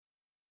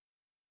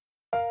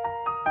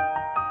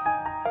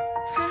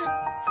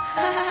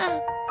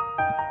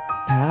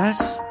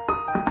Pass?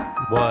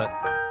 What?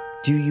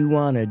 Do you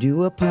want to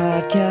do a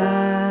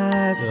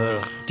podcast?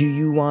 Ugh. Do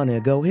you want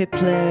to go hit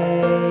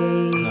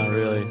play? Not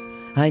really.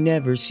 I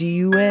never see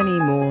you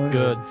anymore.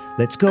 Good.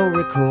 Let's go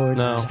record.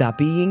 No. Stop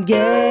being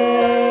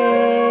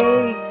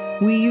gay.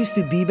 We used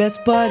to be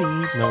best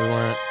buddies, No, we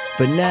weren't.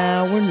 but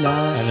now we're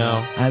not. I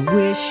know. I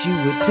wish you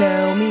would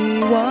tell me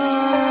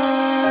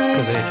why.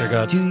 Because I hate your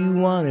guts. Do you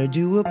want to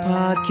do a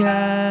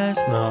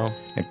podcast? No.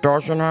 It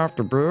doesn't have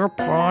to be a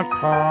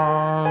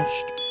podcast.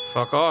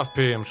 Fuck off,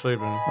 P. I'm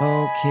sleeping.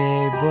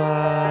 Okay,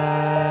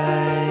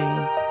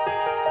 bye.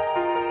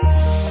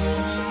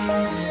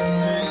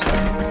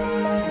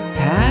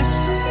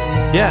 Pass?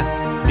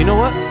 Yeah. You know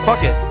what?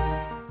 Fuck it.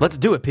 Let's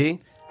do it, P.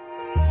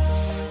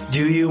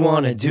 Do you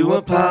want to do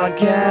a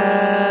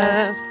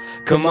podcast?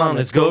 Come on,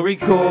 let's go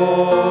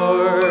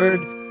record.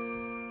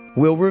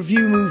 We'll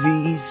review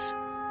movies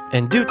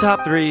And do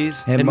top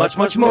threes. and much,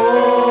 much more.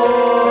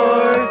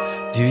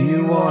 Do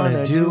you want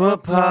to do a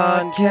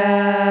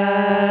podcast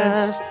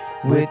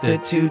with the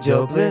two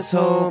dopeless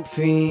hope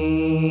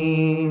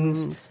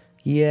fiends?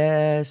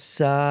 Yes,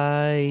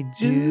 I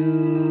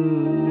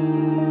do.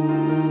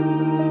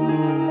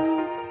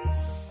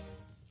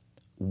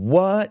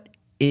 What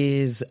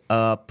is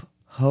up,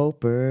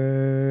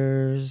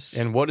 Hopers?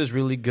 And what is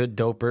really good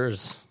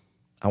dopers?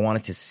 I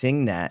wanted to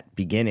sing that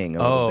beginning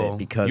a little bit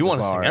because you of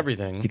want to sing our-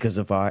 everything. because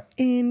of our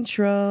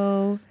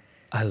intro.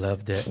 I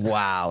loved it.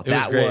 Wow, It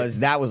was great.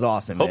 that was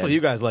awesome. Hopefully man. you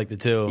guys liked it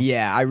too.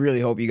 Yeah, I really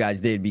hope you guys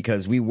did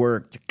because we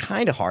worked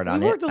kind of hard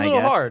on it. We worked a I little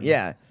guess. hard.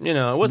 Yeah. You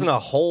know, it wasn't a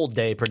whole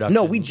day production.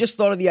 No, we just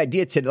thought of the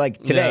idea today,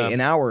 Yeah.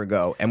 an hour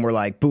ago, and we're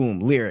like,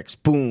 boom, lyrics,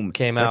 boom,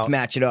 Came let's out.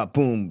 match it up,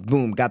 boom,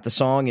 boom, got the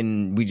song,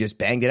 and we just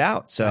banged it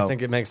out. So I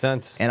think it makes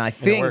sense. and I it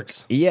think,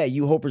 works. yeah,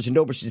 you hopers and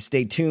dopers should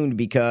stay tuned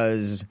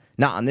because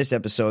not on this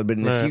episode, but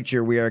in the Right.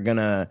 future, we are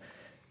gonna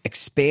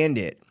expand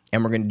it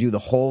and we're gonna do the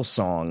whole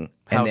song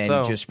and How then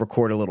so? just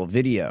record a little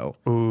video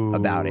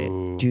about it.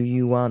 Do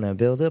you want to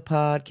build a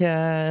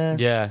podcast?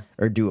 Yeah.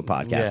 or do a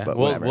podcast? Yeah, But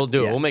we'll whatever.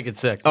 do it. Yeah. We'll make it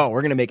sick. Oh,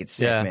 we're gonna make it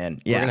sick, yeah, man.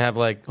 Yeah, We're gonna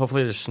have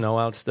hopefully there's snow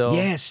out still.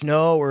 yeah,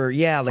 snow or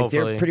like Hopefully.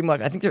 they're pretty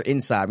much. I think they're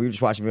inside. We were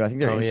just watching. I think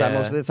they're Oh, inside yeah.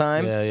 most of the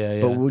time. Yeah.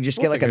 But we'll just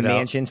We'll get like a figure it out.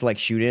 mansion to like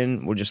shoot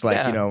in. We'll just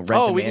Yeah. rent.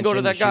 Oh, a we can go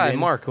to mansion that shoot guy, in.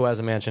 Mark, who has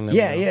a mansion.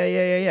 Yeah,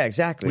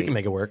 exactly. We can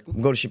make it work.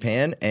 We'll go to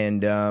Japan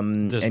and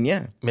Just-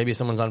 yeah. Maybe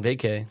someone's on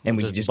vacay. And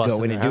we We'll can just bust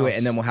go in their and do it, house.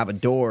 and then we'll have a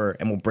door,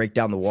 and we'll break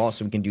down the wall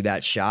so we can do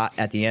that shot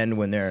at the end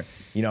when they're,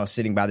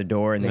 sitting by the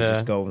door, and they Yeah.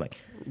 just go like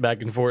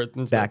back and forth.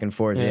 And stuff. back and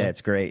forth. Yeah,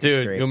 it's great. Dude,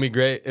 it's great. it would be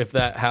great if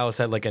that house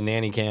had like a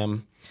nanny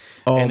cam.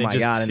 Oh and they my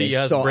just god! And see they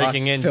us saw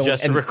breaking in film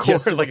just to and record,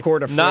 just to like,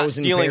 record a not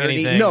Frozen stealing parody.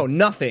 anything. No,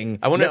 nothing.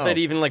 I wonder No. if they'd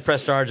even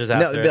press charges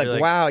after. No, they'd be They're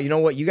like, wow, you know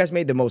what? You guys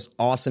made the most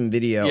awesome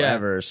video yeah,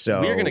 ever.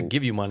 So we're gonna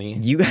give you money.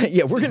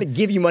 we're gonna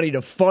give you money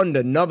to fund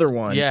another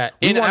one. Yeah,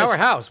 We in want our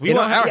house. We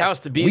want our house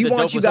to be We the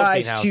want you dopest Hope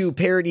guys Fiend house. to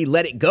parody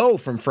 "Let It Go"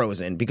 from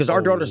Frozen because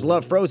our daughters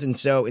love Frozen.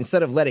 So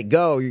instead of "Let It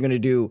Go," you're gonna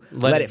do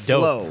 "Let It Dope.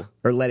 Flow"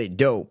 or "Let It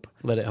Dope."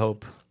 Let it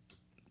hope.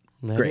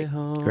 Let Great, it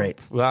hope. great.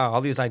 Wow,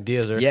 all these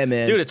ideas are. Yeah,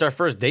 man. Dude, it's our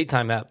first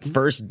daytime app.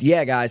 First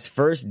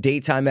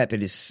daytime ep.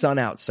 It is sun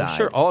outside. I'm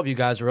sure all of you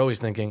guys are always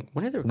thinking,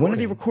 when are they recording? When are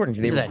they recording?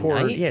 Do they Is it record?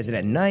 At night? Yeah, is it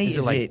at night? Is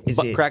it like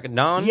butt it crack of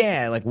dawn?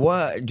 Yeah, like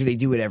what do they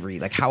do it every?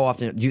 Like how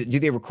often do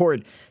they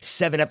record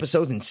 7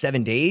 episodes in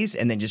 7 days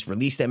and then just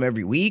release them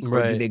every week,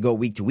 or do Right. they go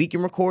week to week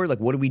and record? Like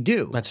what do we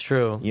do? That's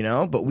true.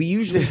 But we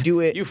usually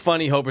do it. You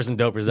funny hopers and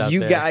dopers out You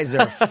there. guys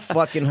are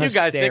fucking You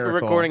hysterical. guys think we're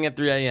recording at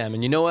 3 a.m.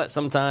 And you know what?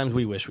 Sometimes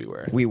we wish we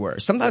were. We were.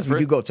 Sometimes we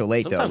do go till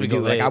late though. Sometimes we go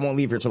do like late. I won't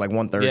leave here till like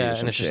 1:30 Yeah, or some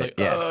and it's shit. just like,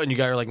 yeah. oh, and you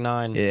got her like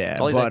 9. Yeah,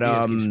 All these but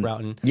ideas keep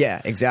sprouting.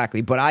 yeah,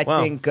 exactly. But I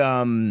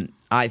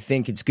Wow.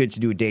 think it's good to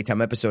do a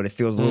daytime episode. It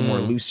feels a little more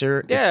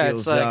looser. Yeah, it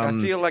feels, it's like I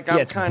feel like I'm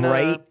it's kind of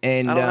bright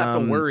and I don't have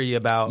to worry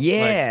about.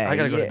 yeah, like, I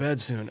gotta go yeah. to bed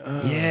soon.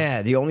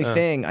 Yeah, the only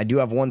thing I do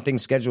have one thing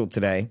scheduled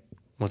today.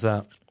 What's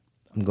that?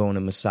 I'm going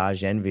to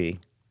Massage Envy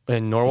In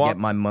to Norwalk? get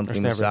my monthly Or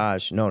Stanford?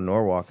 massage. No,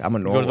 Norwalk. I'm a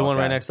Norwalk. Go to the one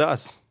guy. right next to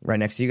us. Right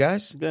next to you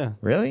guys. Yeah.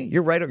 Really?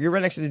 You're right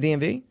next to the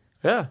DMV.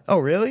 Yeah. Oh,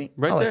 really?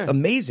 Right oh, that's there.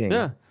 amazing.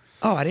 Yeah.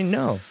 Oh, I didn't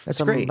know.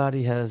 That's great.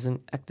 Somebody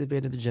hasn't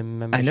activated the gym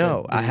membership. I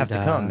know. I have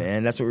to come,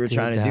 man. That's what we were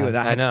trying to do. And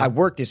I know. I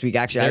worked this week.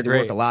 Actually, I had to They're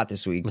work a great. lot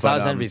this week.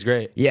 Massage but, Envy's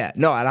great. Yeah.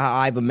 No,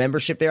 I have a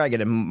membership there. I get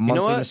a monthly You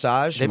know what?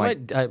 massage. They My-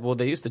 might. Well,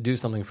 they used to do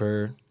something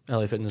for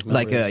LA Fitness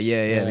members. like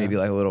maybe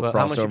like a little But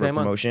how much you crossover pay a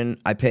month? promotion.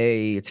 I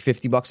pay it's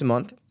 $50 a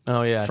month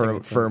Oh yeah, I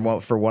think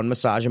for one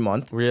massage a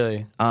month.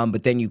 really.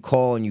 But then you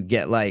call and you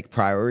get like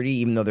priority,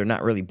 even though they're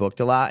not really booked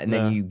a lot, and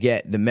then Yeah. you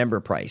get the member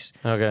price.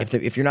 Okay.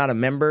 If you're not a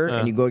member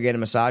and you go get a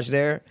massage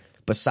there,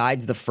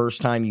 besides the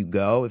first time you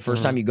go, it's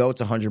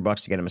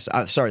 $100 to get a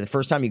massage. Sorry, the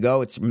first time you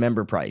go, it's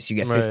member price. You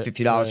get Right,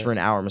 $50 right. for an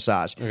hour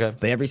massage. Okay.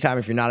 But every time,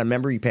 if you're not a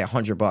member, you pay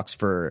 $100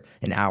 for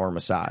an hour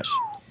massage.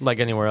 Like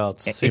anywhere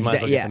else, so you might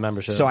as well get the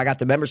membership. So I got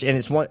the membership, and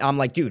it's one. I'm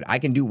like, dude, I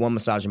can do one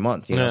massage a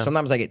month. You know, Yeah.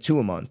 sometimes I get 2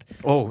 a month.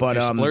 Oh, but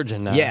if you're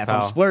splurging now, yeah, if I'm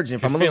pal. splurging,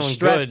 if You're I'm a little feeling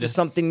stressed good. or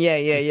something, yeah.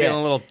 feeling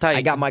a little tight.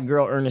 I got my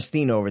girl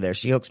Ernestine over there.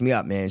 She hooks me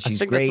up, man. I She's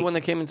think great. that's the one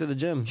that came into the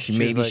gym.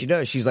 Maybe she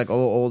does. She's like a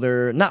little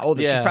older, not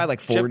older. She's probably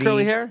like 40. She have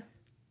curly hair.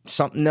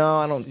 No,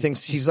 I don't think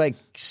she's like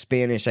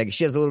Spanish. Like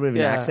she has a little bit of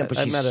an accent, but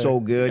she's so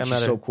good.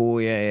 She's so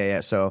cool. Yeah.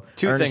 So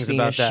Two things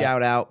about that.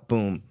 Shout out,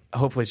 boom.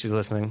 Hopefully she's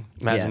listening.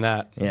 Imagine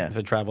that. Yeah. If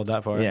it traveled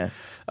that far. Yeah.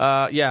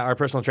 Our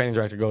personal training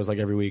director goes like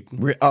every week.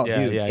 Dude,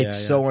 it's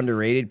so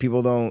underrated.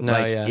 People don't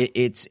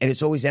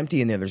it's always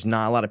empty in there. There's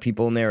not a lot of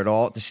people in there at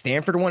all. The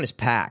Stanford one is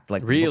packed.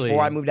 Like really?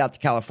 Before I moved out to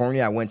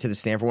California, I went to the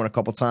Stanford one a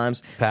couple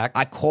times. Packed?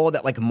 I called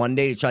at like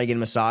Monday to try to get a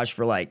massage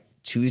for like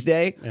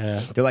Tuesday. Yeah.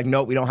 They're like,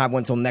 nope, we don't have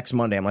one until next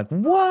Monday. I'm like,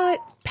 what?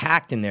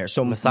 Packed in there.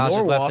 So massages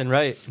Norwalk, left and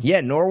right.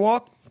 Yeah,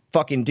 Norwalk.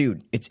 Fucking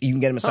dude, you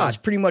can get a massage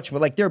pretty much, but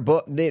like they're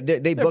booked. They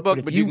book,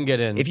 but you can get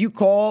in. If you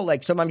call,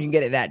 like sometimes you can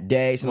get it that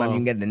day, sometimes you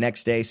can get it the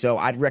next day. So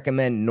I'd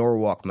recommend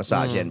Norwalk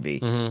Massage Envy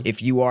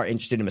if you are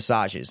interested in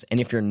massages, and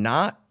if you're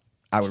not,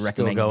 I would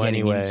recommend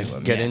getting into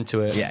them. Get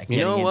into it. Yeah, you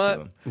know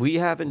what? We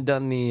haven't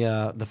done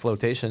the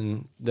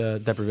flotation, the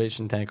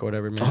deprivation tank or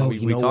whatever. Man. Oh, we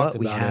you know talked what?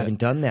 We about haven't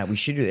done that. We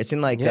should do it. It's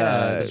in like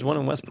there's one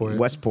in Westport.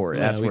 Westport,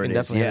 yeah, that's where it is.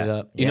 Definitely hit it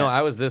up. Yeah. You know,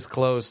 I was this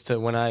close to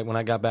when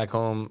I got back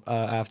home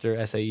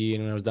after SAE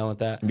and when I was done with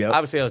that. Yep.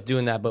 Obviously, I was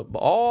doing that, but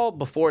all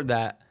before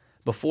that,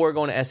 before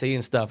going to SAE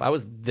and stuff, I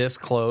was this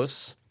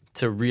close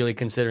to really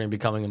considering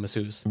becoming a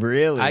masseuse.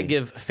 Really? I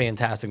give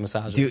fantastic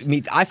massages.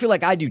 Dude, I feel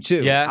like I do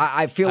too. Yeah?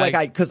 I feel like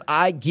because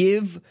I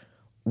give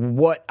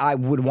what I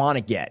would want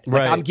to get. Like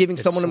Right. I'm giving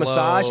It's someone a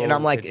massage, slow, and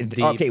I'm like, it's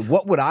deep. okay,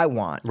 what would I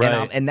want?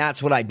 Right. And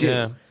that's what I do.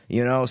 Yeah.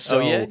 You know,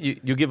 so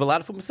you give a lot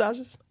of foot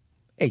massages?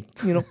 hey,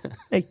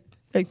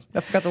 hey, I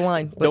forgot the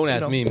line. But, Don't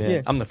ask me, man.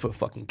 yeah. I'm the foot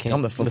fucking king.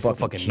 I'm the foot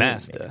fucking king,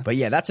 master. man. But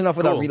yeah, that's enough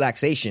with our Cool.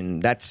 relaxation.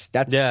 That's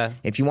Yeah.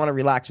 If you want to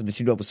relax with the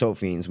Two Dope Soap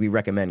Fiends, we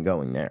recommend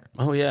going there.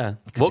 Oh yeah,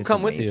 we'll It's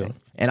come with amazing. you.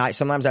 And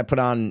sometimes I put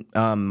on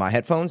my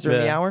headphones during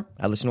the Yeah. hour.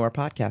 I listen to our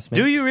podcast,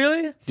 man. Do you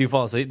really? Do you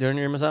fall asleep during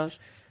your massage?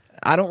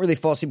 I don't really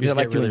fall asleep because I just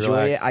like get to really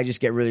enjoy relaxed. it. I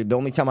just get really. The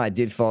only time I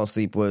did fall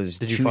asleep was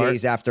Did you 2 fart?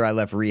 days after I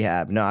left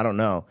rehab. No, I don't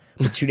know.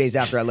 But 2 days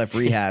after I left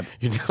rehab,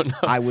 You don't know.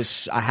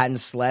 I hadn't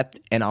slept,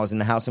 and I was in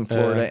the house in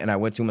Florida, and I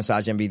went to a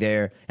massage MB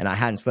there, and I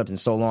hadn't slept in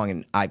so long,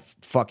 and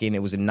it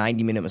was a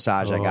 90-minute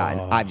massage I got,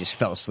 and I just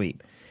fell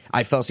asleep.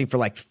 I fell asleep for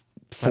like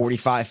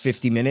 45,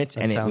 50 minutes,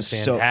 and it was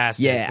so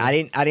fantastic. yeah.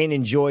 I didn't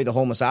enjoy the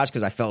whole massage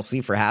because I fell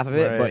asleep for half of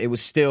it, Right. but it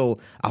was still.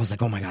 I was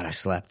like, oh my god, I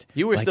slept.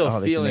 You were Like, still oh,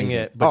 this is feeling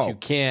amazing. it, but Oh. you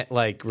can't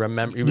like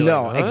remember. You'd be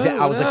No, like, exactly.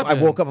 I was like, I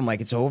woke up. I'm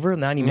like, it's over.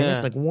 90 minutes.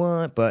 Yeah. Like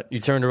what? But You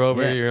turned her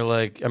over. Yeah. You're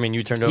like, I mean,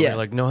 you turned over. Yeah. You're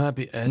like, no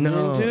happy ending.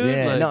 no, dude?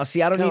 yeah, Like, no.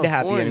 See, I don't need a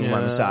happy ending with my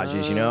California.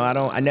 massages. You know,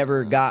 I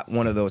never got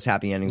one of those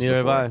happy endings. Neither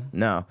have before. I.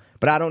 No,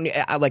 but I don't.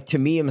 I like to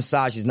me, a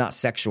massage is not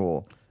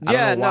sexual. I don't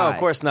Yeah, know no, why. of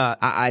course not.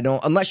 I don't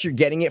unless you're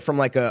getting it from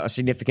like a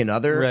significant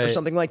other or Right.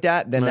 something like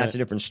that. Then that's Right. a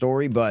different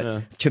story. But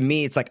Yeah. to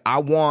me, it's like I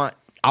want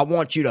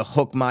you to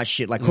hook my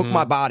shit, like hook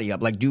my body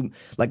up, like do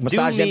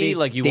massage me envy,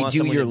 like you they want do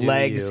someone your to do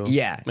legs, you.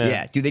 yeah.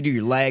 Yeah. Do they do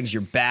your legs,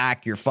 your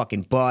back, your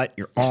fucking butt,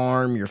 your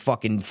arm, your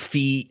fucking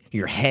feet,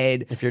 your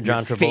head? If you're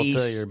John your Travolta,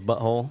 face, your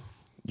butthole.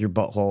 your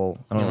butthole. I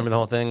You don't remember the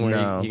whole thing where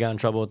No. he got in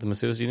trouble with the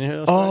masseuse? You didn't hear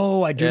that story?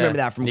 Oh, I do remember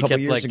that from a He couple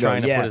kept, years like, ago.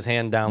 trying to Yeah. put his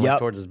hand down like, Yep.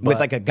 towards his butt. with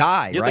like a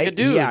guy, Yeah, right? like a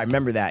dude. Yeah, I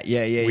remember that.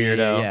 Yeah,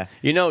 Weirdo. yeah.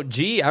 You know,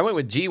 G, I went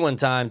with G one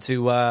time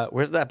to,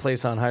 where's that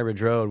place on High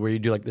Ridge Road where you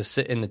do like the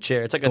sit in the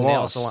chair? It's like a nail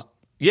Gloss. salon.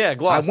 Yeah,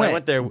 Gloss. I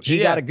went there. G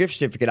yeah. got a gift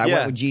certificate. I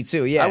went with G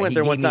too. Yeah, I went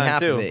there he one gave me time half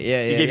too. Of it.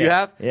 Yeah, He gave you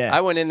half? Yeah. I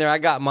went in there. I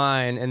got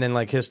mine, and then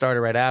like his started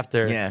right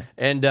after. Yeah.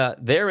 And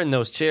they're in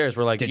those chairs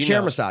where like The you chair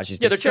know- massages,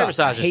 Yeah, they they're chair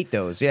suck. I massages. hate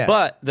those, yeah.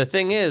 But the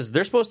thing is,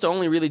 they're supposed to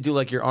only really do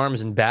like your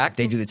arms and back.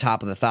 They do the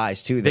top of the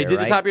thighs too. They There, did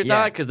right? the top of your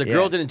Yeah, thigh because the yeah.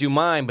 girl didn't do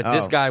mine, but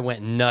this Oh. guy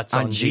went nuts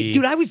on G.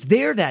 Dude, I was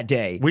there that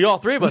day. We all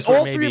three of us. all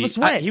were, three maybe. of us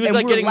went. He was and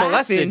like we were getting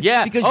molested. laughing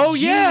Yeah. Because Oh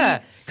G, yeah.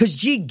 Because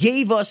G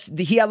gave us,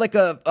 he had like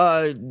a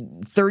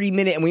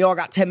 30-minute, and we all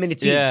got 10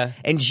 minutes Yeah. each.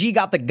 And G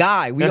got the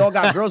guy. We all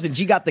got girls, and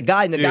G got the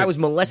guy, and the Dude, guy was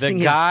molesting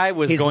the guy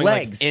was his going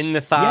legs like in the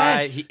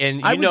thigh, Yes.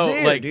 and I you was know,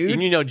 there, like, dude.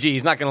 and you know, G,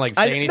 he's not gonna like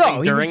say I- anything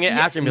no, he during was- it.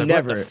 After him, like,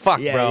 never. what the fuck,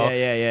 Yeah, bro?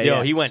 yeah.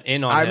 Yo, he went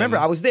in on. I remember.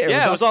 him. I was there.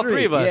 Yeah, it was all three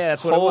three of us. Yeah,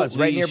 that's what it was.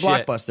 Right near Holy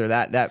shit. Blockbuster.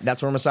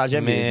 That's where Massage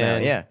Envy is now.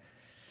 Man. Yeah.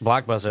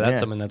 Blockbuster. That's Yeah.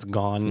 something that's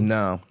gone.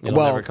 No. It'll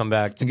well, never come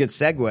back. It's a good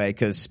segue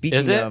because speaking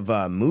Is it?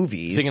 of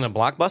movies, Speaking of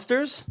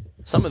blockbusters,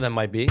 some of them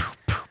might be.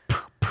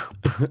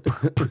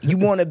 you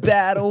want to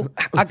battle?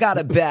 I got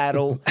a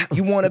battle.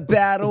 You want to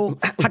battle?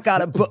 I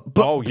got a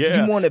Oh,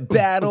 yeah. You want to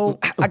battle?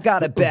 I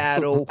got a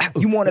battle.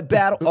 You want to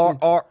battle?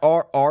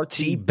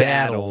 RT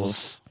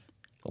battles.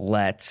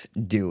 Let's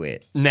do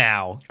it.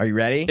 Now, Are you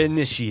ready?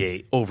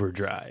 initiate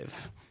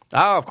overdrive.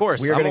 Oh, of course.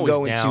 We are going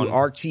going to to go into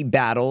RT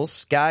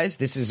battles, guys.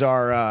 This is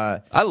our.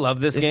 I love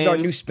this game. This is our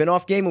new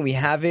spin-off game, and we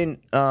haven't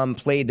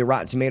played the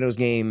Rotten Tomatoes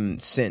game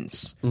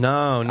since.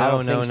 No.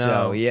 don't think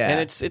so, yeah.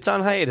 And it's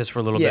on hiatus for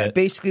a little Yeah, bit.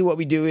 basically what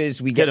we do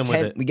is we Hit get 'em with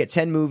 10. it. We get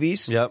 10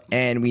 movies. Yep.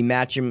 And we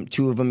match them,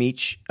 two of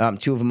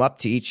them up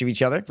to each of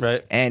each other.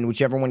 Right. And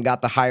whichever one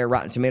got the higher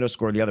Rotten Tomato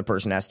score, the other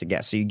person has to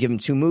guess. So you give him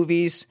two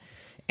movies,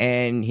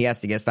 and he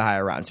has to guess the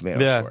higher Rotten Tomato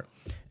Yeah. score.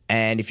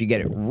 And if you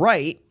get it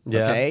right,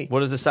 yeah. okay. What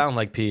does it sound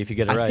like, P, if you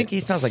get it right? I think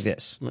it sounds like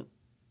this.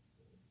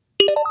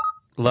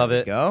 Love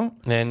it. Go.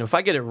 And if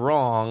I get it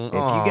wrong, If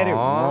you get it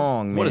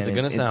wrong, man, what is it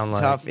going to sound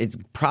like? Tough. It's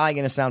probably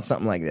going to sound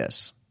something like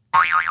this.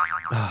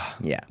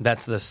 Yeah.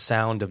 That's the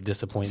sound of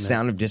disappointment.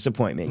 Sound of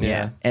disappointment,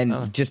 yeah.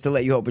 And just to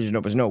let you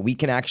hopers know, we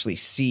can actually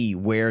see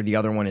where the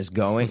other one is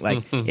going.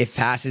 Like, if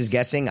Pass is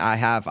guessing,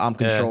 I'm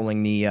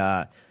controlling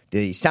the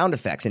sound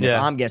effects. And if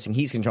I'm guessing,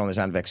 he's controlling the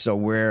sound effects. So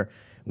where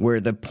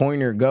the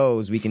pointer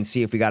goes, we can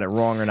see if we got it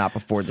wrong or not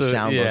before the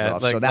sound goes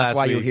off. Like so that's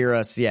why you hear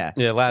us,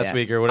 last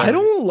week or whatever. I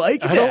don't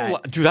like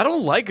that. Dude, I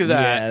don't like that.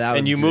 Yeah, that was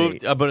and you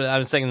great. moved, but I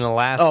was saying in the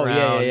last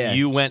round,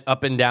 you went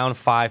up and down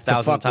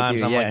 5,000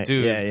 times. I'm like,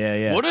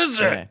 dude, what is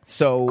it? Yeah.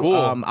 So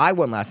cool. I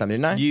won last time,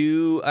 didn't I?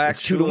 You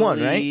actually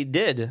 2-1, right?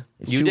 did.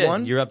 It's you 2-1?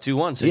 did. You're up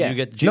 2-1, so you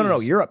get to choose. No,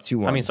 you're up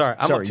 2-1. I mean, sorry,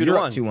 I'm up 2-1. You're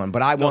up 2-1,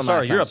 but I won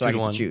last time, so I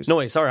get to choose. No,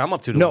 wait, sorry, I'm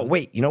up 2-1. No,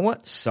 wait, you know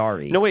what?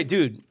 Sorry. No, wait,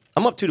 dude,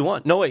 I'm up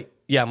 2-1. No, wait.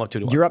 Yeah, I'm up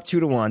 2-1. You're up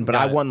 2-1, but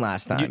I won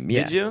last time.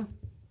 Did you?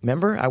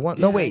 Remember? I won.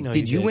 No, wait.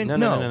 Did you win?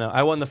 No.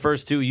 I won the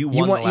first two. You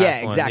won the last one. Yeah,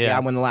 exactly. I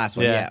won the last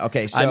one. Yeah.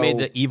 Okay. So I made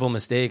the evil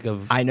mistake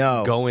of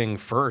going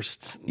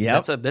first.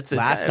 Yeah. That's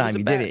last time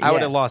you did it. I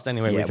would have lost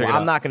anyway. Yeah,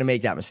 I'm not going to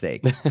make that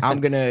mistake.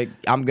 I'm gonna.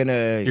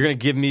 You're gonna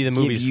give me the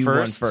movies you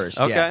first. One first.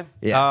 Okay.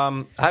 Yeah.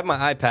 I have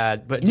my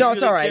iPad, but no,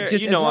 it's all right.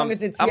 Just as long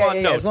as it's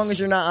as long as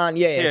you're not on.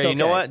 Yeah. It's okay. You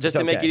know what? Just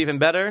to make it even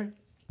better.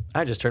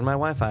 I just turned my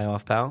Wi-Fi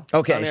off, pal.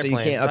 Okay, so you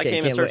can't. Okay,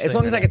 as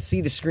long as I can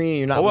see the screen and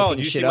you're not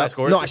looking shit up.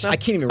 Scores no, I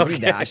can't even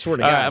read that. I swear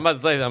to God. All right, I'm about to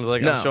say,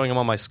 I'm showing him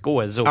all my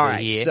scores over here. All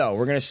right, here. so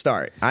we're gonna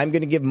start. I'm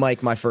gonna give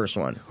Mike my first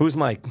one. Who's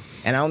Mike?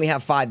 And I only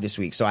have 5 this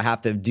week, so I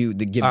have to do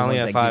the give. I only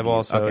have 5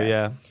 also. Okay.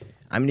 Yeah.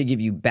 I'm gonna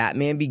give you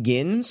Batman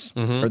Begins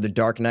or The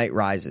Dark Knight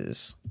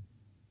Rises.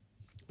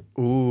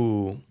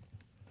 Ooh.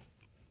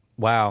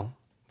 Wow.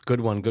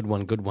 Good one.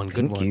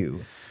 Thank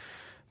you.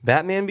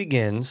 Batman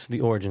Begins, the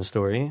origin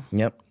story.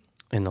 Yep.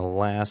 In The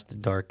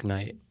Last Dark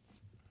Knight.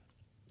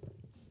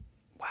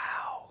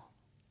 Wow.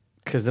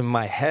 Because in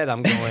my head,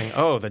 I'm going,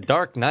 The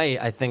Dark Knight,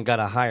 I think,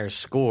 got a higher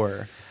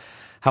score.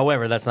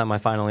 However, that's not my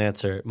final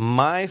answer.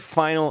 My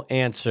final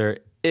answer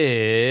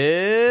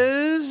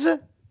is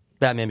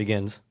Batman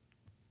Begins.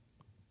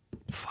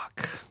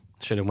 Fuck.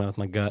 Should have went with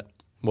my gut.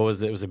 What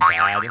was it? Was it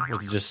bad?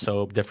 Was it just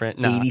so different?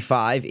 Nah.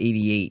 85,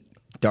 88.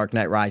 Dark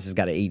Knight Rises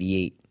got an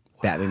 88.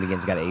 Batman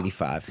Begins got an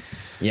 85.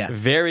 Yeah.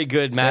 Very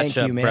good matchup,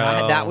 Thank you, man.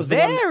 bro. That was the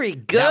Very one,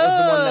 good. That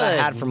was the one that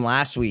I had from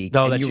last week.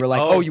 No, and you were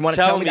like, you want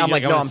to tell me? I'm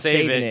like, no, I'm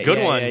saving it.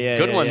 Good one.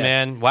 Good one,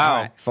 man. Wow.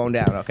 All right, phone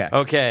down. Okay.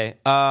 Okay.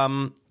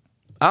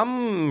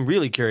 I'm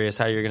really curious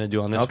how you're going to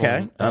do on this one.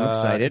 Okay. I'm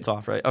excited. It's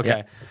off, right? Okay.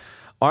 Yeah.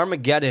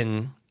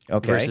 Armageddon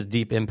versus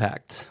Deep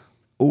Impact.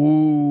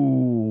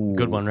 Ooh.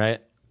 Good one, right?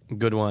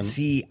 Good one.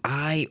 See,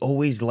 I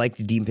always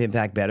liked Deep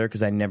Impact better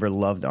because I never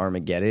loved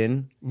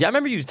Armageddon. Yeah, I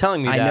remember you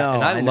telling me that.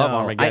 I love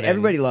Armageddon.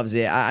 Everybody loves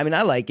it. I mean,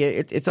 I like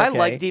it. It's okay. I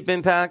like Deep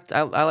Impact.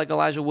 I like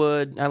Elijah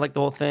Wood. I like the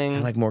whole thing. I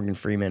like Morgan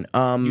Freeman.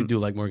 You do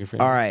like Morgan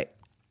Freeman. All right.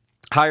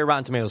 Higher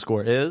Rotten Tomato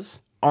score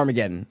is?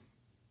 Armageddon.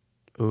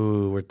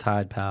 Ooh, we're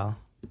tied, pal.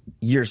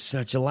 You're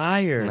such a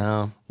liar.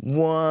 No.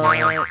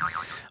 What?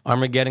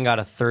 Armageddon got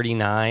a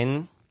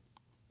 39.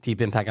 Deep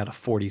Impact got a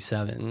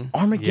 47.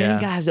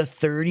 Armageddon has a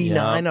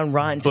 39 on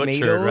Rotten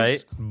Tomatoes.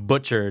 Right?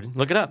 Butchered.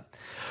 Look it up.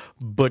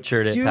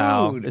 Butchered it, Dude,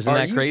 pal. Isn't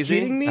that crazy?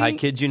 Kidding me? I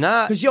kid you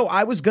not. Because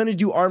I was gonna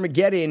do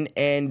Armageddon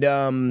and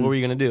what were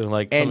you gonna do?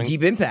 And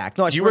Deep Impact.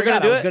 No, I you were swear to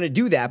God, do I was it? gonna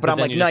do that, but I'm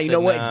like, no, you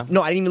know what?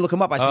 No, I didn't even look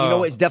him up. I said, you know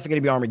what? It's definitely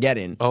gonna be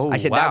Armageddon. Oh, I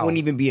said that wouldn't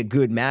even be a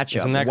good matchup.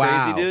 Isn't that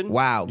wow. crazy, dude?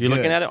 Wow. You're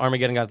looking at it.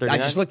 Armageddon got a 39.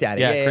 I just looked at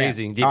it. Yeah,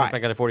 crazy. Deep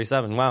Impact got a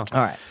 47. Wow.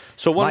 All right.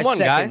 So 1-1, My guy.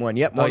 second one.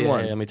 Yep. 1-1.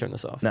 Yeah, let me turn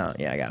this off. No,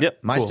 yeah, I got it. Yep.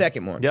 My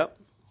second one. Yep.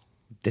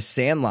 The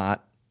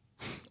Sandlot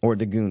or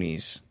The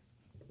Goonies.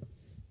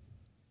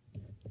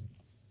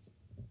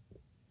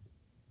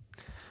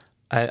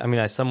 I mean,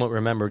 I somewhat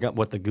remember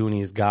what The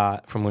Goonies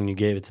got from when you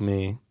gave it to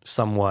me,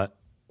 somewhat,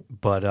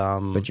 but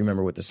But you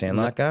remember what The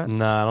Sandlot got?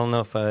 Nah, I don't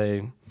know if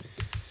you're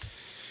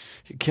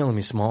killing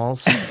me,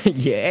 Smalls.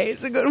 Yeah,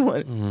 it's a good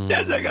one.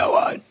 That's a good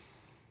one.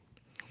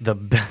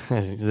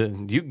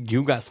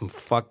 You got some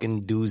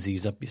fucking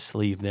doozies up your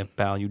sleeve there,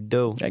 pal. You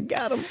do. I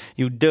got them.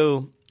 You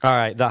do. All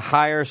right, the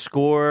higher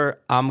score,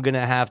 I'm going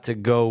to have to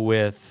go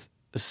with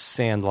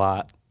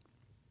Sandlot.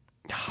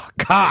 Oh,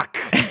 cock.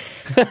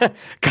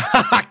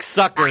 Cock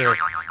sucker.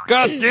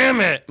 God damn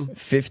it.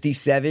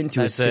 57 to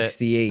That's a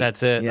 68.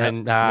 That's it. Yep.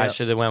 And I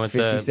should have went with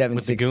 57,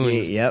 the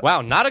Goons. Yep.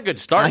 Wow, not a good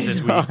start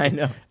this week. I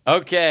know.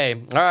 Okay.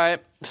 All right.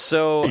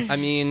 So, I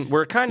mean,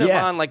 we're kind of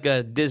on like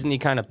a Disney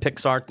kind of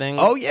Pixar thing.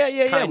 Oh, yeah.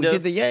 We Kind of.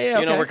 did the, You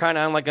know, okay. we're kind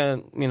of on like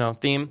a,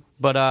 theme.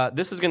 But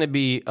this is going to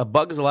be A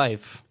Bug's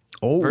Life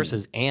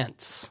versus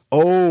Ants.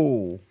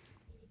 Oh.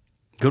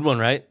 Good one,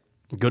 right?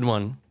 Good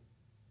one.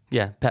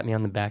 Yeah, pat me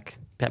on the back.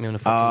 Pat me on the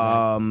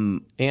fucking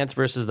back. Ants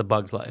versus The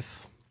Bug's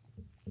Life.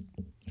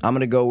 I'm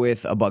going to go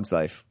with A Bug's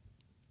Life.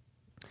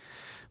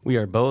 We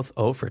are both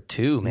 0 for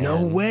 2, man.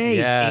 No way.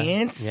 Yeah. It's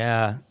Ants?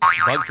 Yeah.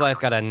 Bugs Life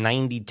got a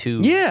 92.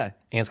 Yeah.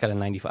 Ants got a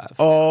 95.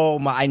 Oh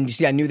my! I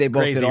knew they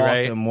both Crazy, did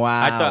awesome. right?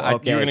 Wow. I thought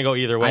okay. you were gonna go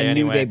either way. I knew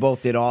anyway. they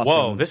both did awesome.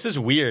 Whoa, this is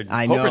weird.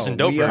 I know. Hopers and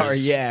dopers. We are,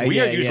 yeah, we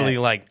yeah, are usually yeah.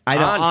 like I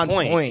know, on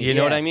point. You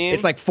know what I mean?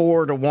 It's like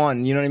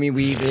 4-1. You know what I mean?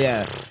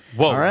 Yeah.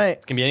 Whoa. All right.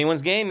 It can be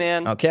anyone's game,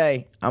 man.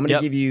 Okay. I'm gonna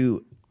Yep. give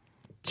you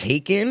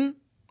Taken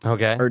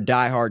Okay. or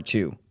Die Hard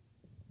 2.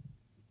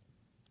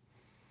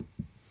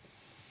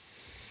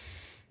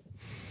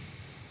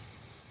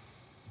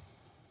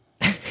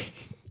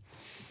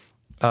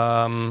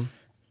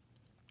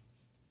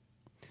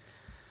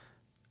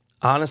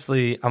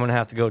 Honestly, I'm gonna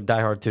have to go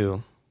Die Hard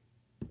 2.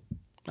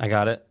 I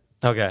got it.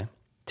 Okay.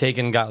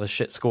 Taken got the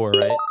shit score,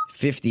 right?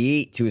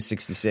 58 to a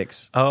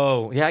 66.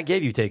 Oh, yeah, I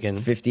gave you Taken.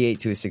 58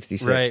 to a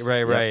 66.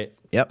 Right.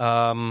 Yep.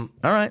 All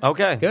right.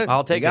 Okay. Good.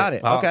 I'll take You got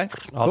it. Okay.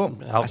 Cool.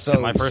 I'll So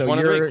my first one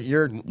you're, of the week.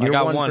 you're I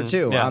got 1 for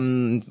 2. Yeah.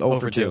 I'm 0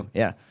 for 2.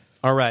 Yeah.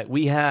 All right.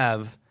 We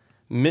have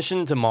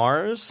Mission to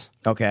Mars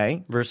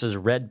Okay. versus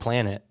Red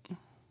Planet.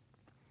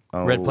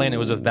 Oh, Red Planet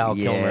was with Val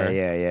Kilmer.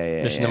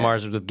 Yeah. Mission to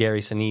Mars was with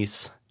Gary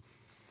Sinise.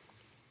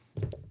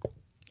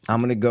 I'm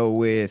going to go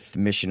with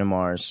Mission to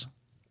Mars.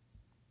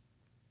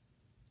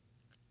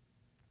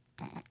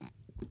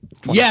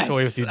 Yes.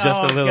 Toy with you just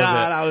a little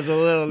God, bit. I was a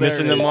little nervous.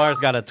 Mission to Mars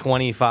got a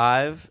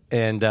 25,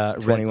 and Red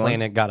 21?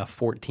 Planet got a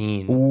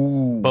 14.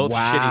 Ooh, Both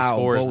wow. shitty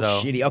scores, Both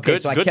though. Shitty. Okay,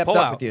 Good- so I good kept pullout.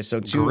 up with you. So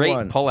 2-1. Great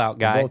pullout,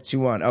 guy. Both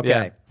 2-1. Okay.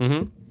 Yeah.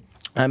 Mm-hmm.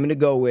 I'm going to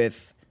go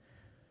with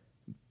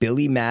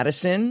Billy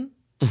Madison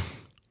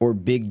or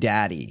Big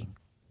Daddy.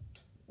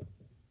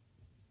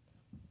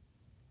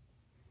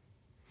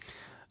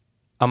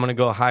 I'm going to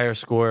go higher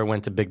score,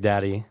 went to Big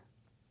Daddy.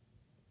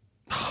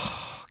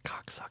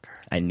 Cocksucker.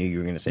 I knew you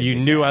were going to say You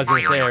Big knew I was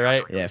going to say it,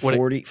 right? Yeah,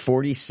 What-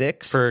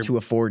 46 for- to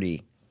a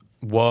 40.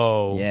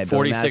 Whoa. Yeah,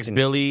 Billy 46 Madison.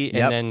 Billy, and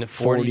Yep. then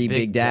 40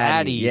 Big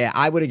Daddy. Yeah,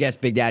 I would have guessed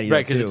Big Daddy.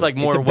 Right, 'cause too. it's, like,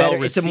 more a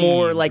better, It's a more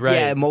well-received, like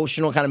right.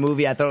 emotional kind of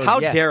movie. I thought. It was, How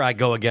yeah. dare I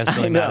go against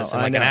Billy I know, Madison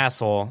like I an know.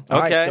 asshole?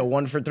 All Okay. right, so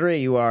 1 for 3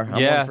 you are. I'm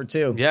Yeah. 1 for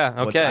 2.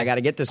 Yeah, okay. I got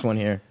to get this one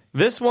here.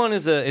 This one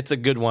is a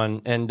good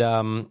one, and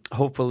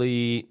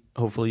hopefully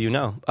you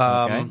know.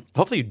 Okay.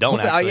 Hopefully you don't.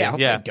 Hopefully- oh, actually, yeah,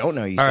 hopefully I don't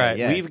know, you All said, right,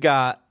 yeah. we've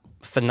got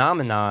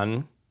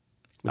Phenomenon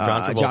with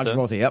John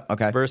Travolta, Yep.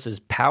 Okay. versus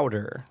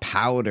Powder.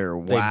 Powder.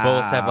 Wow. They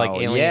both have like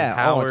alien yeah.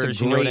 powers. Oh, it's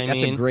a great. You know what I mean?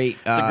 That's a great.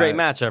 It's a great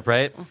matchup,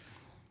 right?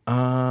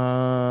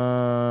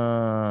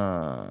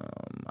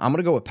 I'm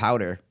gonna go with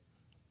Powder.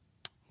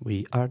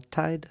 We are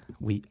tied.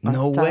 We are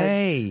No tied.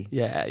 way.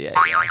 Yeah.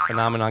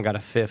 Phenomenon got a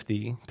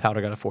 50.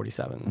 Powder got a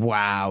 47.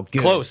 Wow.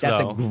 Good. Close,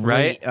 That's though, a great,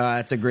 right?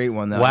 That's a great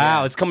one though. Wow,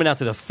 Yeah. it's coming down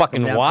to the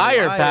fucking Coming down to the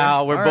wire, wire.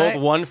 pal. We're All both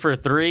right. 1 for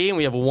 3, and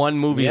we have one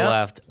movie Yep.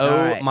 left. All Oh,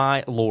 right.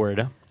 my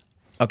Lord.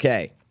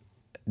 Okay.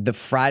 The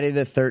Friday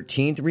the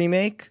 13th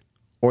remake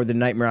or the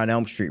Nightmare on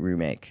Elm Street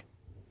remake?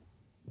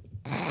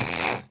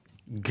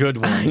 Good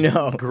one. I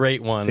know.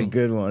 Great one. It's a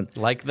good one.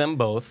 Like them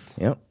both.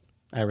 Yep.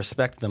 I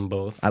respect them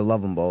both. I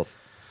love them both.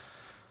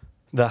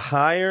 The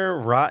higher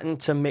Rotten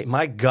Tomato.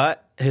 My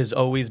gut has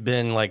always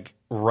been like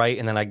right,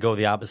 and then I go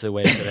the opposite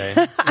way today.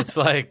 It's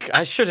like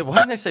I should have. Why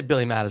didn't I say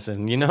Billy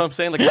Madison? You know what I'm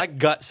saying? Like my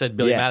gut said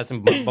Billy Yeah.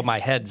 Madison, but my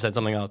head said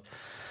something else.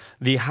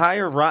 The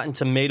higher Rotten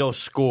Tomato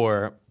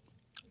score.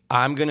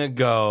 I'm gonna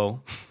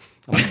go.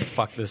 I'm gonna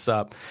fuck this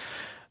up.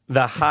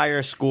 The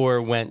higher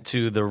score went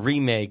to the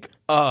remake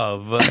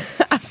of.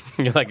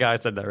 You're like, I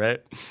said that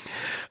right.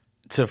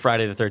 To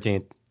Friday the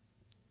 13th.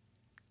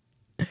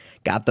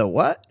 Got the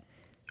what?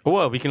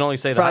 Whoa, we can only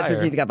say the Friday higher.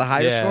 13th got the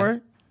higher Yeah.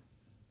 score?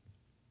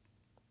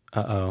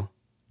 Uh-oh.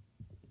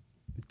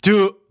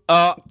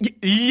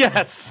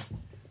 Yes.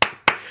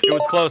 It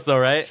was close though,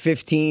 right?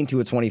 15 to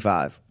a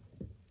 25.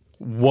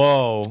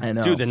 Whoa. I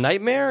know. Dude, the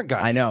Nightmare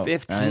got I know.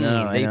 15. I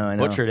know, They I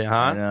know. butchered it, huh?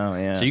 I know,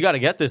 yeah. So you got to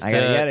get this I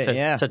gotta get it, to,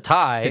 yeah. to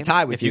tie. To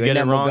tie with if you you. get and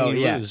it then wrong, we'll go, you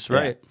yeah, lose, yeah.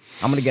 right?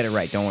 I'm going to get it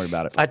right. Don't worry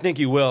about it. I think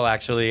you will,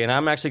 actually. And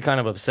I'm actually kind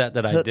of upset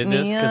that I Hook did me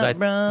this because up,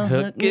 bro.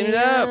 hook Hook it me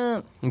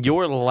up.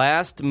 Your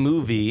last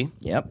movie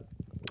Yep.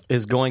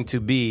 is going to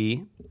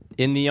be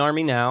In the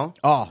Army Now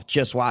Oh,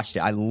 just watched it.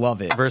 I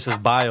love it. versus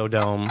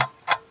Biodome.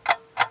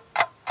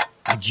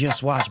 I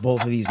just watched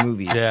both of these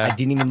movies. Yeah. I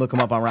didn't even look them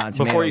up on Rotten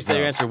Tomatoes. Before you say though.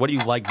 your answer, what do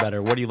you like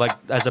better? What do you like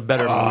as a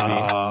better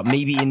movie?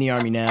 Maybe In the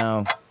Army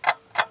Now.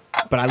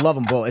 But I love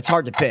them both. It's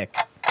hard to pick.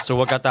 So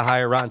what got the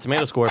higher Rotten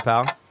Tomato score,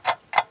 pal?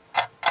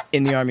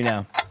 In the Army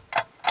Now.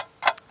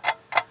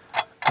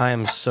 I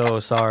am so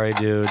sorry,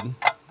 dude,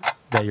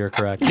 that you're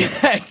correct.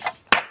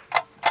 Yes.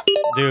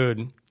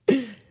 Dude,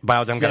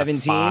 Biodome got a 17.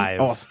 5.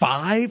 Oh, a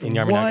 5? In the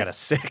Army What? Now got a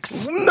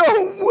 6.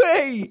 No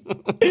way.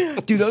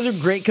 Dude, those are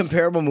great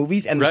comparable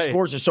movies, and the Right.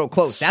 scores are so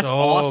close. That's So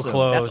awesome.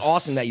 close. That's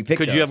awesome that you picked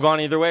Could those. you have gone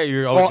either way? Or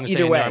you're always Oh, going to say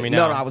either In way. the Army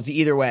Now? No, I was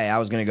either way. I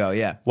was going to go,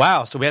 yeah.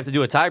 Wow, so we have to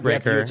do a tiebreaker. We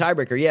have to do a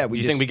tiebreaker, yeah. Do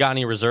you think we got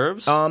any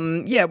reserves?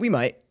 Yeah, we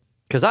might.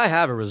 Because I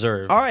have a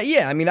reserve. All right,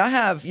 yeah. I mean, I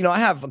have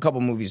a couple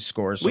movies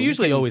scores. So We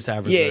usually can- always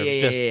have Yeah, reserve,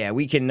 yeah, just- yeah.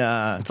 We can.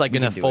 It's like we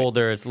in a can do it.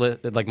 folder. It's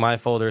lit, like my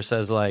folder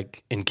says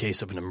like in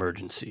case of an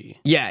emergency.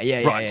 Yeah.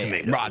 Rotten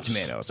Tomatoes. Rotten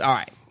Tomatoes. All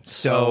right.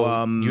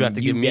 So you have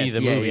to give me guess.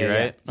 the Yeah, movie, yeah,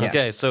 right? yeah.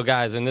 Okay, so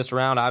guys, in this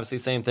round, obviously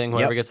same thing.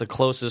 Whoever gets the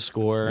closest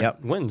score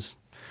wins.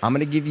 I'm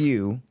going to give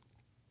you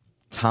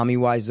Tommy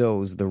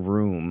Wiseau's The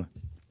Room.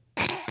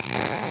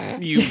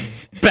 You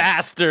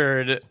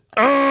bastard!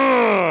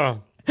 Ugh.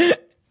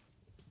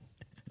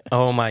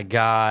 Oh my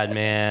god,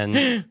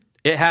 man!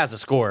 It has a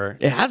score.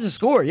 It has a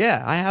score.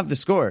 Yeah, I have the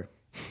score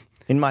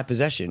in my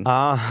possession.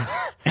 I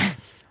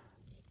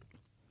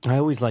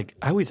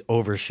always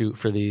overshoot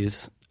for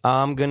these.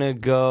 I'm gonna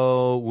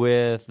go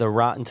with the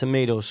Rotten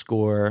Tomatoes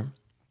score.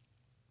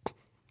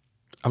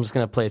 I'm just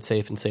gonna play it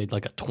safe and say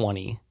like a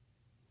 20.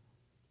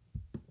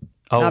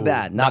 Oh, Not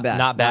bad. Not bad.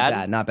 Not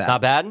bad. Not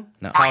bad.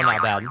 No. How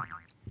not bad?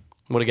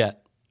 What do you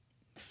get?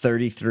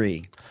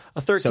 33.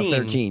 A 13. So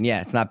 13.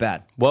 Yeah, it's not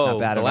bad. Whoa! It's not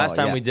bad the at last all,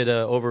 time yeah. we did a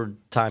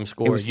overtime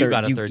score, It was you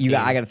got a 13.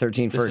 I got a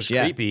 13 This first. is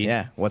Yeah. creepy.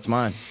 Yeah. What's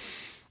mine?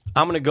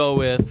 I'm gonna go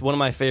with one of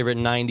my favorite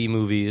 90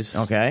 movies.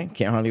 Okay.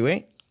 Can't Hardly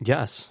Wait.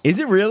 Yes. Is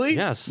it really?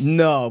 Yes.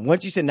 No.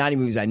 Once you said 90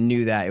 movies, I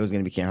knew that it was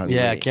going to be Can't Hardly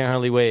Wait. Yeah, Can't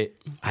Hardly Wait.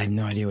 I have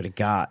no idea what it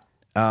got.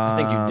 I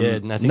think you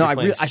did. And I think no,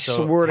 you're I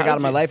swear to God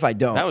in my life I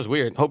don't. That was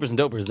weird. Hopers and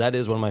Dopers. That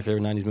is one of my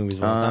favorite 90s movies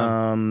of all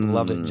time.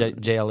 Love it.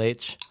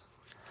 JLH.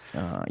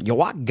 Yo,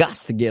 I got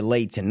to get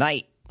laid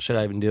tonight. Should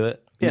I even do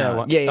it? Yeah.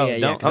 Don't?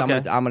 Because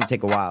Okay. I'm gonna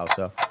take a while.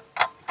 So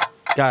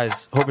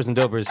Guys, Hopers and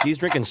Dopers, he's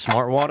drinking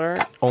smart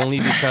water only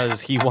because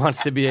he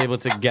wants to be able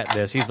to get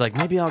this. He's like,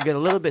 maybe I'll get a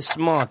little bit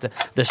smarter.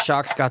 The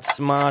sharks got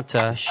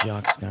smarter.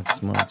 shucks, got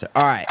smarter.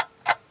 All right.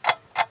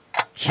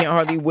 Can't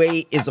Hardly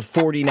Wait is a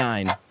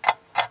 49.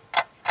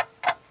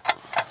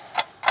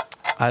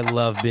 I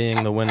love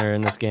being the winner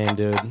in this game,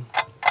 dude.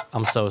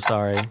 I'm so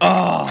sorry.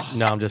 Oh.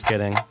 No, I'm just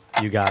kidding.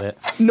 You got it.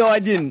 No, I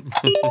didn't.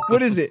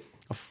 What is it?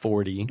 A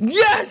 40.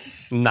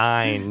 Yes.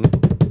 9.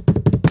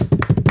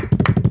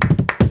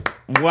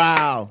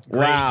 Wow. Great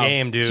Wow.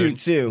 game, dude.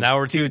 2-2. Now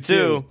we're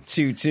 2-2.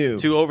 2-2.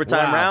 2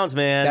 overtime rounds,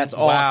 man. That's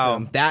Wow.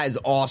 awesome. That is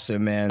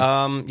awesome,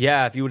 man.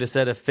 Yeah, if you would have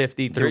said a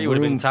 53, The would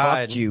have been Room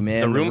tied. fucked you,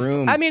 man. The The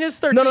Room. I mean, it's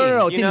 13.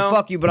 No. It you didn't know?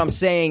 fuck you, but I'm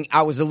saying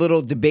I was a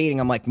little debating.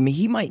 I'm like,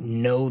 he might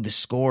know the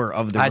score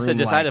of The Room. I said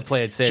just I had to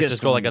play it safe.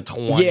 Just go like a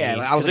 20. Yeah,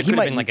 I was like, it could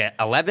have been like an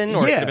 11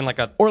 or it could have been like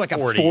a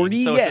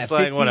 40. So yeah, it's just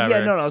like, 50. whatever. Yeah,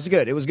 no, it was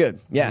good. It was good.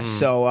 Yeah.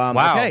 So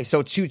Wow. okay,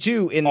 so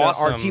 2-2 in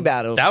Awesome. the RT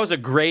battles. That was a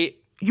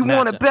great You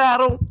want a matchup.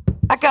 battle?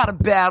 I got a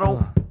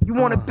battle. You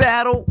want a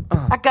battle?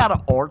 I got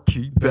a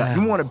RT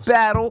battle. You want a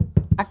battle?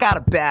 I got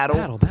a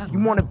battle. Battle, You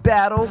want a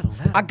battle?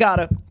 battle. I got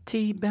a.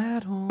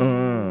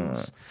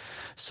 T-battles.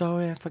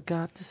 Sorry, I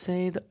forgot to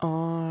say the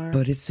R.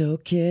 But it's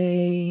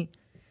okay,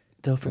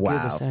 They'll forgive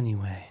Wow. us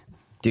anyway.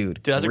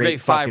 dude. That was a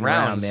great 5 fucking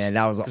rounds. round, man.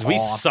 That was 'Cause awesome. we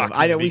sucked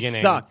I in know the we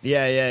beginning. sucked.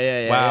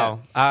 Yeah. Wow.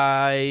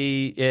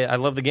 I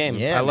love the game.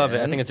 Yeah, I love it. I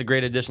man. think it's a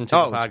great addition to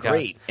Oh, the podcast. it's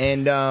great.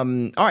 And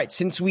all right,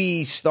 since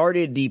we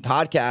started the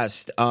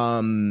podcast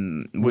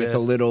with a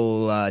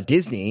little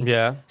Disney,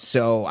 Yeah.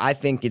 So I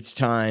think it's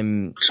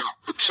time.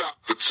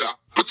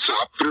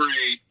 Top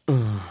three.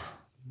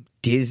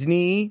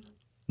 Disney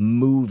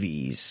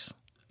movies.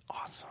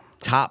 Awesome.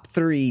 Top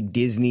 3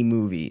 Disney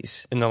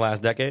movies. In the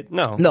last decade?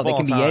 No. No, of they all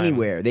can be time.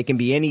 anywhere. They can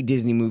be any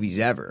Disney movies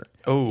ever.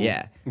 Oh.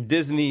 Yeah.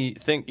 Disney,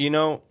 and you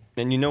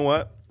know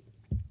what?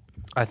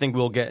 I think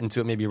we'll get into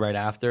it maybe right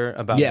after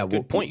about Yeah, a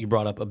good point you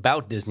brought up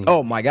about Disney.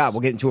 Oh my God,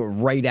 we'll get into it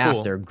right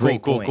after.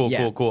 Great cool, point.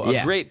 Cool.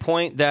 Yeah. A great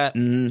point that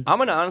I'm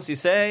going to honestly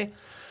say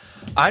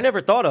I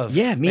never thought of.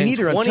 Yeah, me In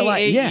neither, until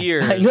 28 yeah,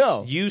 years, I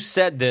know. you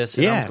said this,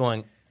 and Yeah. I'm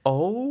going,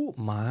 oh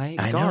my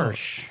I know.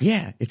 gosh.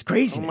 Yeah, it's Oh my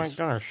craziness.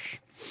 gosh.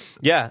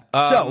 Yeah.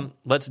 So-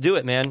 let's do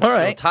it, man. All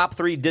right. So, top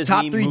 3 Disney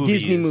Top 3 movies.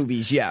 Disney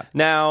movies, yeah.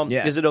 Now,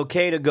 Yeah. is it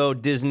okay to go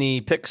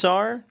Disney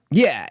Pixar?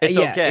 Yeah, It's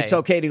yeah, okay. It's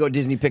okay to go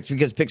Disney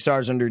because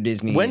Pixar's under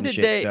Disney. When and did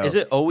shit, they? so is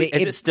it always?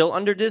 Is it still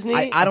under Disney?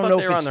 I don't thought know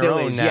they if were it on their still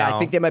own is. now. Yeah, I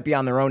think they might be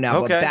on their own now.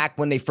 Okay. But back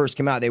when they first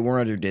came out, they were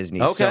under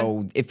Disney. Okay.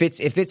 So if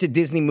it's a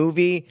Disney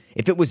movie,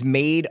 if it was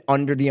made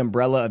under the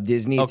umbrella of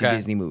Disney, it's a Okay.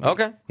 Disney movie.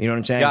 Okay. You know what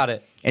I'm saying? Got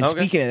it. And Okay.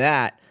 speaking of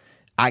that,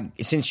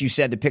 since you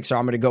said the Pixar,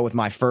 I'm going to go with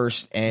my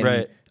first and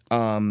Right.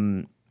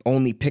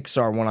 only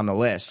Pixar one on the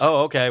list,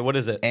 Oh, okay. What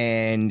is it?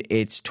 and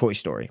it's Toy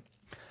Story.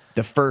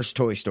 The first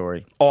Toy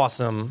Story,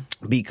 Awesome.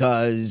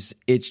 because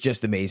it's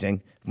just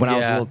amazing. When I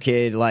was a Yeah. little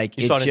kid, like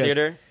You saw it in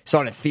theater? Saw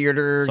it in a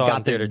theater. Saw it got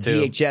in the theater,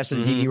 too. VHS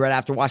and the DVD right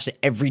after. Watched it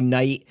every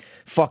night,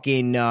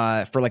 fucking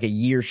for like a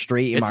year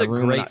straight in It's my a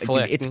room. great And dude,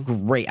 flick. it's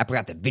great. I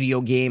forgot the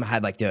video game. I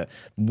had like the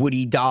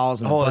Woody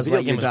dolls and the Oh, the Buzz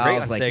video game Lightyear was great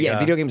dolls. on Like Sega. yeah,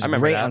 video game was I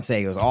remember great that. on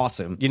Sega. It was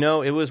awesome. You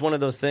know, it was one of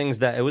those things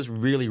that it was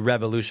really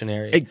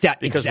revolutionary. Because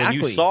when you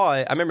Exactly. saw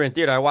it, I remember in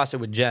theater, I watched it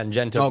with Jen.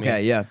 Jen took me.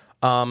 Okay, yeah.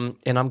 And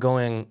I'm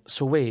going,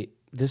 so wait,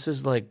 this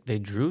is like they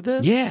drew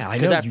this. Yeah, I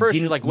know. Because at first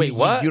didn't- you're like, wait,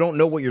 what? You don't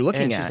know what you're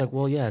looking And at. she's like,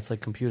 well, yeah, it's like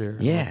computer.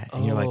 I'm Yeah, like,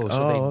 and you're like,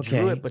 so they oh, drew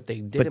okay. it, but they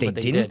did But it, they but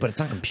they didn't, did. but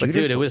it's on But computers,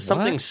 dude, it but was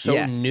something what? so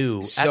Yeah.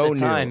 new So at the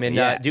time, new, and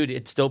yeah. dude,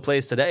 it still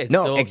plays today. It's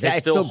No, still, exactly. It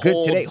It's still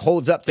good today.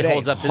 Holds up today. It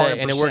holds up today,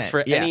 and it works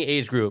for 100%, yeah. any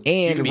age group. You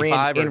And can be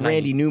 5 or 90.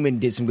 Randy Newman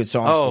did some good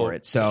songs Oh, for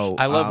it. So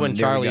I love when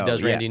there we Charlie go.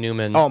 does Yeah. Randy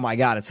Newman. Oh my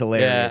god, it's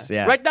hilarious.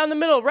 Yeah, Right down the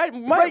middle, right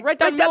down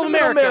the middle of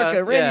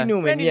America. Randy Yeah,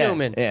 Newman. Randy yeah.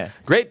 Newman. Yeah,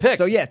 Great pick.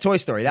 So yeah, Toy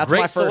Story. That's Great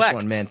my first select.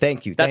 one, man.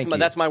 Thank you.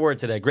 That's my word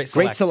today. Great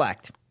select. Great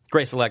select.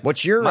 Great select.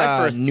 What's your my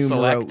first numero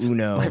select,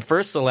 uno? My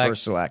first select.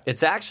 First select.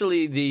 It's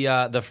actually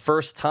the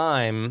first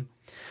time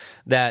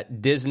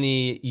that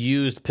Disney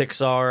used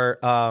Pixar.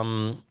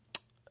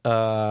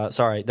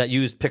 That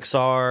used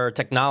Pixar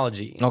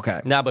technology.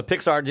 Okay. Now, but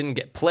Pixar didn't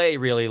get play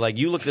really. Like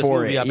you look this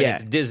For movie it, up, yeah.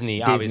 and it's Disney.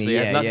 Disney, Obviously, It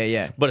has yeah, nothing-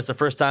 yeah. But it's the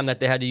first time that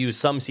they had to use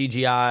some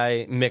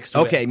CGI mixed.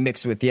 Okay, with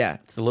mixed with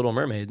it's the Little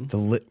Mermaid.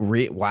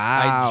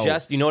 Wow.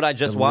 You know what I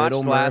just The watched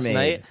Little last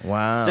Mermaid. night?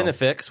 Wow.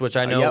 Cinefix, which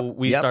I know Yep,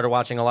 we yep. started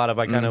watching a lot of.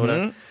 I kind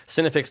of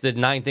Cinefix did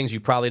 9 things you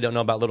probably don't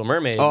know about Little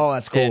Mermaid. Oh,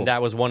 that's cool. And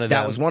that was one of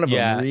them. That was one of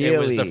them, Yeah, it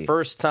was the really?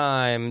 first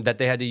time that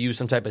they had to use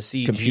some type of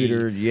CG.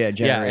 Computer,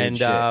 generated and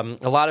shit.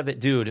 a lot of it,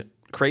 dude.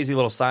 Crazy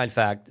little side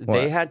fact: What?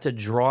 they had to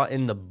draw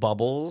in the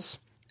bubbles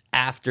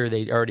after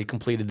they already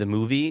completed the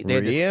movie. They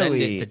had to send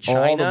Really? it to China.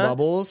 All the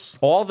bubbles?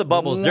 All the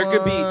bubbles. There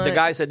could be. The What?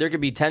 guy said there could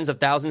be tens of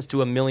thousands to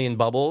 1 million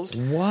bubbles.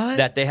 What?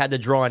 That they had to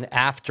draw in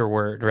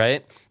afterward,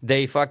 right?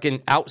 They fucking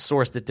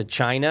outsourced it to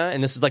China,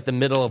 and this is like the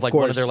middle of like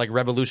one of course. their like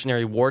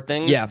Revolutionary War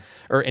things. Yeah.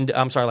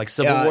 I'm sorry, like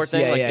Civil War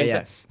thing. yeah, like, yeah,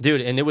 yeah.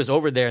 Dude, and it was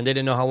over there, and they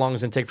didn't know how long it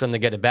was gonna take for them to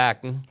get it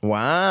back.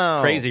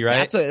 Wow. Crazy,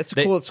 right? It's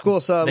cool. It's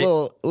cool. So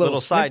They- little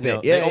side snippet.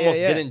 note. Yeah, they almost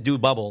yeah. didn't do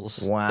bubbles.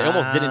 Wow. They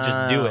almost didn't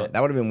just do it.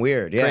 That would have been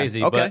weird. Yeah.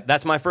 Crazy, Okay. but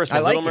that's my first I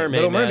one. like Little it. Mermaid,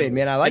 Little Mermaid,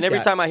 man. I like And every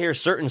that. time I hear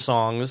certain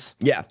songs,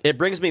 Yeah. it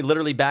brings me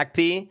literally back.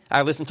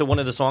 I listened to one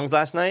of the songs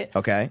last night.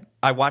 Okay.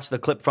 I watched the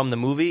clip from the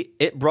movie.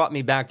 It brought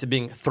me back to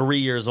being 3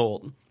 years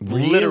old.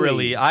 Really?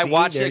 Literally, I See,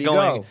 watched there it you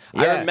going. go.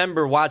 I Yeah.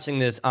 remember watching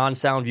this on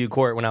Soundview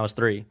Court when I was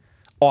 3.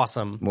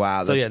 Awesome.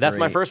 Wow, So that's yeah, that's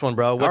my great. first one,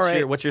 bro. All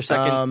right. What's your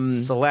second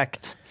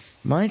select?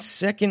 My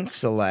second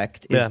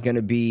select is Yeah. going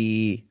to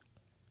be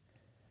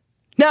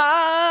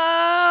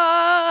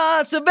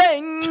Na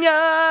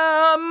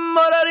Savenya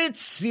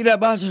Moraritzira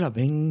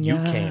Bajrabenya.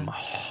 You came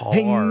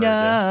hard.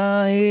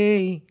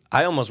 I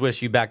I almost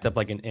wish you backed up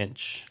like an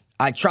inch.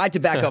 tried to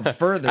back up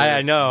further.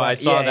 I know. but I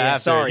saw yeah, that. yeah,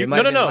 after. sorry. You, it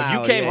might no, have been You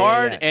loud. came Yeah,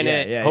 hard, yeah, and yeah,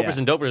 it yeah, Hopers yeah.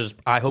 and Dopers.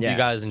 I hope Yeah. you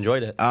guys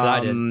enjoyed it. 'Cause I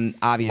did.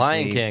 Obviously.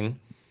 Lion King.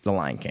 The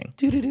Lion King.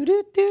 Awesome.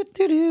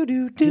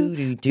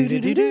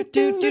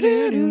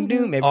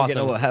 Maybe we're getting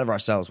a little ahead of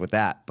ourselves with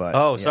that, but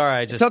Oh, yeah. sorry.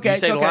 I It's just okay. you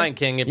it's say The okay. Lion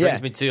King. It Yeah.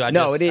 brings me to. I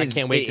it is. I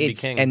can't wait to be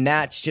It's- king. And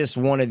that's just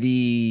one of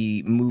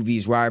the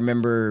movies where I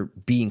remember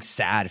being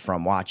sad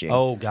from watching.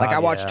 Oh, God, like I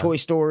watched yeah. Toy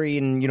Story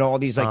and all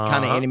these like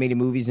kind of animated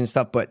movies and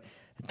stuff, but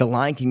The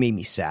Lion King made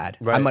me sad.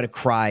 I Right. might have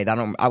cried. I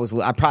don't know.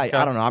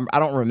 I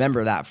don't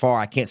remember that far.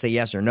 I can't say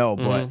yes or no,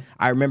 but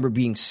I remember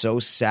being so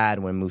sad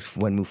when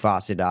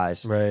Mufasa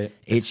dies. Right.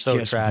 It's so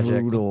just tragic.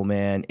 brutal,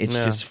 man. It's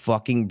Yeah. just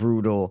fucking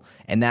brutal.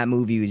 And that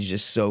movie was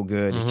just so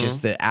good. It's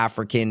just the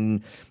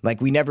African,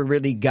 like we never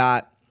really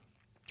got.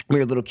 We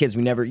were little kids.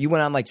 You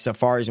went on like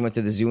safaris and went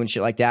to the zoo and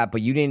shit like that,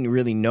 but you didn't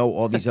really know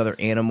all these other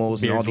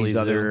animals and all Beardsley these Zoo.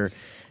 other.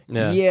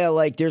 Yeah.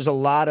 Like there's a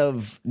lot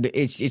of.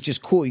 It's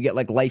just cool. You get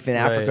like life in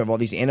Africa Right. of all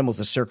these animals,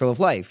 the circle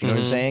of life. You know what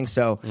I'm saying?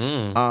 So,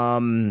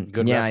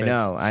 Good yeah,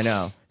 reference. I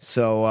know.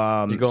 So,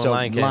 You're going so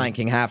Lion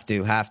King. have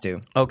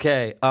to.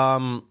 Okay.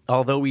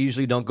 Although we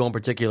usually don't go in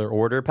particular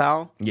order,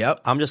 pal.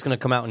 Yep. I'm just gonna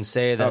come out and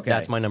say that Okay.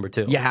 that's my number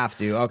 2. You have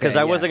to. Okay. Because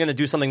I yeah. wasn't going to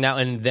do something now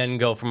and then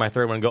go for my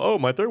third one and go, oh,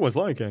 my third one's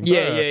Lion King.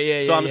 Yeah,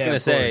 yeah. So I'm just going to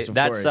of say course, of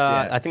that's. course,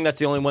 yeah. I think that's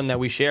the only one that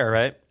we share,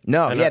 right?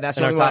 No, In yeah, our- that's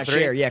in the our only one I top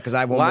 3? share. Yeah, because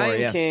I have one Lion more.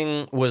 Yeah.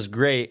 King was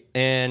great,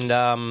 and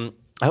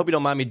I hope you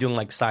don't mind me doing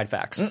like side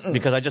facts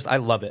because I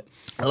love it.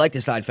 I like the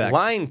side facts.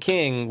 Lion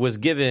King was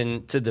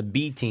given to the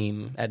B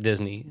team at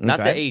Disney, not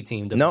the Okay. A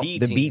team. The No, B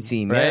the team, B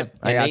team, right? yeah,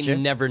 I and they gotcha.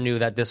 never knew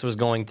that this was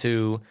going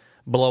to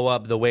blow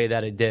up the way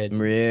that it did.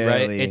 Really?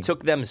 Right? It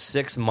took them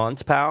 6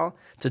 months, pal,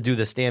 to do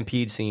the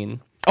Stampede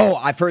scene. Oh,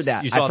 I've heard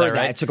that. You saw I've heard that,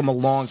 right? It took them a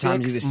long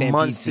time to do the 6 Stampede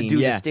months scene. to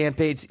do yeah. the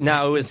Stampede scene.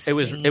 Now That's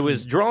it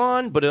was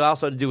drawn, but it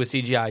also had to do with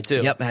CGI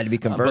too. Yep, it had to be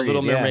But converted,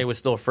 Little yeah. Mermaid was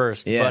still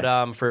first. Yeah.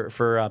 But for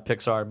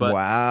Pixar. But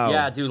Wow.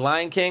 yeah, dude,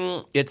 Lion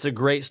King. It's a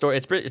great story.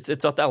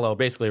 It's Othello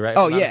basically, right?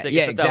 Oh, If I'm not yeah, mistaken,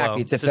 yeah, it's Othello.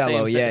 exactly. It's the same-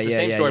 Othello. Yeah, it's the yeah,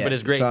 same yeah, story, yeah. but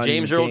it's great. Son,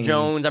 James Earl King.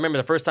 Jones. I remember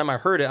the first time I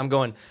heard it, I'm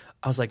going.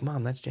 I was like,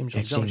 Mom, that's James Earl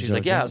It's Jones. James She's Earl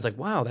like, yeah. I Jones. was like,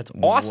 wow, that's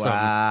awesome.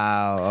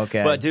 Wow.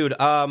 Okay. But dude,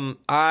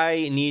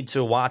 I need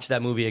to watch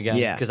that movie again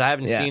Yeah. because I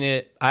haven't Yeah. seen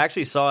it. I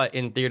actually saw it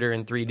in theater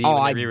in 3D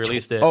when they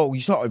re-released it. Oh,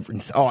 you saw it.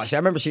 Oh, see, I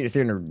remember seeing it in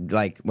theater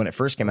like when it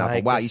first came out.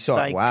 Like but wow, a you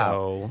saw it. Wow,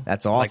 psycho.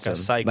 that's Like a awesome.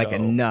 psycho. Like a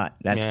nut.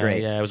 That's Yeah,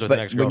 great. yeah, it was with but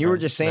an when you were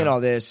ex-girlfriend. just saying Yeah.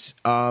 all this,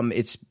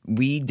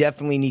 we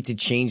definitely need to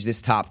change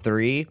this top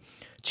 3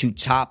 to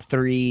top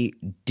 3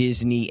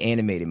 Disney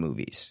animated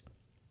movies.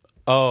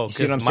 Oh, you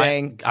see what I'm 'cause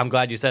saying? I'm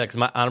glad you said it because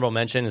my honorable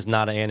mention is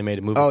not an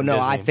animated movie. Oh from no,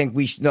 Disney. I think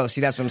we should. No, see,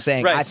 that's what I'm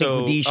saying. Right, I think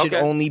so, these should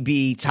okay. only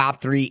be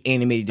top 3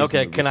 animated Disney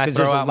Okay, movies. can I 'Cause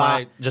throw there's a out lot-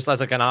 my just as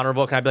like an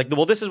honorable? Can I be like,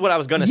 well, this is what I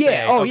was going to say?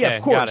 Yeah. Oh, yeah. Okay,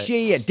 Of got course. it.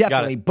 Yeah. Got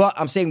Definitely. it. But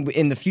I'm saying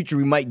in the future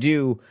we might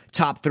do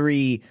top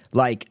 3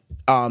 like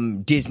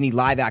Disney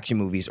live action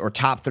movies or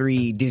top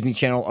 3 Disney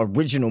Channel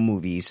original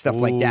movies, stuff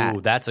like that.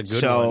 Ooh, that's a good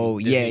so,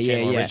 one. Disney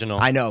Channel original.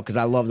 I know because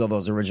I loved all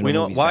those original We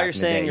know movies. while back you're in the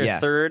saying day. your Yeah.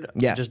 third.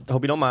 Yeah. Just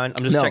hope you don't mind.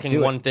 I'm just No, checking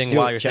do it. one thing Do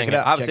while it. you're Check saying it it.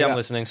 out. Obviously, Check it I'm out.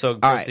 listening. So All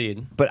right.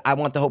 proceed. But I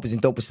want the Hope is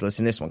and Dopest to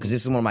listen to this one because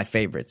this is one of my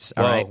favorites.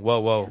 All Whoa, right. whoa,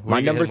 whoa. What My are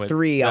you number hitting with?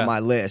 3 on Yeah. my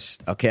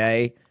list.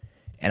 Okay,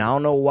 and I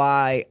don't know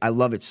why I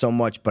love it so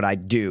much, but I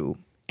do,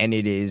 and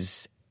it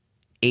is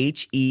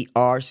Hercules.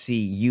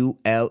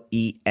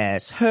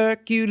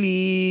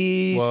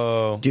 Hercules.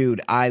 Whoa.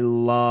 Dude, I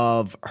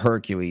love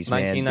Hercules,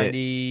 man.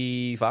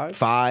 1995.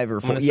 5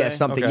 or 4, gonna yeah, say?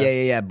 something,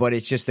 Okay. yeah. But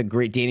it's just the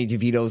great Danny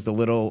DeVito's the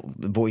little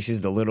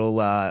voices, the little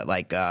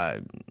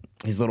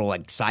his little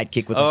like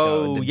sidekick with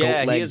Oh, the yeah, goat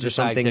he legs is or the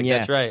something. sidekick, Yeah,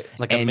 that's right.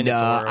 Like a and minotaur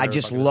or I whatever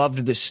just the fuck it is.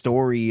 loved the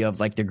story of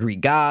like the Greek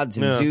gods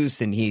and Yeah.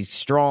 Zeus, and he's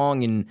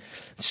strong and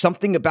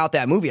something about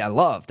that movie I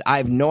loved. I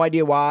have no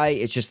idea why.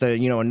 It's just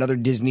another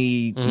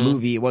Disney Mm-hmm.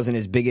 movie. It wasn't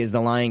as big as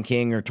The Lion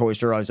King or Toy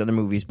Story or all these other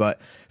movies, but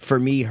for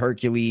me,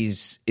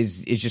 Hercules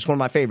is just one of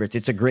my favorites.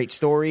 It's a great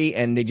story,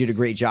 and they did a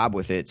great job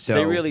with it. So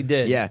They really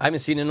did. Yeah, I haven't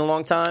seen it in a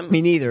long time.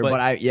 me neither. But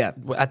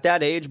At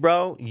that age,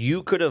 bro,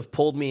 you could have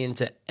pulled me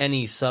into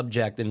any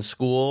subject in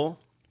school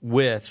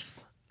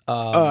with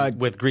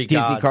Greek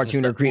Disney gods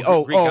cartoon and or stuff. Greek- Well,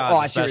 oh, Greek oh, gods oh,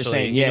 I see what you're especially.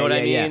 saying. You Yeah, know what I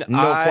yeah, mean? yeah.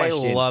 No I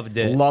question. loved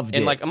it. Loved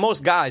and it. like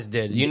most guys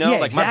did. You know, Yeah,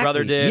 like exactly. my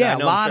brother did. Yeah, I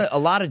know a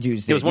lot of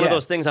dudes did. It was one of yeah.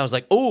 those things I was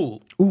like, ooh,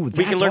 we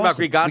that's can learn about awesome.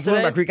 Greek gods We can learn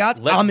today? about Greek gods?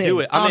 Let's I'm do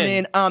in. it.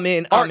 I'm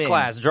in. Art in.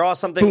 class. Draw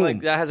something Boom.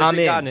 like that has a I'm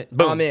Greek in. god in it.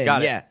 Boom. I'm in.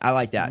 Got it. Yeah, I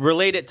like that.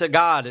 Relate it to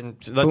God and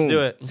let's Boom.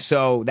 do it.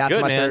 So that's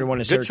Good, my man. third one.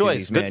 Is Good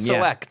Hercules, choice. Good man.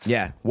 select.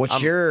 Yeah. What's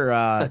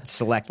your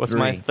select? What's 3?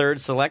 my third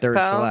select, Third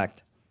pal?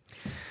 select.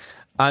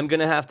 I'm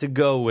going to have to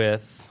go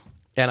with,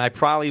 and I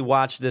probably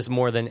watched this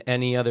more than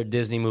any other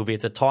Disney movie.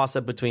 It's a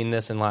toss-up between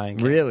this and Lion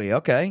King. Really?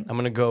 Okay. I'm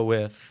going to go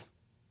with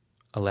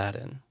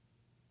Aladdin.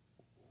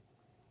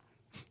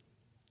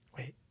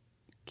 Wait.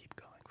 Keep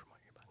going from what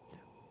you're about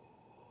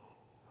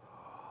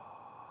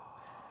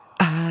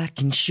to do. I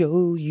can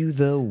show you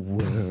the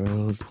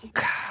world.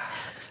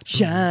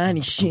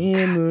 Shiny,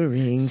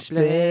 shimmering,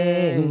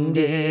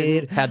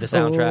 splendid. Had the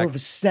soundtrack. Over,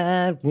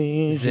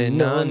 sideways, And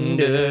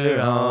and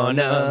under on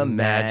a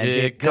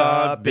magic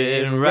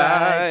carpet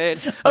ride.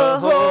 A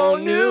whole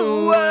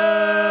new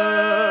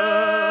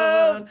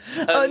world.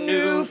 A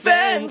new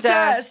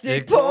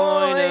fantastic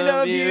point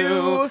of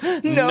view.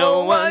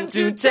 No one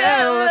to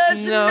tell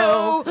us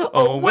no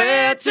or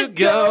where to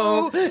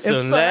go.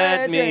 So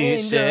let me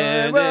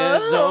share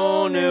this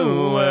whole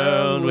new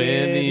world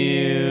with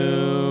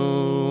you.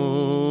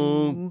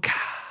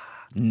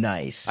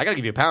 Nice. I gotta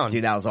give you a pound,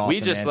 Dude, that was awesome,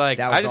 We just man. like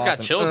That was I just got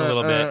awesome. chills a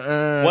little bit.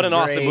 What an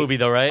it's awesome great. movie,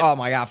 though, right? Oh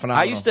my God,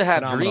 phenomenal. I used to have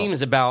Phenomenal.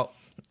 dreams about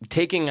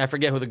taking. I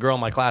forget who the girl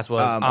in my class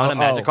was on Oh, a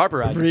magic carpet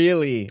ride.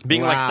 Really?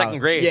 Being like Wow. second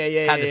grade,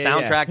 Yeah. had the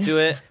soundtrack to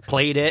it,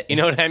 played it. You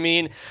know what I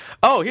mean?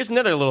 Oh, here's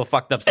another little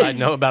fucked up side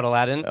note about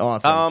Aladdin.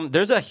 Awesome.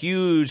 There's a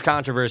huge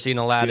controversy in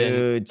Aladdin.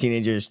 Dude,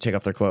 teenagers take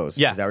off their clothes.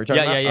 Yeah, Is that what you're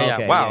talking yeah. about?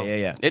 Okay, Wow,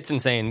 Yeah. it's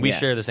insane. We Yeah.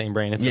 share the same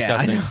brain. It's Yeah,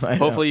 I disgusting. know.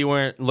 Hopefully, you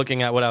weren't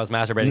looking at what I was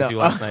masturbating No. to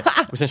last night,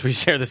 since we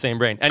share the same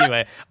brain.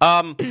 Anyway,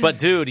 but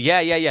dude,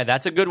 yeah,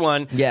 that's a good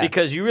one. Yeah.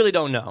 because you really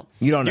don't know.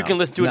 You don't You know. can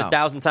listen to it No.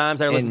 1,000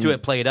 times. I listened And- to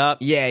it played up.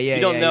 Yeah,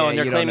 You don't know, and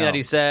they're you don't claiming that know.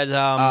 he said,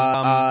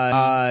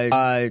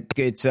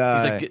 It's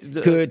like,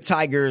 good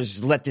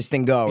tigers let this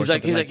thing go. Or he's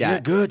like, something like you're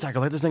that. good, Tiger.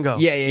 Let this thing go.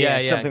 Yeah,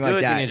 it's something like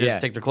good that, Teenagers yeah.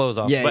 take their clothes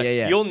off. Yeah, but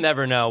yeah. You'll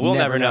never know. We'll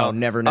Never never know.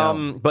 never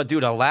know. But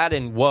dude,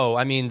 Aladdin. Whoa!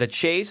 I mean, the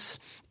chase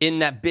in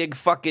that big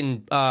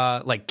fucking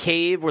like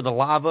cave where the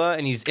lava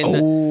and he's in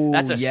Ooh,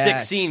 that's a sick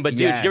yes, scene. But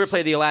dude, yes. you ever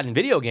play the Aladdin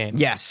video game?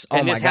 Yes. Oh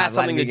and my this God, has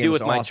something Aladdin to video do game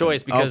with was my awesome.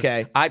 choice because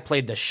Okay. I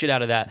played the shit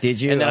out of that.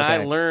 Did you? And then I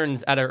Okay.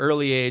 learned at an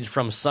early age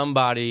from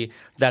somebody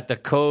that the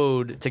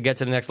code to get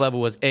to the next level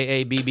was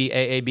AABB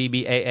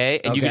AABB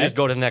and you could Okay. just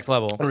go to the next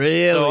level.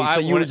 Really? So, I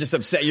you were wanted- just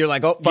upset. You're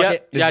like, oh, fuck yeah,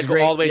 it. This yeah, is I go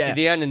great. all the way Yeah. to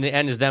the end, and the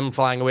end is them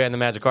flying away on the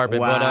magic carpet.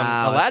 Wow, but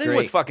that's Aladdin was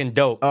great. fucking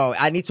dope. Oh,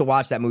 I need to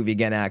watch that movie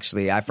again.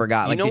 Actually, I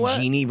forgot. Like know the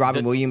what? genie,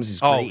 Robin The- Williams is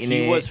Oh, great in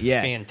he it. was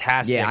yeah.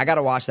 fantastic. Yeah, I got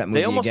to watch that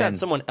movie They almost again. had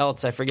someone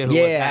else. I forget who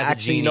it was. Yeah, as a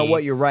actually, you know genie.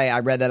 what? You're right. I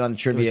read that on the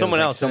trivia.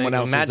 someone It was like else. Someone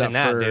else Imagine was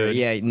that, up for. dude.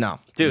 Yeah, no,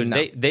 Dude,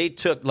 no. they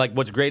took like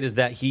what's great is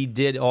that he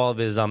did all of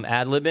his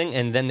ad-libbing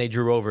and then they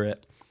drew over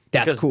it.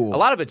 That's Because cool. A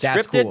lot of it's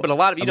That's scripted, cool. but a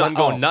lot of him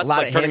going a nuts, lot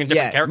like of turning him- into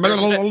different yeah. characters.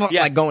 and shit.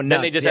 Yeah, Like going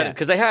Then they nuts, just yeah. had it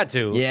because they had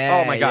to.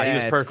 Yeah, Oh my god, he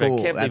was yeah, it's perfect.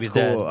 cool. Can't believe That's he's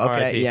dead. cool.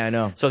 Okay, R.I.P. yeah, I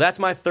know. So that's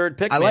my third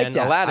pick. I like man,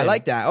 that. Aladdin. I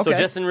like that. So Okay.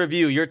 just in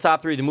review, your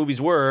top three. The movies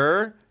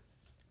were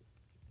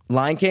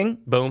Lion King,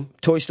 boom,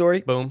 Toy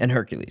Story, Boom. and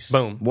Hercules.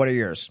 Boom. What are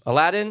yours?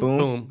 Aladdin, Boom.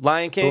 boom,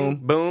 Lion King,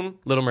 boom,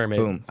 Little Mermaid,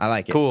 Boom. I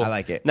like it. Cool. I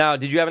like it. Now,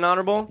 did you have an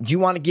honorable? Do you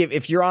want to give?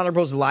 If your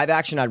honorable is live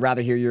action, I'd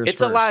rather hear yours. It's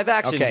first. a live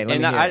action. Okay, let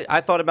and me hear it.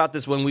 I thought about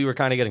this when we were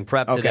kind of getting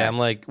prepped today. Okay. I'm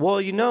like, well,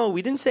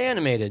 we didn't say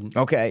animated.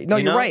 Okay, no,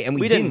 You you're know? right, and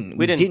we We didn't. didn't.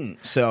 We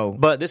didn't. So,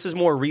 But this is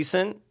more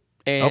recent.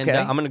 And Okay.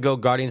 I'm going to go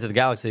Guardians of the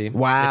Galaxy.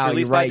 Wow, it's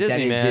released you're right. by Disney,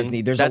 That is man.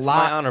 Disney. There's That's a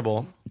lot. my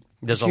honorable.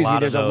 There's Excuse a lot me.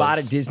 There's of a lot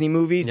of Disney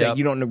movies Yep. that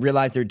you don't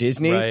realize they're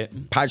Disney.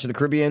 Right. Pirates of the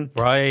Caribbean.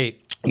 Right.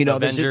 You know,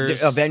 Avengers.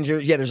 there's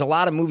Avengers. Yeah, there's a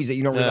lot of movies that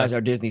you don't realize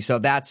are Disney. So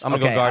that's I'm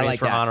gonna okay. go Guardians I like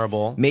for that.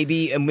 honorable.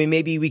 Maybe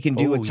we can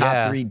do a Ooh, top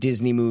yeah. 3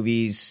 Disney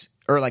movies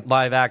or like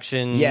live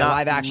action. Yeah, not,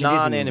 live action Disney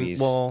non-anim- movies.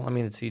 Well, I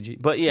mean it's CG,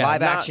 but yeah,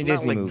 live not- action not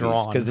Disney like movies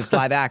drawn. because it's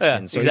live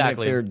action. Yeah, so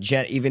exactly. even if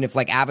they're even if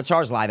like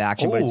Avatar's live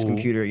action, but it's Ooh,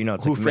 computer, you know,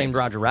 it's Who like Framed mixed.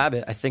 Roger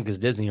Rabbit? I think is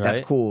Disney, right?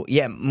 That's cool.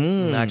 Yeah, Actually,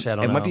 I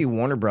don't it know. might be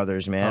Warner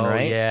Brothers, man. Oh,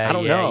 right? yeah, I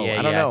don't yeah, know. yeah,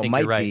 I don't yeah. know. I think Might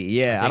you're right. be.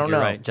 Yeah, I think don't you're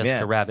know. Right. Jessica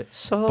Yeah. Rabbit.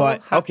 So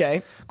But hot.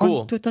 okay,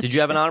 Cool. Did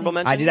you have an honorable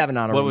mention? I did have an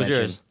honorable What was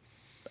mention. yours?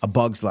 A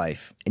Bug's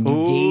Life, and you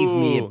gave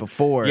me Ooh. it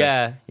before.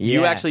 Yeah.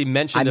 You actually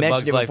mentioned I A mentioned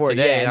Bug's it Life before.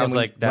 today, yeah, and I was then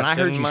like, when I that's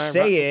heard in you my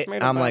say it,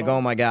 Tomato I'm like, Bible.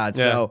 oh my god.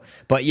 Yeah. So,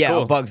 but yeah,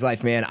 Cool. A Bug's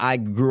Life, man. I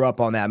grew up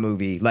on that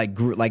movie. Like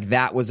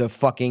that was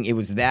it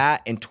was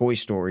that and Toy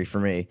Story for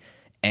me.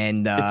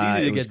 And It's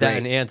easy to it was get that great.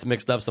 and Ants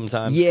mixed up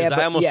sometimes. Yeah, 'Cause I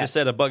but almost yeah. just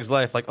said A Bug's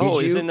Life. Like, Did oh,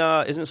 you?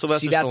 isn't Sylvester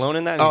See, that's- Stallone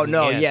in that? Oh He's in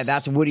no, Ants. yeah,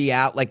 that's Woody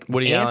Allen. Like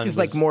Woody Ants Allen is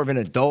like was- more of an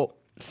adult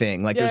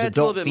thing. Like Yeah, there's it's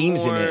a little adult bit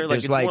themes in more, it. like,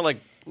 There's it's more like-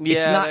 it's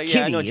yeah, not yeah, I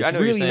kiddie. know what It's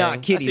you're really saying. not I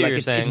kiddie. see what Like you're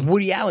it's saying.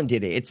 Woody Allen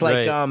did it. It's like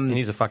Right. And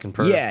he's a fucking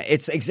perv. Yeah,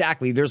 it's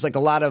exactly. There's like a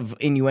lot of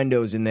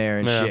innuendos in there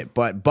and Yeah. shit.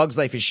 But Bug's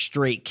Life is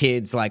straight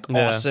kids, like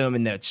Yeah. awesome,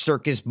 and the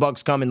circus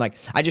bugs come and like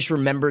I just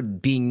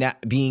remembered being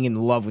in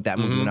love with that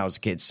movie when I was a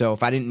kid. So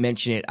if I didn't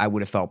mention it, I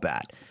would have felt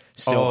bad.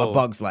 So A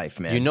Bug's Life,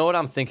 man. You know what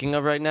I'm thinking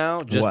of right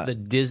now? Just What? the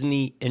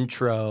Disney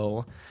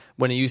intro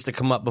when it used to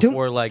come up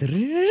before, like,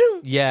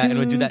 yeah, and it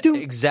would do that Dum,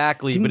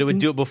 exactly, but it would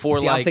do it before,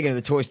 See, I'm like, thinking of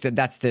the Toy Story.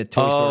 That's the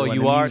Toy Story. oh, one,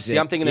 you the are. music. See,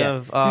 I'm thinking Yeah.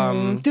 of,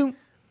 Dum.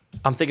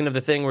 I'm thinking of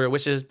the thing where it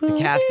wishes the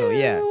castle,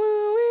 yeah.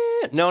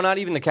 No, not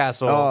even the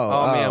castle.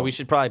 Oh, man, oh. we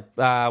should probably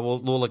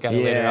we'll look at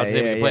it later. Yeah, I'll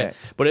save it to play yeah. it.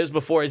 But it was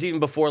before. It's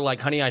even before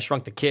like Honey I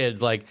Shrunk the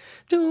Kids. Like,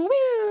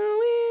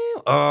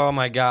 oh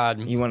my god,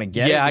 You want to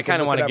get it? Yeah, You I can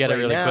kind of look want to up get it right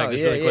really now. quick.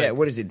 Just Yeah, really quick. yeah.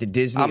 What is it? The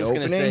Disney I'm just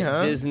opening? gonna say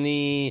huh?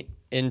 Disney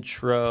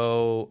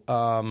intro.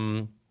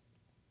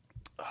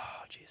 Oh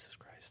Jesus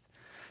Christ!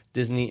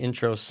 Disney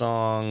intro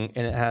song,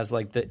 and it has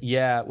like the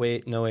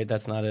Wait,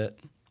 that's not it.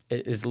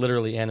 It is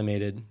literally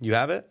animated. You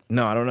have it?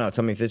 No, I don't know.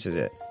 Tell me if this is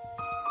it.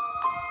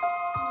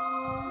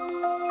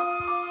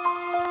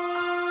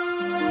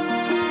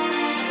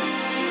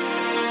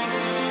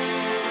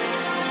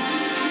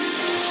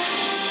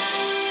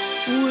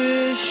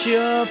 Wish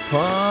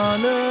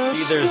upon a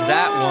See, there's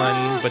that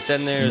one, but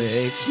then there's.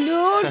 Makes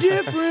no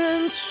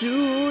difference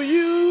to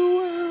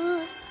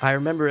you. I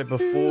remember it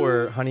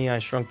before Honey I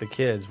Shrunk the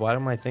Kids. Why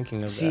am I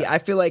thinking of See, that? I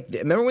feel like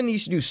remember when they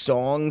used to do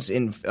songs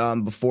in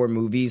before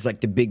movies,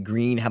 like the Big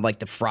Green had like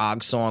the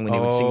frog song when they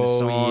would sing the Oh,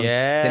 song.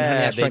 yeah. Then Honey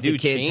I They Shrunk do the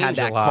Kids had change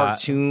a that lot.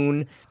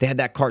 cartoon. They had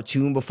that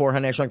cartoon before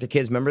Honey I Shrunk the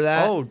Kids. Remember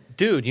that? Oh,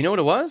 dude, you know what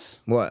it was?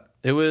 What?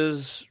 It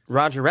was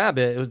Roger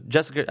Rabbit. It was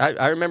Jessica.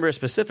 I remember it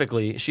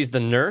specifically. She's the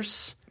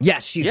nurse.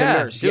 Yes, she's Yeah, the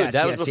nurse. dude, yes,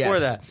 that yes, was before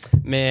yes.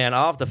 that. Man,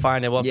 I'll have to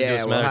find it. We'll have to do it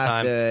some other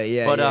time.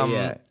 Yeah, but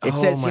yeah. It oh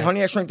says my-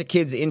 Honey I Shrunk the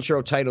Kids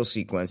intro title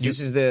sequence. This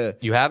is the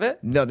You have it?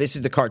 no. This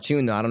is the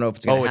cartoon though. I don't know if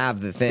it's gonna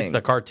have the thing. It's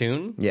the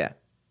cartoon. yeah.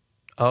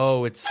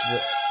 Oh, it's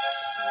the.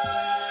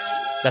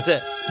 That's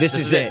it. This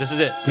is it. This is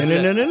it. No, This no,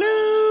 is no, it. no,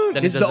 no.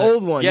 Then This it is the does it.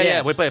 old one. Yeah, Yeah,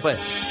 yeah. Wait, play it.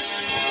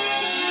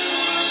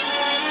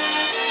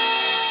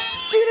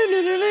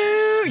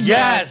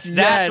 Yes,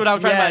 that's what I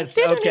was trying to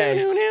find.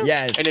 Okay.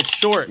 Yes. And it's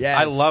short. Yes.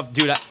 I love,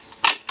 dude.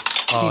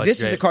 See, it's this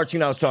is great. the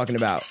cartoon I was talking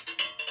about.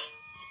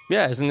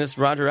 Yeah, isn't this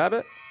Roger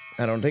Rabbit?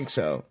 I don't think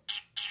so.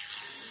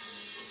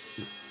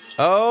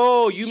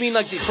 Oh, you mean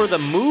like for the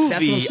movie?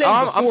 That's what I'm saying,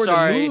 I'm before the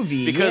sorry,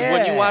 movie, because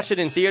when you yeah. watch it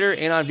in theater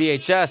and on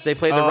VHS, they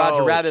played the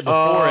Roger Rabbit before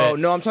oh, it.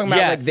 no, I'm talking about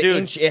yeah, like the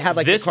dude, it had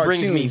like this the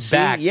brings me cartoon. See?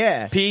 back.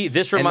 Yeah, P,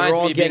 this And they're reminds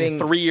all me of being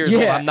 3 years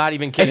old. I'm not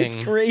even kidding.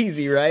 It's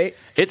crazy, right?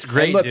 It's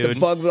great, and look, dude. the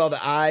bug with all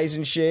the eyes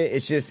and shit.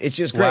 It's just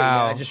great.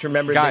 Wow. Man. I just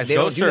remember guys, they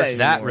go don't do search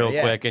that anymore. real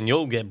Yeah. quick, and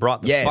you'll get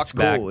brought the Yeah, fuck it's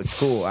back. cool. It's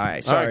cool. All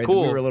right, sorry,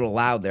 cool. we were a little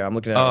loud there. I'm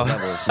looking at Oh. our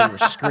levels. We were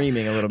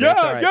screaming a little bit.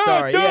 It's all right.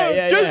 Sorry.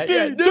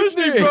 Yeah.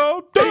 Disney,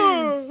 bro.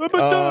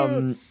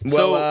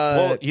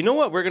 Well, you know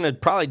what we're gonna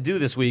probably do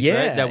this week,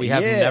 yeah, right? That we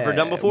have yeah. never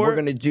done before. We're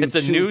gonna do it's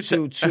a new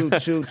two.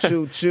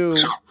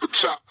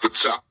 Top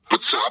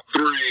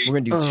three. We're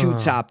gonna do two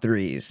top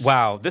threes.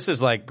 Wow, this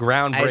is like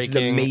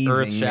groundbreaking, amazing,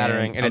 earth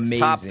shattering, man. and it's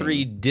top Amazing.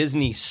 3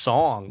 Disney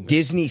songs.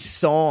 Disney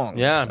songs.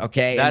 Yeah,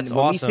 Okay. that's and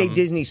when we awesome. say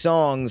Disney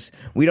songs,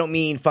 we don't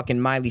mean fucking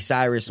Miley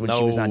Cyrus when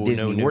she was on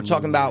Disney. We're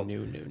talking about.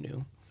 No.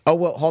 Oh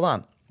well, hold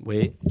on.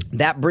 Wait.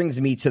 That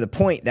brings me to the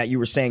point that you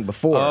were saying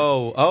before.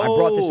 I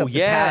brought this up to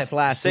yeah. Pass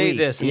last Say week.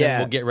 this, and then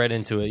we'll get right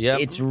into it. Yeah,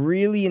 It's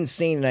really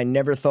insane, and I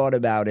never thought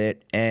about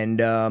it. And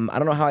I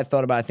don't know how I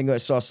thought about it. I think I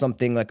saw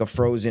something like a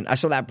Frozen. I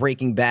saw that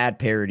Breaking Bad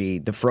parody,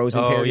 the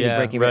Frozen parody yeah, of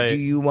Breaking right. Bad. Do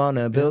you want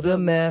to build a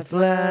meth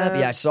lab?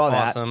 Yeah, I saw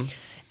that. Awesome.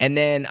 And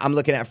then I'm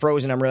looking at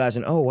Frozen. I'm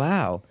realizing, oh,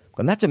 wow.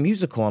 And that's a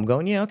musical. I'm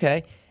going, yeah,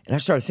 okay. And I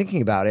started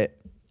thinking about it.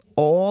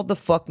 All the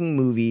fucking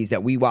movies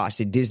that we watched,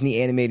 the Disney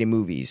animated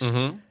movies,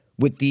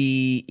 with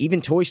the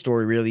even Toy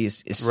Story really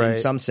is in Right.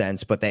 some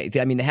sense, but they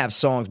have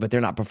songs, but they're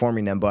not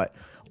performing them. But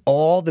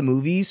all the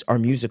movies are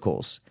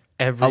musicals.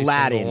 Every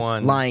Aladdin, single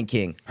one. Lion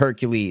King,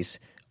 Hercules,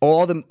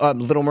 all the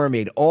Little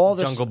Mermaid, all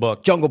the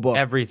Jungle Book,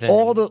 everything,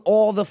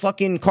 all the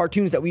fucking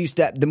cartoons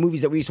that the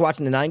movies that we used to watch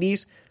in the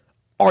 90s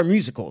are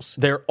musicals.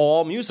 They're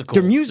all musicals.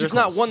 They're musicals.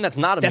 There's not one that's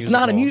not a musical. That's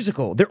not a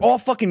musical. They're all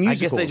fucking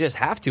musicals. I guess they just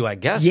have to, I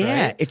guess.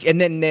 Yeah. Right?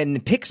 And then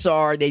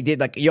Pixar, they did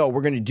like, yo,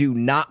 we're going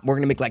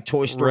to make like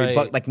Toy Story, Right.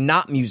 but like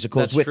not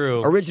musicals That's with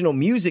true. original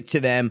music to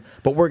them,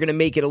 but we're going to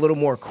make it a little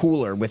more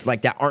cooler with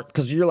like that aren't,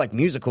 because you're like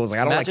musicals. Like,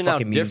 I don't Imagine like how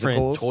fucking different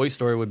musicals. Toy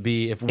Story would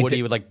be if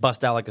Woody would like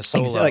bust out like a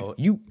solo. It's like,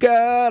 you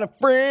got a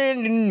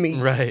friend in me.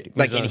 Right.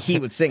 Like, and he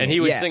would sing it. And he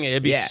would Yeah. sing it.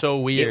 It'd be Yeah. so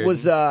weird. It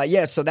was,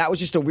 so that was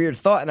just a weird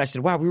thought. And I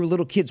said, wow, we were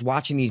little kids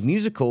watching these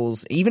musicals,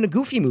 even a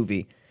Goofy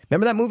movie.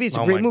 Remember that movie? It's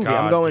a Oh great my movie.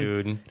 God, I'm going,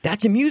 dude.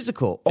 that's a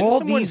musical. Didn't All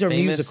someone these are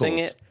famous musicals. sing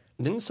it?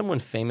 Didn't someone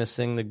famous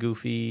sing the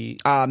Goofy?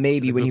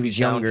 Maybe the when he Goofy was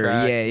younger.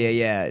 soundtrack?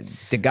 Yeah.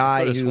 The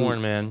guy Could've who.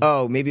 sworn, man.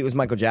 Oh, maybe it was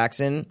Michael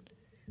Jackson.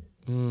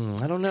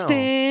 I don't know.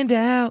 Stand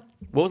out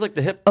What was like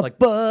the hip like?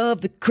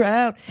 above the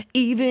crowd,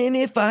 even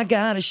if I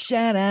gotta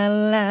shout out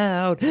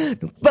loud.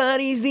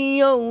 Nobody's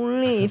the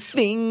only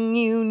thing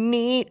you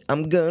need.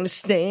 I'm gonna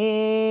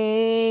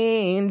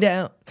stand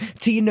out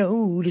till you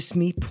notice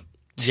me.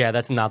 Yeah,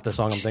 that's not the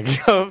song I'm thinking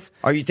of.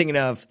 Are you thinking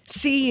of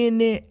seeing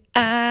it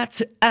eye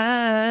to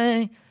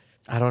eye?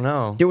 I don't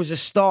know. There was a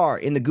star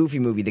in the Goofy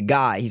movie. The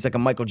guy, he's like a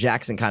Michael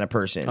Jackson kind of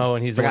person. Oh,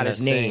 and he's the forgot one his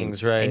that name,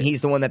 sings, right? And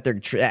he's the one that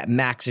that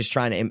Max is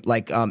trying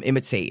to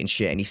imitate and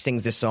shit. And he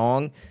sings this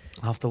song.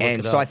 I'll have to look And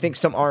it so up. I think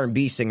some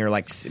R&B singer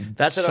like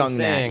That's what sung I'm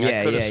saying.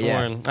 that. I could have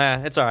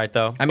sworn. It's all right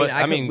though.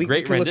 I mean, we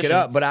great could look rendition. it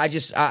up, but I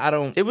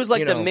don't. It was like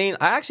you the know. main.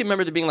 I actually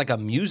remember there being like a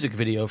music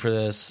video for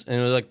this, and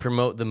it would like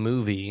promote the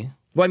movie.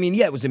 Well, I mean,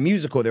 yeah, it was a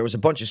musical. There was a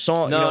bunch of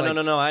songs. No, you know,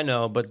 like, no, I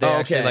know, but they Oh,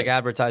 actually okay. like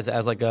advertised it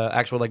as like a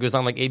actual like it was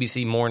on like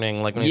ABC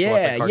Morning, like when you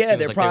watch the cartoons, Yeah,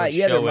 there like, probably they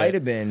would there show might it.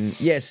 have been.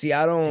 Yeah, see,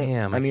 I don't.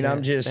 Damn, I mean, I'm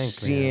can't just think,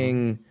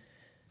 seeing.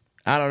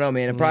 I don't know,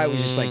 man. It probably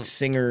was just like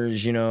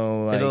singers, you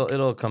know. Like,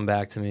 It'll come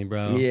back to me,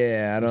 bro.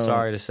 yeah, I don't. I'm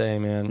sorry to say,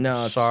 man. No,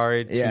 it's-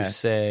 sorry yeah. to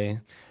say.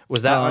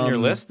 Was that on your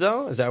list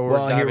though? Is that what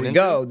Well, we're here diving we into?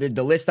 go.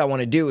 The list I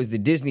want to do is the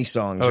Disney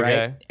songs, Okay.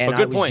 right? And Oh,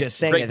 good I was point. just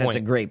saying Great that's a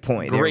point. great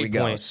point. There Great we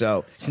go. point.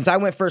 So since I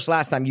went first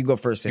last time, you go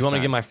first this You want me to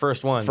time. get my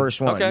first one? First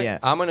one, okay. yeah.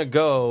 I'm gonna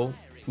go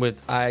with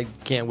 "I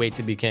Can't Wait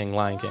to Be King,"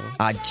 Lion King.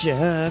 I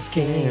just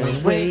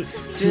can't wait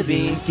to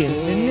be.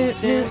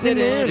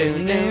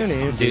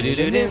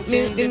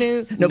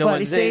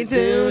 Nobody say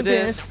do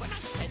this.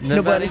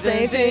 Nobody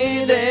say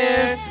do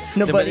there.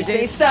 Nobody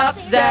say stop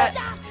that.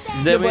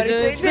 Nobody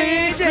say do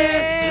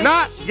this.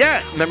 Not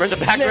yet. Remember in the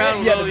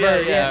background? Yeah, Oh, the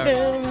bird, yeah.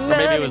 Or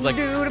maybe it was like.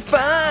 do the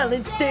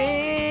violent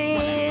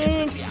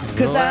things.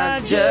 Cause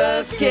I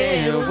just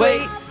can't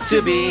wait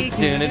to be.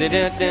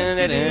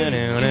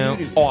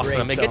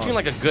 Awesome. Great It gets you in song.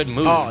 like a good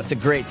mood. Oh, it's a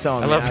great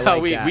song. I love man. how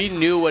like we that.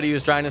 knew what he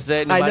was trying to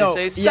say. I Nobody know.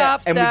 say Yeah,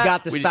 stop and we that.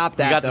 got to stop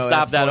that, We got to though. stop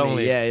That's that funny.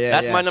 only. Yeah,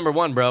 That's yeah. my number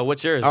one, bro.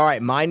 What's yours? All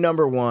right, my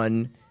number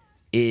one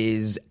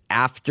is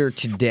After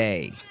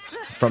Today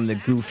from the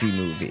Goofy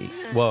movie.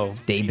 Whoa.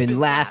 They've been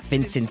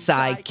laughing since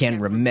I can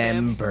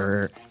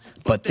remember,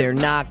 but they're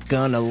not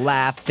gonna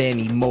laugh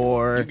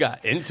anymore. You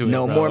got into it,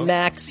 No bro. more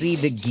Maxie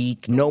the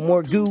Geek, no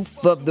more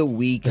Goof of the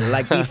Week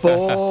like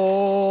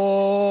before.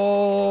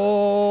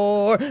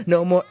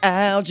 No more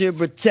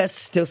algebra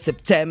tests till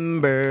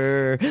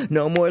September.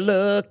 No more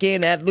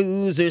looking at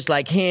losers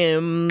like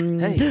him.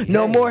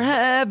 No more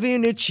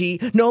having to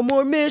cheat. No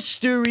more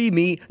mystery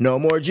meat. No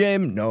more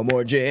gym. No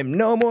more gym.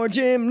 No more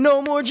gym.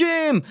 No more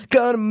gym.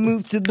 Gonna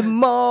move to the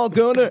mall.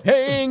 Gonna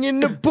hang in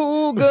the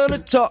pool. Gonna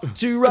talk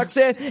to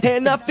Roxanne.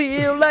 And I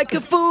feel like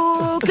a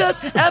fool. Cause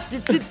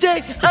after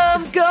today,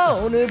 I'm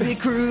gonna be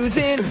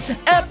cruising.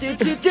 After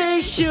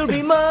today, she'll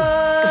be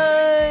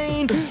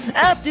mine.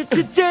 After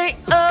today,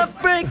 our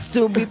brakes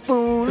will be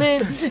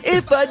fooling.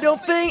 If I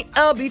don't faint,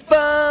 I'll be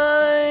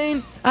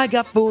fine. I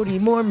got 40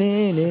 more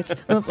minutes.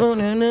 You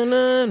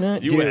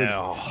Dude, went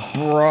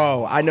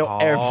bro, I know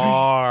every.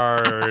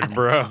 hard,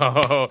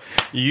 bro.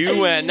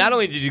 You went. Not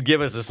only did you give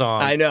us a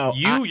song, I know.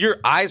 Your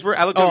eyes were.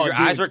 I looked over. Your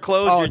dude. eyes were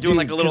closed. Oh, You're doing dude,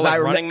 like a little 'cause like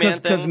I running man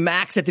Because thing.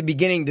 Max at the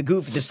beginning, the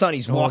Goof, the son,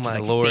 he's walking. my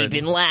like, Lord. They've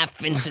been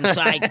laughing since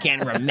I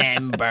can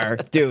remember.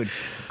 Dude,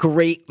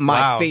 great. My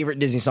Wow. favorite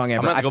Disney song ever.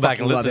 I'm gonna have to I go back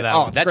fucking and listen love to it. that Oh,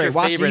 one. it's That's great. your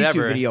Watch favorite the YouTube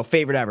ever. video.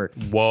 Favorite ever.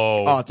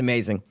 Whoa. Oh, it's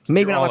amazing.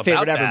 Maybe You're not all my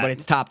favorite about ever, that. but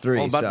it's top three.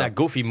 All about so. that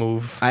Goofy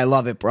move. I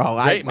love it, bro.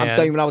 Great, I'm man.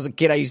 telling you, when I was a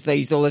kid, I used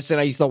to listen.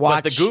 I used to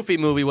watch. But the Goofy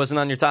movie wasn't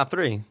on your top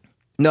three.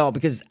 No,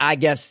 because I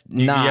guess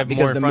not. have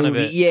because more in the front of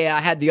movie. it. Yeah, I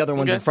had the other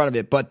ones Okay. in front of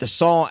it, but the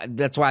song.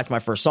 That's why it's my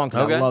first song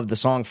because Okay. I love the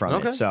song from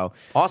Okay. it. So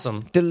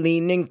Awesome. the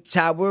Leaning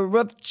Tower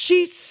of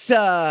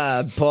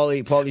Chisa.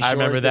 Pauly Shore. I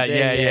remember is the that. thing.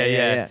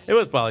 Yeah. It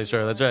was Pauly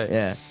Shore. That's right.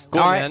 Yeah.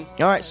 Cool, all right. man.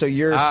 All right. So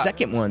your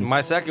second one.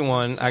 My second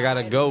one, I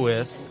gotta go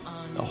with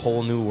A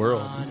Whole New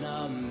World.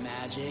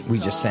 We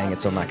just sang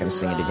it, so I'm not going to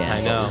sing it again.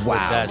 I know.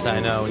 Wow. That's, I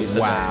know. When you said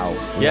Wow.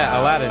 that. Yeah,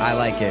 Wow. Aladdin. I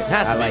like it.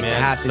 Has to I be, like man. it.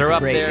 Has to. They're It's up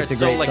great. there. It's a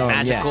so great like song.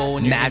 magical. Yeah.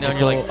 When you're magical.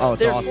 You're like, oh,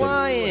 it's they're awesome.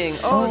 flying.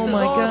 Oh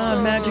my God,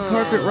 awesome. magic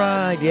carpet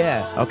ride.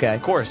 Yeah. Okay.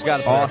 Of course, got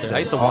to put it Awesome. there. I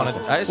used to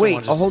awesome. want it.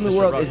 Wait, a whole new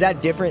world. Is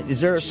that different? Is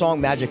there a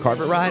song Magic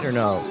Carpet Ride or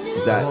no?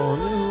 Is that?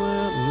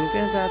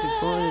 Fantastic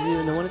point of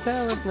view. No one to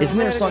tell us. Isn't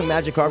there a song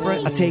Magic Carpet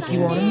Ride? I'll take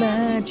you on a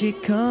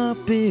magic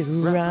carpet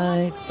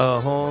ride. A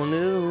whole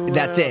new world.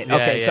 That's it. Yeah,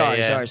 Okay, yeah,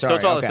 sorry. So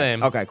it's all the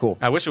same. Okay, cool.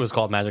 I wish it was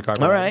called Magic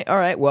Carpet. All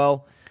right.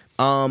 Well,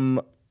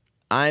 I'm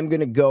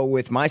gonna go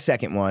with my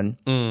second one.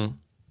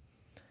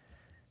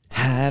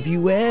 Have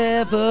you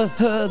ever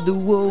heard the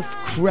wolf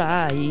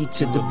cry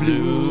to the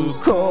blue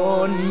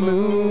corn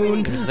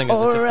moon?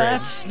 Or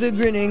ask the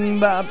grinning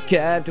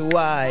bobcat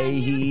why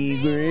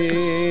he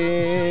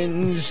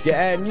grins?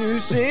 Can you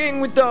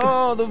sing with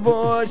all the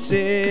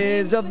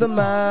voices of the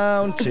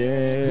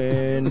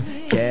mountain?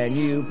 Can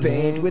you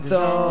paint with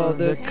all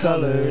the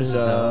colors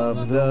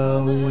of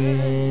the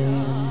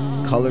wind?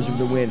 Colors of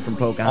the Wind from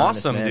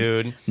Pocahontas. Awesome, man.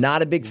 dude.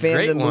 Not a big fan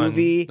Great of the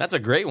movie. One. That's a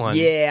great one.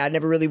 Yeah, I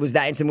never really was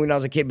that into the movie when I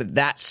was a kid, but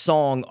that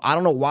song, I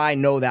don't know why I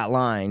know that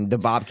line, the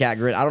Bobcat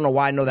Grin. I don't know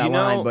why I know that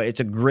line, but it's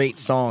a great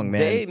song,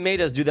 man. They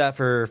made us do that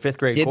for 5th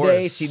grade Did chorus.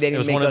 they? See, they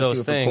didn't make us do it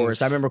for things.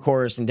 chorus. I remember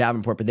chorus in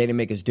Davenport, but they didn't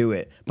make us do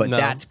it. But No.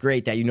 that's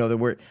great that you know the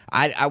word.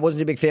 I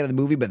wasn't a big fan of the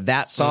movie, but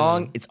that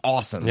song, it's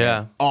awesome. Yeah.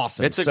 Man.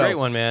 Awesome. It's a great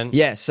one, man.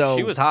 Yeah, so.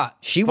 She was hot.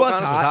 She was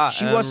Pocahontas hot.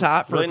 She was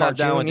hot for really a not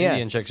down cartoon, with yeah.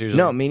 Indian chicks usually.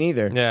 No, me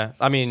neither. Yeah.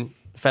 I mean,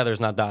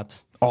 feathers, not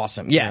dots.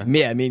 Awesome. Yeah, I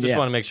mean, just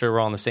want to make sure we're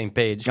all on the same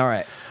page. All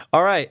right.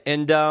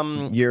 And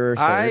Your third.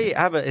 I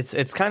have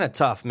it's kind of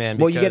tough, man.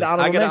 Well, you get because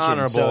honorable I get mention,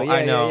 honorable. so yeah,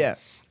 I know. yeah.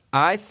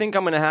 I think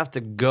I'm gonna have to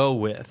go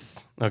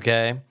with.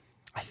 Okay.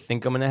 I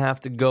think I'm gonna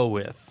have to go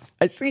with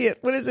I see it.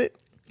 What is it?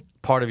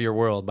 Part of Your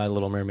World by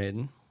Little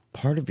Mermaid.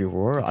 Part of Your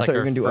World? I like thought you were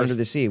her going to do first- Under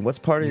the Sea. What's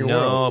Part of Your No,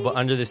 World? but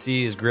Under the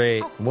Sea is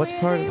great. What's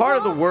Part Part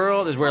of the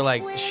World is where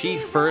like she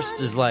first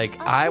is like,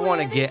 I want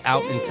to get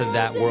out into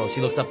that world.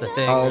 She looks up the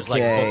thing. There's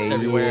like Okay, books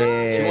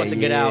everywhere. She wants to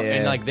get out, yeah.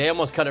 and like they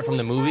almost cut it from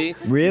the movie.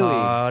 Really?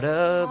 Part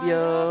of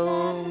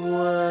your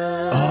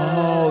world.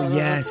 Oh,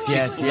 yes, The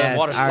yes.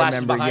 water I splashes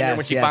remember. behind her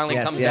when she finally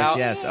comes out.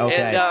 Yes,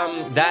 okay.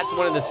 And that's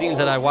one of the scenes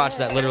that I watched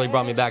that literally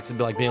brought me back to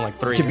like being like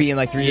 3. To being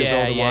like 3 years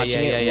old and yeah,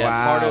 watching yeah, it? Yeah.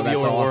 Wow, Part of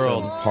that's Your awesome.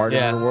 World. Part of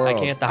Yeah, Your World. I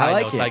can't the I high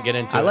like notes. it. I get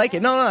into I it. like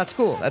it. No, that's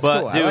cool. That's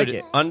But cool. dude, I like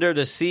it. Under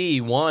the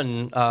Sea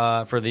won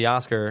for the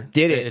Oscar.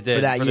 Did it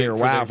for that year?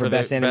 Wow, for the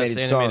best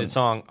animated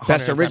song. 110%.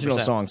 Best original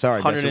song.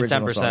 Sorry, best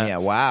original song. Yeah,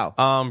 wow.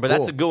 But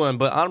that's Cool. a good one.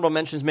 But honorable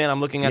mentions, man. I'm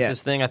looking at Yeah.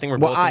 this thing. I think we're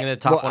both looking at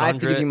the top 100. I have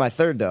to give you my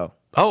third, though.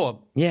 Oh,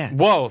 Yeah.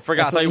 Whoa,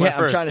 forgot. I That's thought you what- went yeah,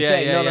 I'm first. trying to yeah,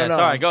 say, yeah, no.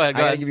 Sorry, go ahead. I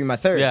gotta give you my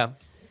third. Yeah,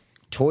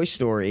 Toy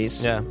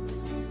Stories. yeah.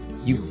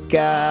 You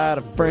got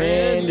a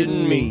friend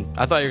in me.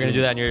 I thought you were gonna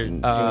do that in your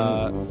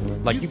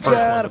like You first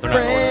got one, a but they're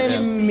not friend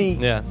ordered. in me.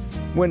 Yeah.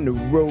 When the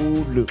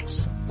road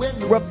looks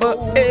rough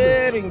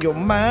ahead and you're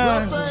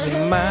miles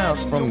and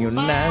miles from your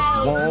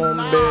nice warm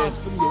bed,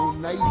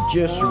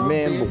 just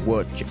remember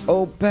what your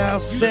old pal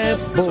said,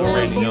 boy.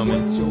 Randy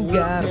Newman. You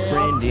got a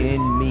friend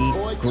in me.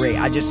 Great.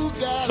 I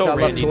love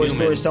Randy Toy Newman.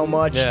 Story so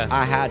much. Yeah.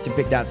 I had to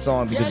pick that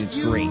song because it's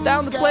great.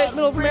 Down the plate,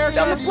 middle of America.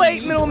 Down the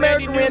plate, Middle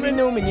America, Randy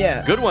Newman.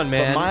 Yeah. Good one,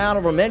 man. But my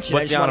honorable mention,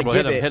 What's I the just want honorable?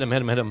 to give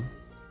Hit him.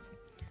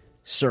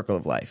 Circle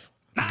of Life.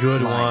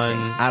 Good My one.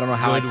 thing. I don't know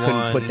how I Good couldn't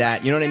one. put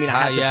that. You know what I mean? I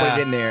had to yeah. put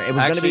it in there. It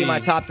was going to be in my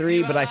Actually- top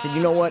 3, but I said,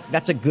 you know what?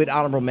 That's a good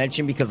honorable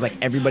mention because like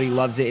everybody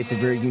loves it. It's a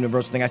very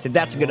universal thing. I said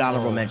that's a good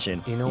honorable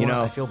mention. You know what?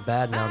 I feel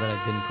bad now that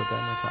I didn't put that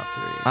in my top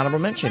 3. Honorable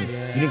mention.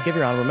 Yeah. You didn't give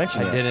your honorable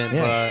mention. I yet. didn't,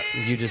 Yeah.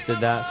 but you just did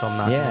that, so I'm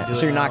not Yeah, going to do it.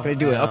 so you're not going going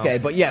to do it. No. Okay,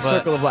 but yeah, But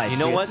Circle of Life. You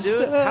know See, what, it's dude?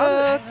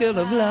 Circle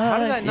of Life. how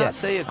did I not Yeah.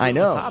 say Hakuna I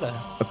know. Matata?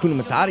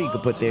 Hakuna Matata you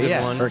could put there, Good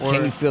yeah. one. Or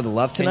Can You Feel the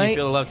Love Tonight? Can You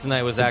Feel the Love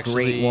Tonight was It's a actually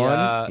great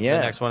one. Yeah.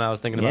 the next one I was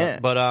thinking about. Yeah.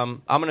 But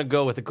I'm going to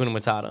go with Hakuna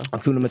Matata.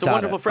 Hakuna Matata. It's a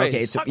wonderful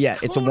phrase. Okay,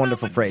 it's a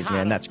wonderful phrase,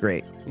 man. That's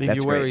great. Leave That's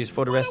your great. worries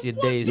for the rest of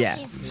your days. Yeah.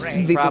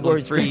 Leave the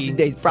worries for the rest of your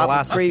days.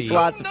 Problem-free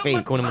philosophy.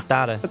 Hakuna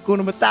Matata.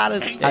 Hakuna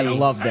Matatas. I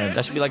love them.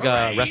 That should be like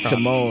a restaurant.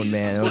 Timon,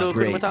 man, that Let's was go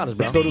to great. Hakuna Matatas,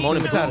 bro. Let's go to Timon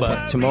and Hakuna Matata.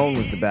 Pumbaa. Timon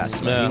was the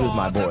best. Man. Yeah. He was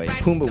my boy.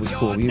 Pumbaa was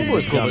cool. He was Pumbaa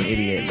was a cool, dumb but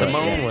idiot. but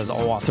Timon yeah. was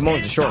awesome.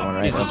 Timon's the short one,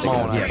 right? He's the small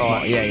one, I Yeah,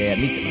 thought. small. Yeah.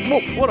 Me too.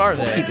 Well, what are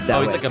they? Keep it that oh,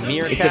 way. it's like a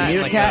meerkat. It's a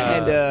meerkat like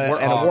and a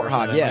warthog or warthog.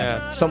 something,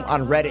 Yeah. Some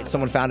on Reddit,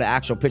 someone found an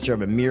actual picture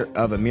of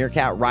a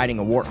meerkat riding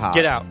a warthog.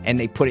 Get out. And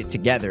they put it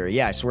together.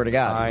 Yeah, I swear to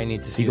God. I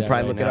need to see You could that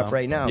probably right look it now. up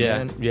right now, yeah,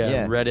 man.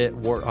 Yeah,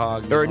 Reddit,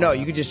 warthog. Or no,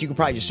 you could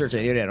probably just search it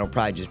on the internet. It'll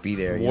probably just be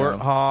there. You know?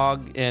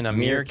 warthog and a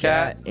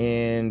meerkat.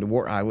 and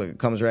warthog. Look, it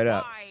comes right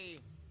up.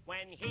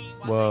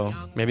 Whoa,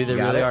 maybe they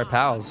Got really it? are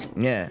pals.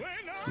 Yeah.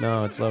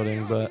 No, it's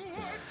loading, but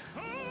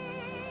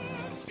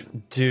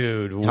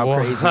dude, How what?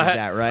 crazy is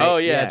that, right? Oh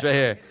yeah, Yeah. it's right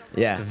here.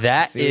 Yeah.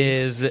 That See?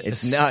 is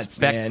It's nuts,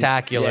 man.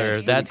 spectacular. Yeah, it's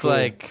pretty That's cool.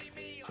 like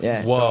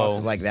Yeah. Whoa.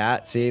 Like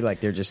that. See, like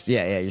they're just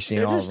you're seeing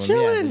They're all just of them.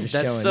 Yeah, chilling. they're just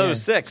That's chilling, so yeah.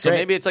 sick. It's So great.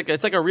 maybe it's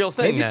like a real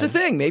thing. Maybe it's a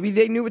then. thing. Maybe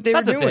they knew what they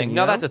That's were a doing. thing. you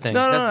No, know? that's a thing.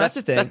 No, That's that's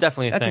a thing. That's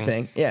definitely a that's thing. a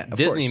thing. Yeah, of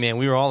Disney, course. man,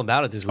 we were all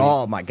about it this week.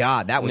 Oh my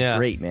God, that was Yeah.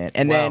 great, man!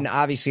 And Wow. then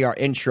obviously our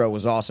intro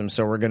was awesome,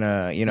 so we're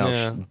gonna, Yeah.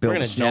 We're build gonna a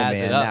jazz snowman.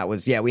 it up. That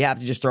was we have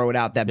to just throw it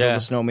out. That Build Yeah.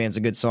 a Snowman's a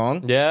good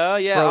song. Yeah,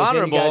 Frozen,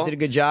 honorable. you guys did a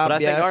good job, But I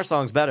think yeah. our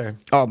song's better.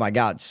 Oh my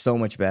God, so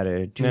much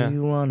better. Do Yeah.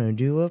 you want to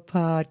do a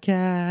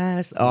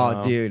podcast? Oh,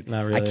 No, dude,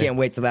 not really. I can't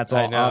wait till that's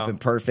I all know. up and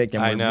perfect,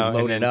 and I we're know, and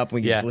loaded then- up.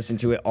 We can just yeah. listen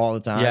to it all the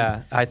time.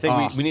 Yeah, I think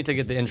Oh. we need to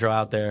get the intro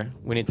out there.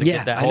 We need to Yeah,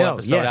 get that I whole know.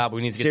 episode Yeah. out. But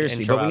we need to get Seriously,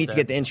 the intro but we out need to there.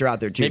 get the intro out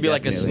there too. Maybe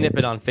like a definitely.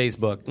 snippet on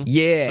Facebook.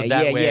 Yeah, so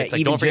that yeah, way yeah. it's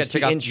like, even don't forget just to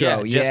check the out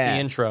intro. just the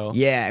intro.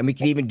 Yeah, and we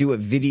can even do a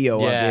video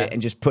Yeah. of it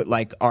and just put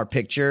like our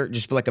picture,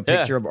 just put like a Yeah.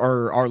 picture of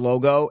our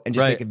logo and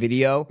just Right. make a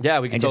video. Yeah,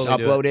 we can and just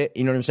totally do upload it.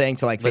 You know what I'm saying?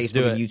 To like Let's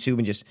do Facebook and it. YouTube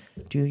and just,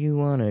 do you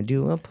want to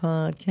do a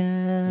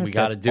podcast? We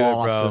got to That's do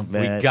awesome, it,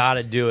 bro. man. We got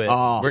to do it.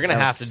 Oh, We're gonna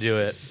have that's to do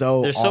it.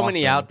 so There's so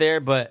many awesome. out there,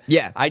 but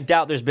Yeah. I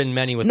doubt there's been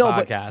many with No,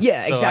 podcasts. but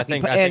yeah, So exactly.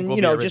 I think and we'll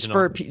you be know, just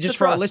original.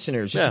 for our us.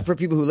 listeners, Yeah. just for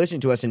people who listen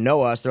to us and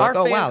know us, they're Our like,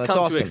 "Oh fans wow, that's come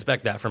to awesome."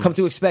 expect that from come us.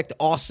 to expect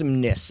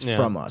awesomeness Yeah.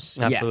 from us.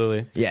 Yeah.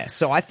 Absolutely. Yeah.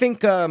 So I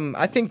think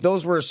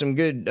those were some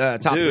good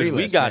top Dude, three we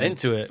lists. got man.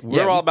 into it.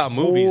 Yeah, We're all we about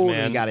movies, totally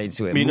man. Got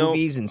into it. You know-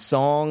 Movies and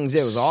songs.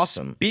 It was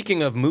awesome.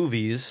 Speaking of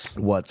movies,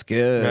 What's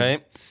good?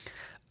 right?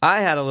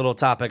 I had a little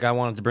topic I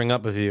wanted to bring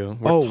up with you.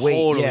 We're Wait,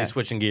 totally yeah.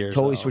 switching gears.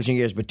 Totally though. switching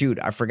gears. But dude,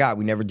 I forgot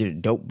we never did a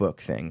dope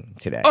book thing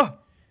today. Oh!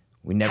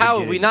 We never. How did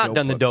have a we not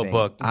done the dope thing.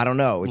 book? I don't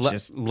know. It's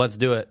just Let's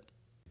do it.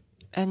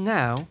 And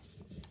now,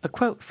 a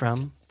quote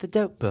from the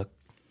dope book.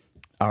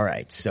 all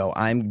right. So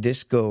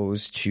this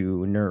goes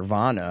to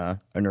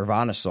Nirvana, a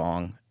Nirvana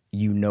song.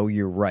 You Know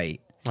You're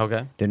Right.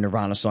 Okay. The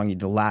Nirvana song,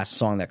 the last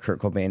song that Kurt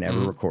Cobain ever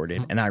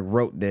recorded. And I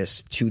wrote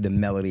this to the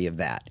melody of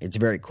that. It's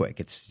very quick.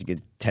 It's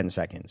 10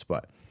 seconds,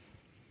 but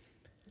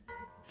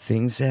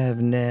things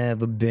have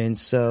never been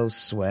so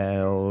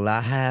swell.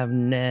 I have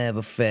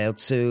never failed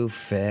to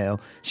fail.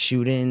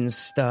 Shooting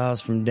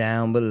stars from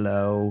down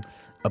below.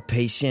 A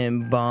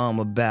patient bomb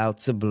about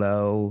to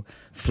blow.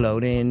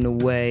 Floating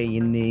away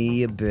in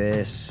the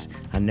abyss.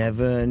 I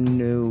never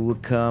knew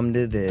would come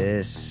to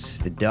this.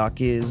 The dark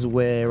is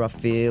where I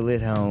feel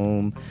at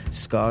home.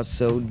 Scars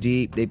so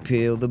deep they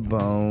peel the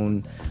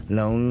bone.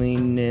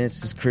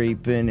 Loneliness is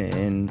creeping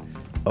in.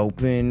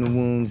 Open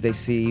wounds they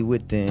see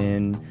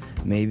within.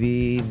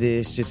 Maybe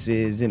this just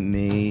isn't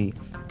me.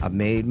 I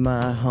made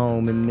my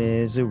home in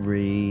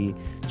misery.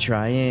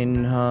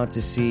 Trying hard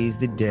to seize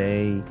the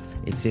day.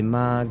 It's in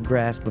my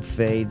grasp but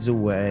fades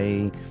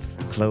away.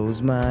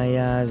 Close my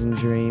eyes and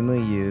dream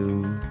of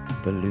you.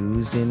 But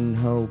losing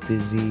hope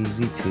is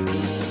easy too.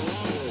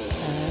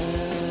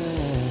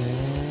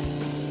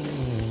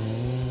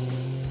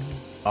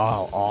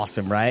 Oh,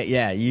 awesome, right?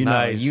 Yeah,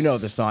 Nice. you know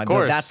the song. Of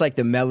course. That's like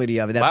the melody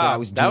of it. That's what Wow, I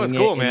was that doing was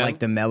cool, it man. in like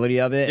the melody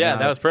of it. Yeah,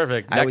 And that was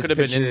perfect. I That always could have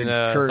been in pictured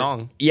the Kurt,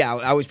 song. Yeah,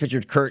 I always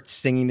pictured Kurt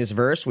singing this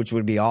verse, which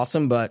would be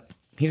awesome, but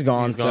he's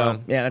gone. He's gone.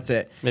 So yeah, that's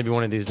it. Maybe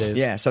one of these days.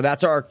 Yeah, so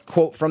that's our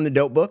quote from the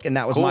dope book, and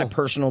that was my Cool.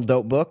 personal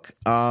dope book.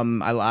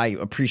 I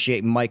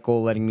appreciate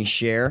Michael letting me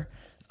share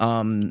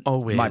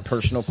Always. my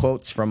personal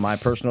quotes from my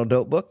personal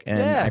dope book, and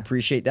Yeah. I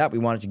appreciate that. We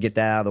wanted to get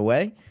that out of the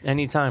way.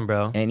 Anytime,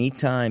 bro.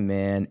 Anytime,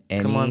 man.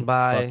 Any Come on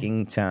by.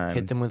 fucking time.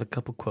 Hit them with a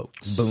couple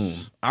quotes. Boom.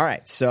 All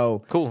right,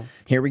 so Cool.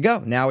 Here we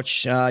go. Now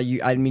it's I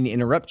didn't mean to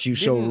interrupt you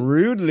so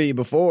rudely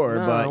before,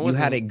 No, it but you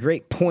wasn't- had a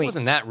great It point.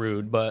 wasn't that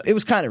rude, but It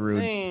was kind of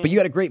rude, but you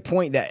had a great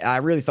point that I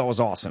really thought was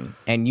awesome,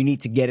 and you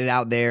need to get it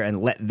out there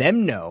and let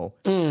them know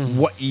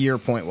what your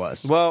point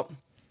was. well,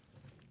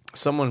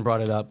 someone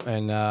brought it up,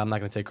 and I'm not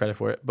going to take credit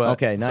for it. But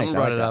Okay, nice. someone I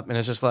brought like it that. up, and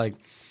it's just like,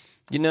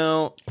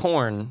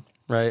 porn,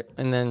 right,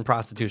 and then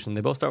prostitution.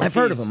 They both start with I've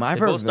heard of Ps. them. I've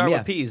They heard both of them, start yeah.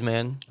 with P's,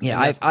 man.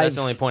 Yeah, And that's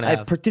the only point I I've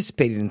have.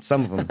 participated in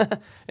some of them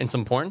In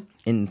some porn?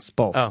 in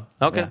both. Oh,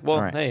 okay. Yeah, Well,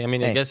 all right. hey, I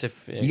mean, I guess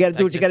if you got to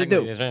do what you got to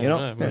do, technically, you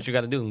know, what you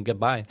got to do and get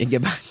by. and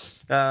get by.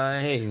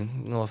 Hey,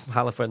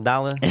 holla for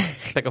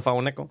 $1, pick a for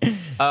a nickel.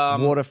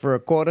 Water for a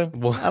quarter.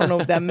 I don't know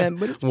what that meant,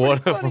 but it's pretty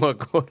Water funny. for a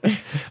quarter.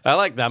 I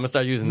like that. I'm gonna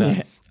start using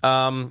that.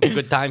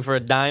 Good time for a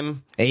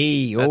dime.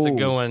 Hey, That's a oh.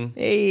 good one.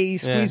 Hey,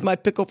 squeeze Yeah. my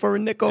pickle for a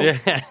nickel.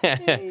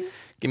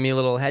 Give me a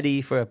little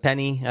heady for a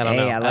penny. I don't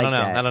know. Hey, I like don't know.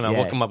 that. I don't know. Yeah.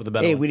 We'll come up with a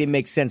better Hey, one. we didn't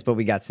make sense, but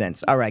we got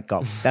sense. All right,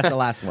 go. That's the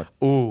last one.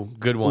 Ooh,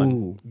 good one.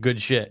 Ooh. Good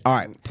shit. All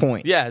right,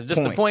 point. Yeah,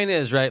 just the point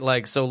is, right,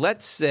 like, so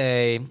let's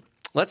say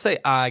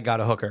I got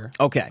a hooker.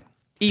 Okay.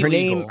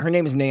 Illegal. Her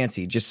name is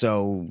Nancy, just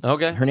so.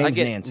 Okay. Her I name's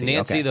get Nancy.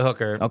 Nancy okay. the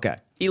hooker. Okay.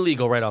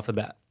 Illegal right off the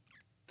bat.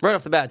 Right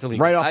off the bat, it's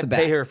illegal. Right off I'd the bat.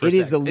 pay her for it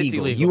sex. is illegal. It's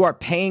illegal. You are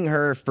paying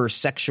her for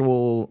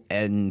sexual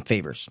and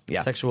favors.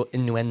 Yeah. Sexual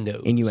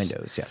innuendos.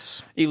 Innuendos,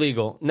 yes.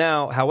 Illegal.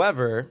 Now,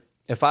 however,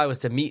 if I was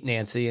to meet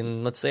Nancy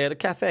and let's say at a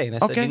cafe and I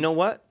said, Okay. you know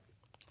what?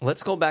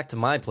 Let's go back to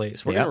my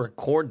place. We're Yeah. going to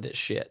record this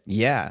shit.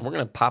 Yeah. We're going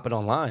to pop it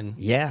online.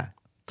 Yeah.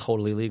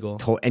 Totally legal.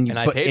 And you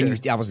I put, paid and her.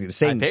 you, I was going to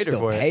say, I you paid her still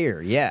for it. pay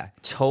her. Yeah.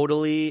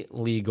 Totally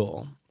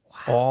legal.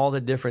 All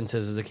the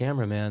differences as a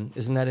cameraman.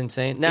 Isn't that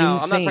insane? Now, I'm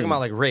not Insane. talking about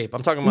like rape.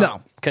 I'm talking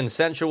about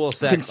consensual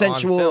sex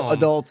Consensual on film.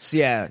 adults,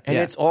 yeah. And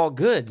yeah. it's all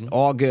good.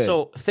 All good.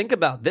 So think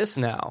about this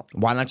now.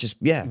 Why not just,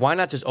 Why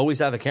not just always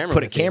have a camera?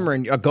 put a with you? camera,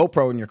 a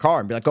GoPro in your car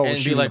and be like, oh, we're And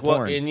be shooting like, the well,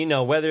 porn. and you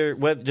know, whether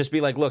just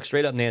be like, look,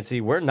 straight up,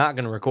 Nancy, we're not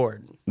going to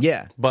record.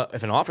 Yeah. But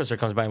if an officer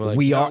comes by and be like,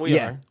 We no, are, we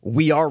yeah. are.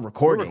 We are We're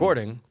recording.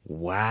 recording.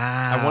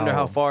 Wow. I wonder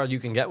how far you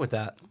can get with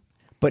that.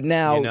 But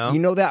now, You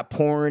know? that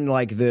porn,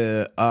 like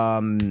the,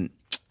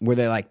 where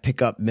they like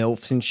pick up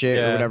MILFs and shit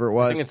or whatever it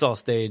was? I think it's all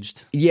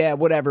staged. Yeah,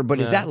 whatever. But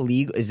is that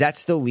legal? Is that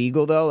still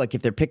legal though? Like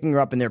if they're picking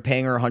her up and they're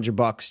paying her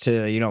 $100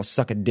 to,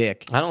 suck a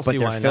dick. I don't but see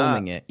they're why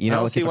filming not. it. I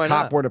don't Like see if why a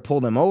cop not. were to pull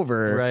them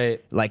over,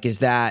 Right. like is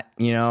that,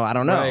 I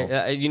don't know.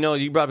 Right.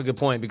 You brought up a good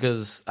point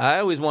because I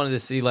always wanted to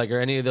see like, are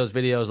any of those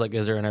videos like,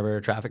 is there ever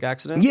a traffic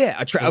accident? Yeah,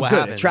 a What a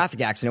happens?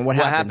 traffic accident. What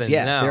happens? happens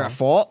Yeah, now? they're at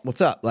fault.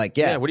 What's up? Like,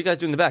 Yeah. What do you guys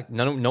do in the back?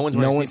 No one's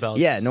wearing seatbelts.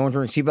 Yeah, no one's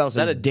wearing seatbelts.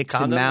 that and a dicks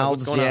and condom? Like,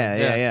 mouths. what's going on?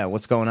 Yeah.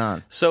 What's going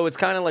on? So it's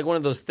kind of like one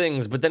of those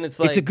things, but then it's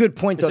like It's a good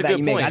point though it's a that good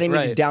you make. point, I didn't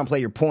mean right. to downplay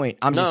your point.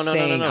 I'm No, just no, no,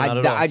 saying. no, not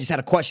at all. I just had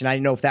a question. I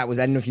didn't know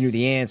if you knew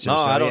the answer. No,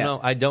 so, I don't yeah. know.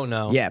 I don't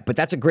know. Yeah, but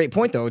that's a great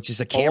point though. It's just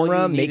a All you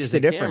camera need makes is the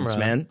a difference,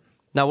 camera. man.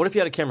 Now, what if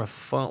you had a camera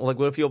phone? Like,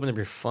 what if you opened up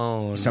your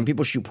phone? Some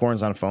people shoot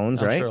porns on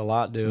phones, I'm right? sure a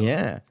lot do.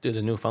 Yeah. Dude,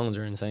 the new phones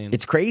are insane.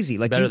 It's crazy.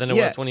 Like better than it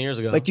was 20 years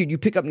ago. Like, dude, you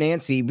pick up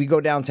Nancy. We go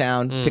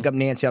downtown, pick up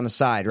Nancy on the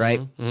side, right?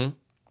 Mm-hmm.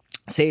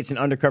 Say it's an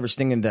undercover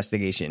sting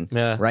investigation,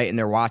 Yeah. right? And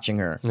they're watching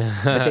her.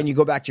 But then you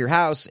go back to your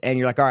house and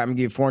you're like, all right, I'm gonna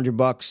give you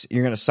 $400.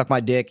 You're gonna suck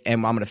my dick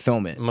and I'm gonna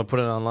film it I'm gonna put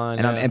it online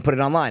and put it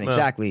online.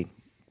 Exactly.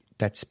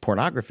 That's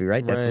pornography,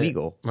 right? That's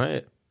legal.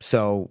 Right.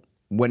 So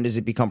when does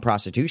it become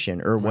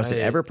prostitution, or was it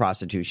Right. ever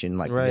prostitution?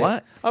 Like Right.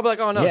 what? I'll be like,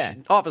 oh no, Yeah.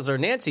 Officer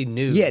Nancy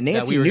knew. Yeah, that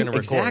Nancy we were knew gonna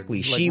record. exactly.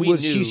 Like, She we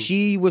was knew.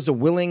 she was a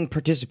willing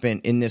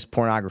participant in this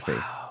pornography.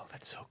 Oh,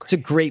 that's so It's a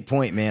great. great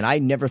point, man. I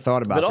never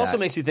thought about But it that. also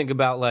makes you think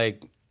about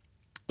like,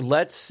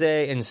 let's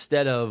say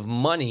instead of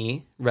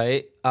money,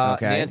 right?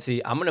 Okay.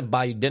 Nancy, I'm gonna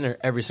buy you dinner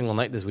every single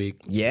night this week,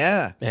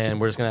 yeah, and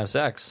we're just gonna have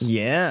sex.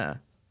 yeah.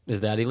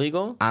 Is that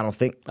illegal? I don't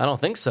think. I don't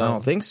think so. I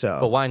don't think so.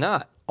 But why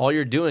not? All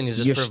you're doing is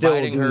just You're still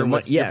providing doing her the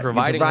money. with, Yeah, you're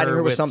providing her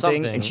with with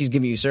something, and she's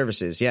giving you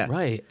services. Yeah,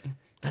 right.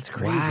 That's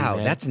crazy. Wow,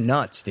 man. that's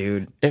nuts,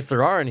 dude. If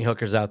there are any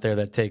hookers out there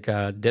that take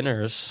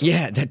dinners,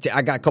 Yeah,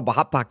 I got a couple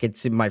hot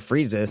pockets in my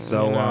freezer,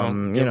 so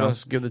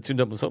give the two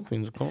double soap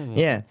beans a call.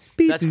 yeah.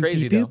 That's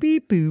crazy, though.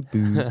 Beep, boop,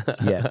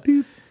 boop. Yeah,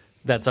 boop.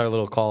 That's our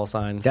little call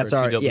sign. That's for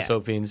our two double yeah.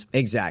 soap beans.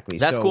 Exactly.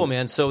 That's So- cool,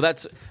 man. So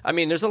there's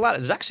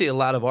actually a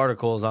lot of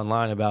articles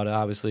online about it,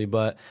 obviously,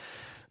 but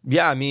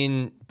yeah, I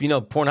mean,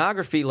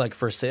 pornography like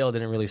for sale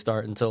didn't really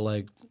start until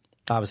like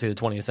obviously the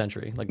 20th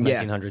century, like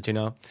Yeah.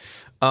 1900s,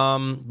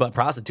 but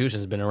prostitution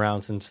has been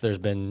around since there's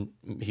been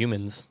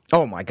humans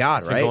Oh my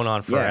God! been Right, going on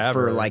Yeah, for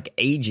forever. like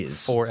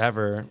ages.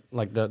 forever,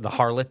 like the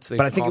harlots. They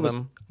But I used to think it call was.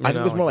 them, I think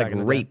it was more back like in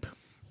the day. rape.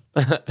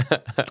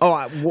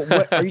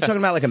 What are you talking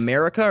about? Like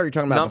America? Or are you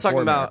talking about? No, I'm talking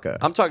before about- America?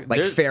 I'm talking- like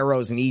there's-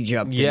 pharaohs in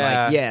Egypt. And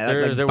Yeah,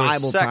 like there was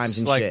Bible sex, times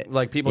and like, shit.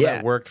 like people Yeah.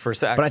 that worked for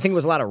sex. But I think it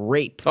was a lot of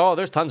rape. Oh,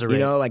 there's tons of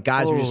rape. Like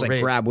guys would just like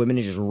rape. grab women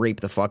and just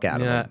rape the fuck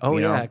out of Yeah. them. Oh,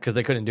 you know? yeah, because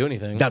they couldn't do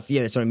anything. That's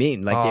what I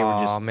mean. Like they were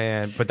just. Oh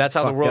man, but that's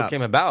how the fucked world up.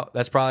 came about.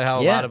 That's probably how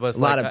a Yeah, lot of us, a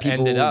lot like, of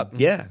people ended up.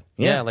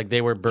 Yeah, like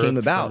they were birthed came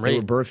about. from They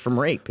rape. were birthed from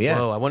rape. Yeah.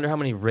 Whoa, I wonder how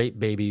many rape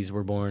babies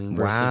were born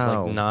versus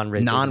Wow. like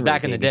non-rape. Non-rape babies.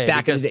 Back in the babies. day.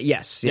 Back in the because, day,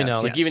 yes, You know,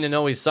 yes, like yes. even in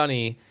Always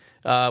Sunny.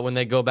 When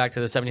they go back to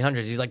the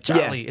 1700s, he's like,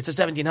 Charlie, it's the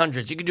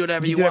 1700s. You can do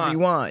whatever You you do want. whatever you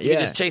want. You Yeah.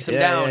 can just chase them Yeah,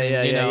 down.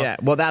 Yeah, and, yeah.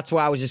 Well, that's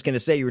why I was just going to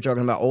say you were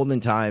talking about olden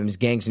times,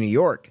 gangs in New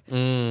York.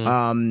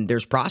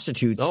 There's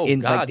prostitutes Oh,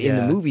 in God, in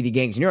the yeah. movie, The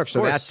Gangs in New York.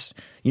 So course. that's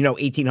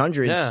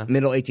 1800s, Yeah.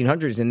 middle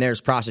 1800s, and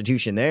there's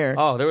prostitution there.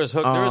 Oh, there was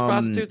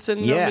prostitutes in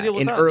medieval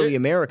in times. early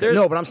America. There's-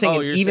 No, but I'm saying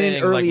you're even in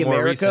saying, early like, more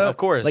America, recent- of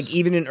course, like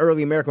even in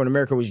early America when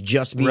America was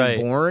just being Right.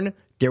 born,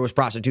 there was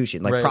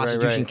prostitution. Like Right,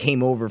 prostitution right.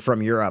 came over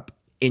from Europe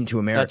into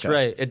America. That's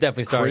right. It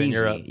definitely started in crazy.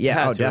 Europe. Yeah, Had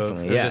oh, to have.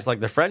 definitely, It was yeah. just like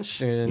the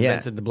French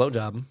invented the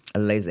blowjob.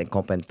 Les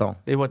incompetents.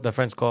 They what the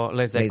French call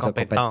les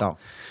incompetents.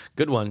 incompetents.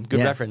 Good one. Good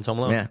Yeah. reference, Home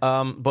Alone.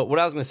 Yeah. But what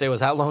I was going to say was,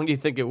 how long do you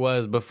think it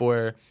was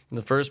before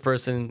the first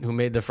person who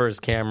made the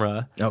first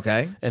camera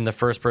Okay. and the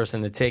first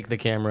person to take the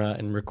camera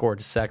and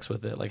record sex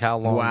with it? Like, how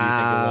long do you think it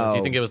was? Wow. Do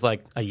you think it was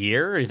like a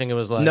year? Or do you think it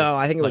was like... No,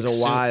 I think it was like a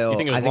soon- while. You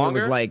think it was I think longer?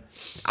 it was like,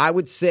 I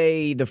would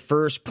say the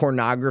first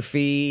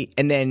pornography,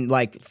 and then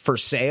like for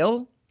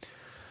sale,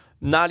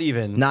 Not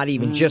even. not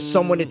even just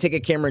someone to take a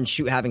camera and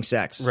shoot having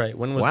sex. Right.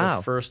 When was wow.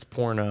 the first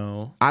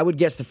porno? I would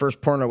guess the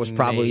first porno was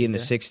probably in the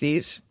Made.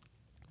 60s.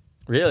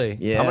 Really?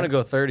 Yeah. I'm going to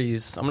go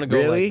 30s. I'm going to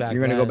go Really? like back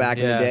You're going to go then. back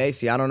in Yeah. the day?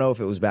 See, I don't know if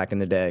it was back in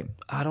the day.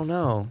 I don't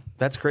know.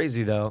 That's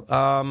crazy though.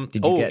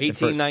 Did you get the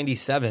fir-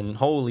 1897.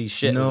 Holy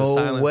shit! it was a No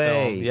silent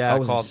way. Film. Yeah, it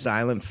was called, a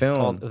silent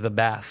film. called The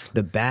Bath.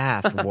 The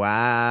Bath.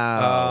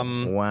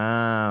 Wow.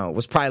 Wow. It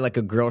was probably like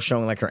a girl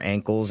showing like her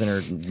ankles and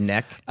her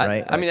neck,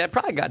 right? I mean, it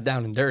probably got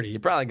down and dirty.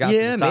 It probably got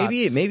Yeah, to the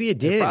tops. maybe it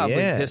did, It's probably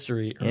yeah.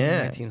 history. Early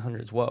Yeah.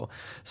 1900s. Whoa.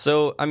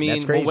 So I mean,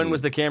 That's well, when crazy.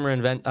 was the camera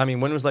invent? I mean,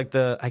 when was like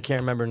the? I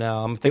can't remember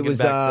now. I'm it thinking was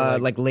back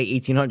to like late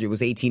 1800. It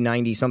was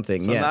 1890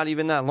 something. So yeah, not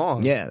even that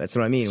long. yeah, that's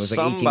what I mean. It was like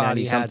Somebody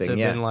 1890 had something. to have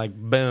Yeah, been like,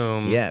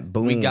 boom. Yeah,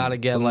 boom, We got to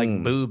get like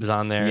boom. boobs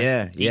on there.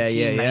 Yeah, yeah,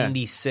 yeah, yeah.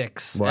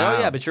 1896. Wow. Oh,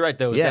 yeah, but you're right,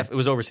 though. Yeah. It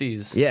was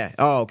overseas. yeah.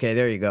 Oh, okay,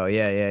 there you go.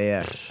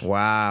 Yeah.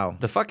 Wow.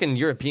 The fucking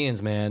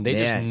Europeans, man, they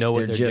Yeah, just know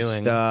what they're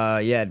just, doing.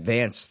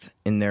 advanced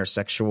in their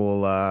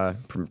sexual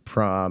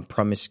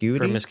promiscuity.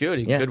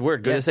 Promiscuity. Yeah. Good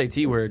word. Good Yeah.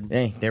 SAT word.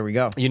 Hey, there we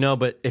go. You know,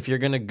 but if you're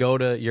going to go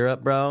to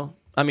Europe, bro,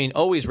 I mean,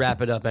 always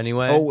wrap it up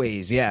anyway.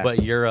 Always, yeah.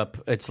 But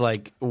Europe, it's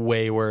like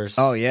way worse.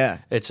 Oh, yeah.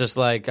 It's just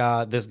like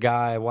this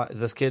guy,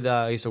 this kid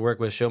I used to work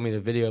with showed me the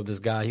video of this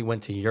guy. He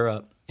went to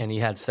Europe and he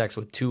had sex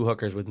with 2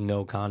 hookers with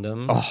no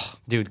condom. Oh.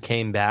 Dude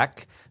came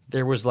back.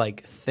 There was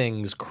like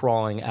things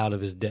crawling out of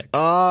his dick.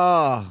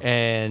 Oh,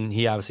 And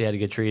he obviously had to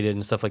get treated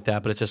and stuff like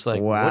that. But it's just like,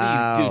 what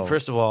Wow. do you, dude?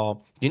 First of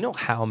all, do you know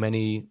how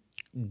many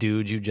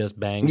dudes you just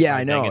banged? yeah,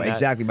 by I know banging that?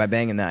 exactly by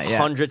banging that. Yeah,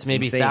 Hundreds, It's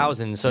maybe insane.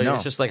 thousands. So No.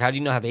 it's just like, how do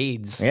you not have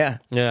AIDS? Yeah.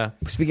 Yeah.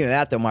 Speaking of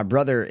that, though, my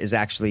brother is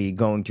actually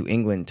going to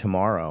England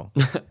tomorrow.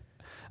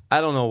 I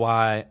don't know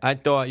why. I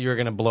thought you were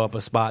going to blow up a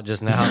spot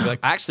just now. Like,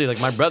 actually, like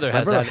my brother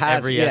has had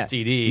every yeah.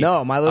 STD.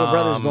 No, my little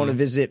brother's going to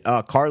visit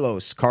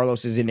Carlos.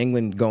 Carlos is in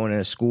England going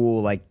to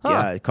school like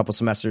a couple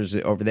semesters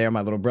over there.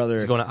 My little brother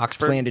He's going to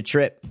Oxford? planned a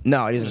trip.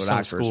 No, he doesn't go to Some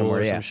Oxford, school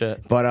somewhere. or Yeah, some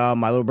shit. But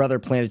my little brother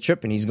planned a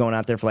trip and he's going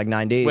out there for like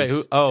 9 days. Wait,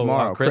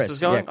 tomorrow? Chris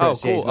is going? Yeah,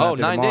 Chris, oh, yeah, he's cool. going out Oh,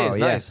 there 9 tomorrow, days.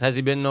 yeah. Nice. Has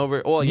he been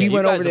over? Well, yeah, We you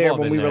went guys over have there all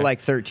when been we were there.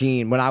 like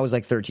 13. When I was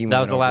like 13, we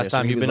That was went the over last there. So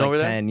time he you've was been like over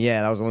there? 10.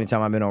 Yeah, that was the only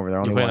time I've been over there.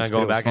 Only plan once, on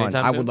going but it was back fun.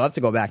 anytime I soon? would love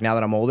to go back now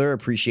that I'm older.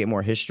 Appreciate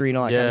more history and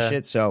all that kind Yeah. of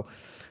shit. So,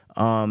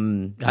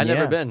 I'd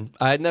never been.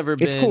 I'd never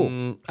been. It's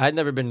cool. I'd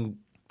never been.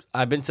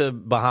 I've been to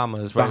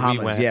Bahamas. Where we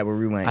Bahamas, went. yeah, where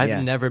we went. I've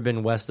yeah. never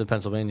been west of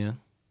Pennsylvania.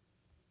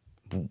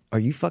 Are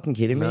you fucking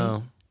kidding me?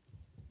 No.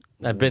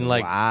 I've been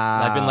like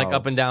Wow.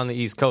 up and down the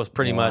East Coast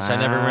pretty much. I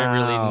never went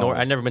really Wow. north.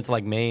 I never been to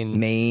like Maine.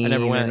 Maine I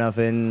never went. or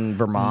nothing.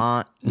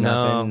 Vermont.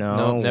 No, nothing.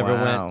 No, never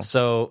wow. went.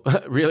 So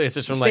really, it's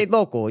just from Stayed like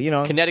local, you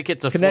know.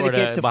 Connecticut to Connecticut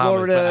Florida, to Bahamas,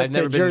 Florida but I've to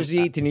never been,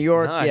 Jersey to New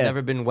York. No, I've yeah.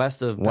 never been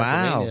west of Wow,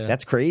 Pennsylvania.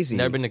 that's crazy.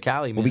 Never been to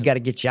Cali, man. Well, we got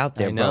to get you out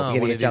there, I bro. know, We got to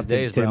one get of you out these there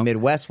days, to the bro.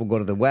 Midwest. We'll go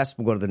to the West.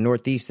 We'll go to the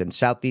Northeast and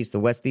Southeast, the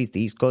Westeast, the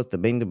East Coast, the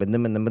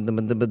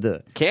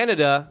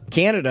Canada.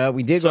 Canada.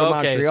 We did go to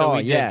Okay, Montreal. so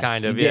we did yeah,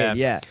 kind of, we did,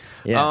 yeah.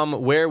 yeah.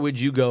 Where would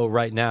you go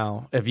right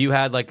now if you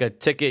had like a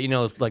ticket? You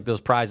know, like those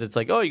prizes. It's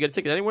like, oh, you get a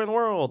ticket anywhere in the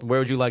world. Where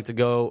would you like to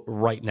go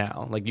right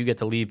now? Like you get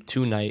to leave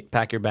tonight,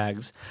 pack your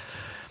bags.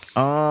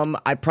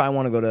 I probably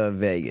want to go to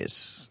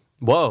Vegas.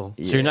 Whoa!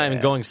 So you're not even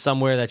Yeah. going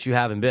somewhere that you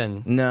haven't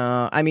been.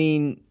 No, I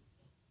mean,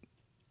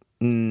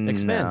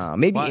 Expand. no.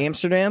 Maybe Why?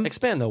 Amsterdam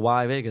Expand though.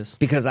 Why Vegas?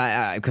 because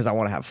I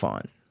want to have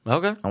fun.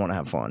 Okay. I want to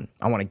have fun.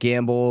 I want to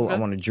gamble. I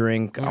want to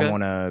drink. Okay. I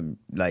want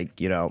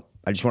to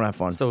I just want to have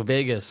fun. So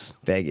Vegas.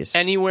 Vegas.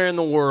 Anywhere in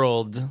the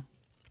world.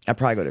 I'd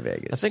probably go to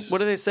Vegas. I think. What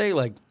do they say?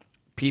 Like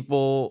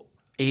people.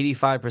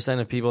 85%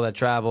 of people that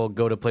travel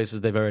go to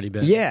places they've already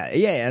been. Yeah,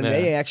 and Yeah.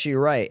 actually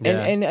you're right.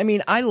 Yeah. And I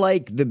mean, I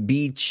like the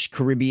beach,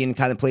 Caribbean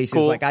kind of places.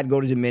 Cool. Like I'd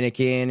go to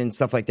Dominican and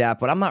stuff like that,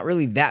 but I'm not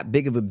really that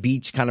big of a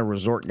beach kind of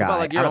resort guy. What about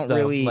like I Europe, don't though?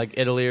 really Like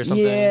Italy or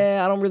something.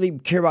 Yeah, I don't really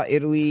care about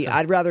Italy.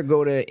 I'd rather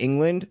go to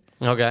England.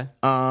 Okay.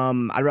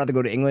 I'd rather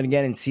go to England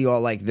again and see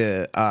all like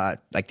the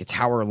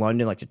Tower of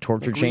London, like the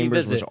torture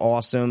chambers was revisit.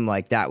 awesome.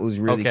 Like that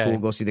was really Okay. cool.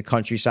 Go see the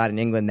countryside in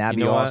England. That'd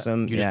You be know what?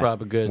 awesome. You just brought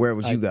up a good- Where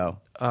would you go?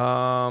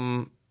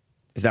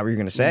 Is that what you're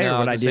going to say? No, or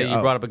what I was gonna say, you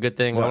Oh. brought up a good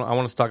thing. What? I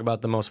want us to talk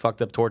about the most fucked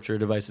up torture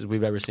devices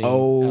we've ever seen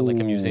Oh, at like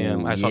a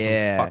museum. I saw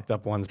yeah. some fucked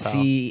up ones, pal.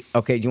 See,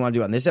 okay, do you want to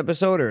do it on this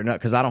episode or not?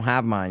 Because I don't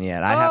have mine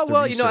yet. I have to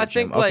well, you know, I research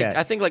think them. like Okay.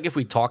 I think like if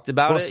we talked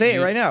about Well, it, say it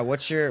you- right now.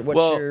 What's your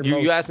you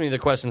most... asked me the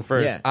question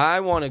first. Yeah. I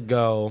want to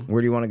go Where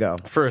do you want to go?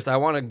 first. I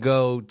want to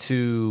go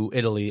to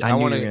Italy. I knew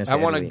want you were gonna to. say I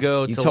want to Italy.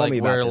 go You to told like me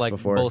about where this like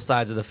before. both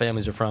sides of the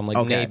families are from, like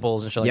Okay.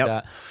 Naples and shit Yep.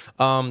 like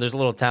that. There's a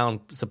little town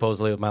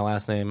supposedly with my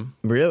last name.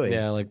 Really?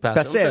 Yeah, like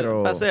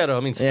Passero.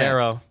 Passero. I mean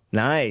Sparrow.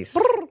 Nice.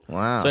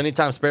 Wow. So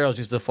anytime sparrows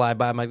used to fly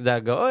by, my dad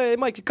would go, "Oh, hey,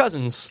 Mike, your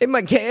cousins." Hey,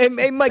 Mikey,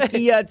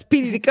 it's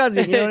Petey the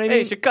cousin. You know what I mean?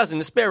 Hey, it's your cousin,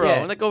 the sparrow. Yeah,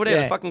 And like over there,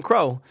 yeah. the fucking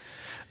crow.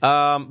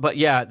 But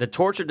yeah, the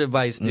torture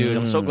device, dude.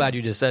 I'm so glad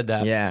you just said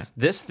that. Yeah.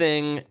 This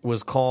thing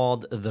was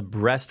called the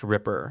breast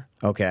ripper.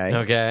 Okay.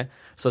 Okay.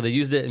 So they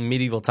used it in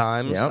medieval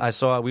times. Yep. I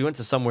saw we went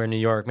to somewhere in New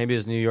York. Maybe it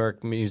was New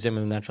York Museum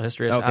of Natural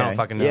History. I Okay. don't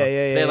fucking know. Yeah,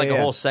 They had like a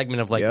yeah. whole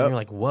segment of like, Yep. you're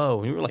like,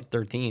 whoa, you were like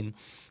 13.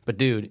 But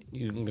dude,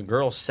 the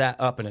girl sat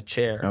up in a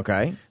chair.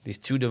 Okay. These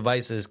two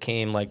devices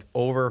came like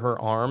over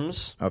her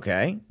arms,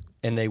 Okay.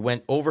 and they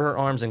went over her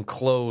arms and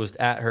closed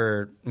at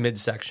her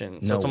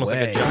midsection. So No it's almost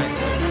like way. a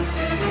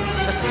giant.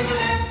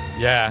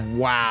 Yeah.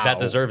 Wow. That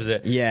deserves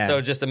it. Yeah.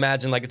 So just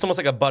imagine, like, it's almost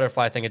like a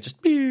butterfly thing. It just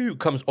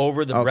comes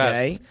over the Okay,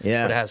 breast.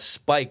 yeah. But it has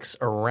spikes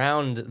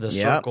around the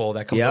Yep, circle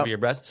that comes yep. over your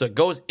breast. So it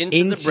goes into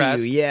Into the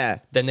breast. you, yeah.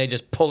 Then they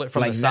just pull it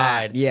from Like the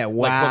that. side. Yeah,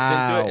 Like hooks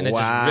into it, and it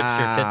just rips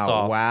your tits wow,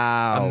 off.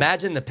 wow.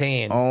 Imagine the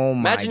pain. Oh,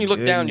 my Imagine you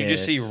look down, you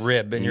just see goodness.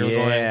 rib, and you're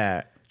Yeah.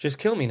 going, just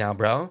kill me now,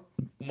 bro.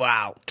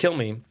 Wow. Kill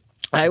me.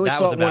 I always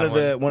That was thought a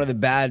bad one of the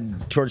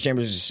bad torture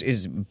chambers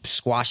is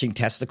squashing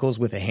testicles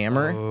with a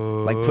hammer,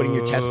 like putting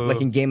your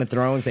like in Game of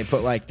Thrones. They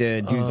put like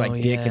the dude's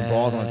like dick and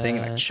balls on the thing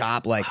and like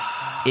chop like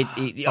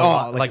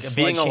like a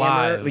being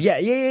alive. Yeah.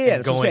 And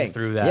That's what I'm going saying.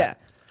 through that. Yeah.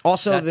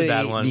 Also, That's a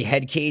bad one. the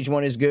head cage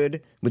one is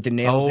good with the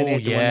nails in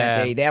it. The one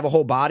that they have a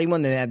whole body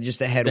one, then they have just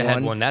the head one. The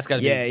head one. That's got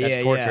to be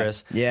that's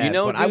torturous. Yeah. You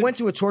know, but dude, I went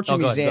to a torture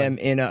museum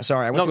in. I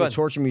went to a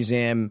torture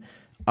museum.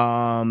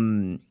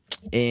 When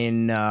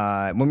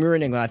we were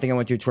in England, I think I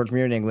went to a torture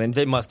museum in England.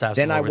 They must have.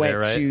 Then some I over went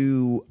there, right?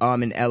 to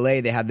in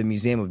LA. They had the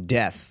Museum of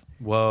Death.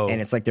 Whoa! And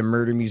it's like the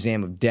Murder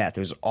Museum of Death. It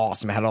was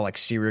awesome. It had all like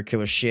serial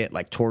killer shit,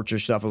 like torture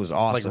stuff. It was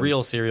awesome. Like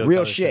real serial real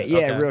killer shit. shit.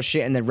 Yeah, Okay. real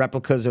shit. And then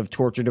replicas of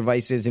torture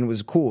devices, and it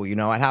was cool. You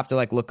know, I'd have to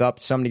like look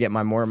up some to get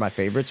more of my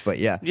favorites, but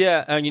yeah.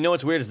 Yeah, and you know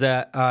what's weird is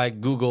that I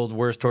googled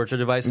worst torture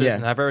devices,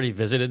 and I've already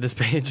visited this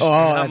page. Oh,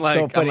 I'm that's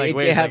so funny.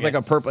 It has second. like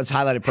a purple. It's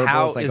highlighted purple.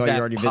 How it's like, is oh, that you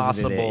already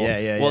possible? visited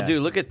it. Yeah. Well,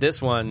 dude, look at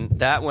this one.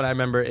 That one I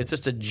remember. It's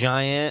just a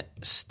giant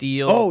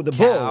steel. Oh, the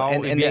bull, cow.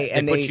 and they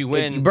they put you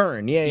in. You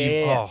burn.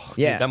 Yeah. Oh,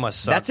 dude, that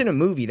must suck. That's in a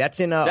movie. That's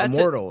in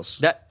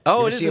Immortals.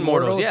 Oh, You it ever is see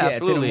Immortals. Yeah, it's in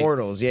absolutely.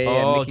 Immortals. Yeah.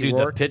 Oh, Mickey dude,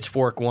 Rourke. the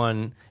pitchfork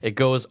one. It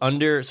goes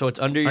under, so it's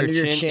under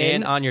your chin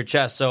and on your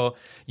chest. So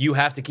you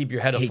have to keep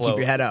your head afloat. Keep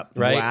your head up,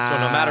 right? Wow. So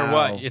no matter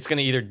what, it's going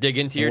to either dig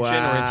into your chin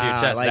or into your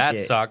chest. Like that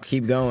it. sucks.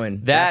 Keep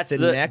going. That's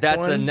the neck that's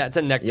one? that's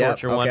a neck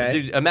torture one.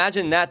 Okay. Dude,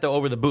 imagine that though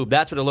over the boob.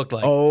 That's what it looked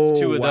like. Oh,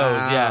 two of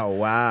those. Yeah.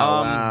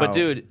 Wow. But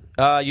dude.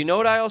 You know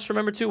what I also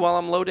remember too while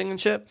I'm loading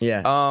and shit?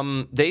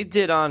 Yeah. They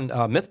did on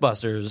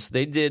Mythbusters,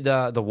 they did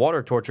the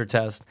water torture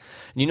test.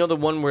 You know the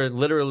one where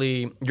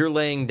literally you're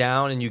laying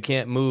down and you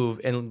can't move,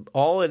 and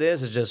all it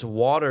is just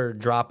water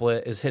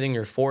droplet is hitting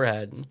your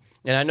forehead.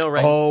 And I know,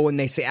 right? Oh, and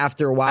they say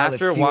after a while, it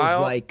feels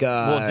like.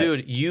 Well,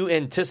 dude, you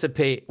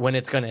anticipate when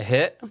it's going to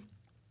hit.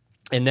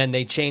 And then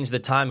they change the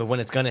time of when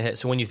it's going to hit.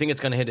 So when you think it's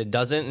going to hit, it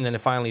doesn't. And then it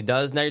finally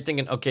does. Now you're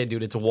thinking, okay,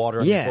 dude, it's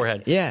water on your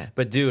forehead. Yeah.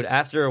 But, dude,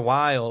 after a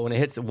while, when it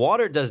hits,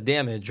 water does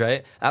damage,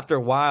 right? After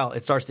a while,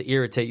 it starts to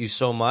irritate you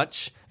so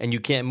much and you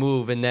can't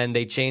move. And then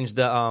they change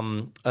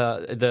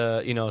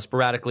the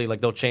sporadically,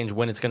 like they'll change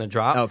when it's going to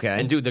drop. Okay.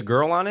 And, dude, the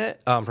girl on it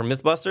from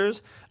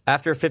Mythbusters,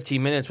 after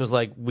 15 minutes was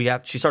like,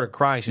 she started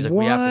crying. She's like,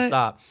 we have to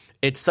stop.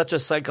 It's such a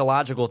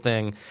psychological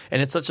thing,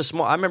 and it's such a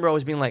small. I remember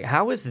always being like,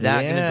 "How is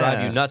that going to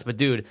drive you nuts?" But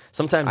dude,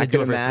 sometimes they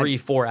do it for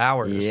 3-4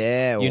 hours.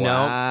 Yeah, you know,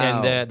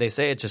 and they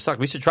say it just sucks.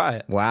 We should try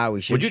it. Wow, we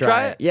should. Would you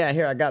try it? Yeah,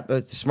 here I got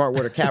the smart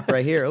water cap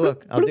right here.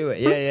 Look, I'll do it.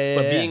 Yeah.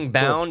 But being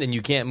bound and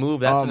you can't move,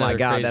 that's my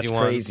God, crazy that's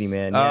one. crazy,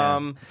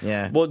 man.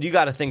 Yeah. Well, you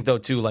got to think though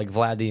too, like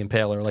Vlad the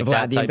Impaler, like Vlad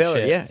that the type Impaler,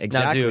 shit. yeah,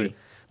 exactly. Now, dude,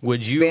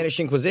 would you Spanish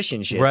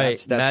Inquisition shit? Right.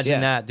 That's,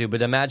 imagine that, dude.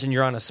 But imagine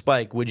you're on a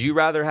spike. Would you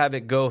rather have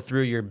it go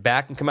through your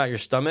back and come out your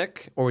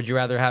stomach, or would you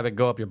rather have it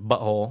go up your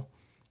butthole?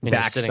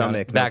 Back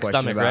stomach. Back no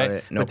stomach, about right?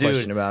 It. No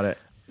question about it.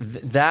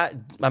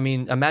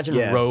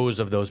 Imagine rows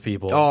of those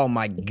people. Oh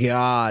my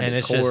God, and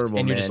it's just, horrible,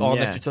 and you're man. just all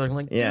next to each other,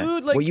 like,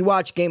 dude, like. Well, you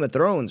watch Game of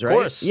Thrones, right? Of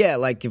course. Yeah,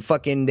 like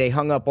fucking, they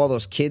hung up all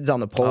those kids on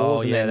the poles.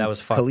 Oh, and yeah, then that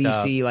was fucked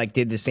Khaleesi like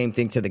did the same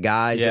thing to the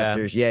guys. Yeah.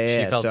 After, She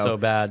felt so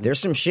bad. There's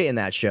some shit in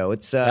that show.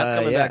 It's that's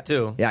coming back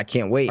too. Yeah, I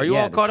can't wait. Are you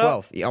all caught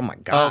up? Oh my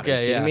God, okay,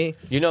 are you kidding me?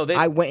 You know,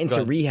 I went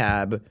into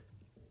rehab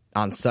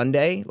on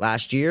Sunday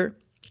last year,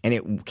 and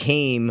it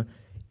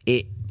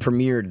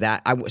premiered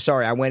that. I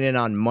went in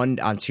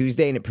on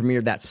Tuesday, and it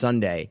premiered that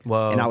Sunday.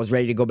 Whoa. And I was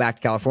ready to go back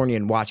to California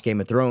and watch Game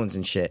of Thrones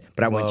and shit.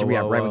 But I went to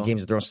rehab right when Game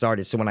of Thrones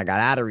started. So when I got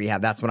out of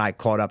rehab, that's when I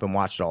caught up and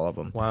watched all of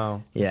them.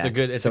 Wow. Yeah. It's a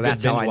good that's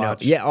binge how I know.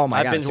 watch. Yeah. Oh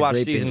my God. I binge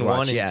watched season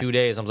 1 in 2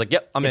 days. I was like,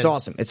 yep, I'm in. It's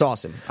awesome. It's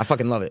awesome. I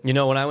fucking love it. You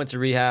know, when I went to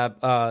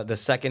rehab, the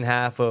second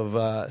half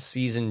of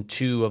season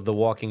 2 of The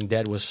Walking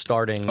Dead was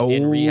starting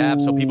in rehab.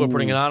 So people were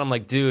putting it on. I'm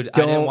like, dude, I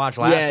didn't watch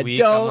last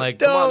week. I'm like,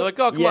 come on. They're like,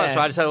 oh, come on. So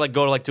I just had to like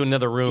go to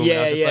another room. Yeah,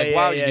 and I was just like,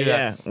 why would you do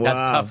that? Wow.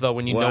 That's tough though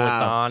when you know it's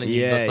on and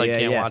you just like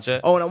can't watch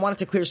it. Oh, and I wanted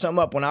to clear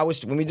something up.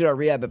 When we did our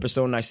rehab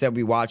episode and I said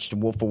we watched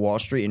Wolf of Wall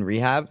Street in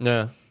rehab.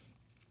 Yeah.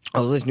 I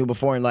was listening to it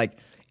before, and like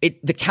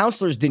the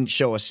counselors didn't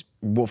show us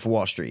Wolf of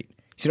Wall Street.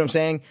 See what I'm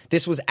saying?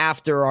 This was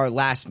after our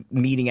last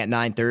meeting at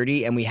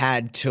 9:30, and we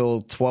had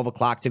till 12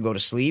 o'clock to go to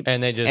sleep.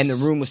 And they just the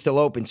room was still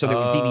open, so there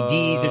was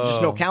DVDs. There's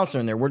just no counselor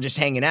in there. We're just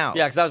hanging out.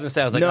 Yeah, because I was gonna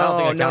say, I was like, I don't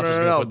think a counselor's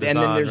gonna put this and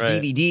then on, there's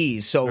right?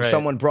 DVDs. So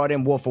someone brought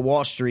in Wolf of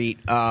Wall Street.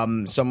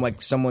 One of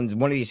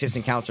the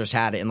assistant counselors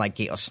had it and like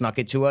snuck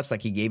it to us,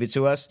 like he gave it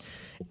to us.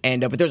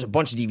 And but there's a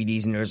bunch of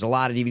DVDs and there's a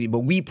lot of DVDs, but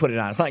we put it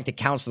on. It's not like the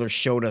counselor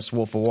showed us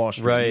Wolf of Wall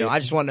Street. Right. You know, I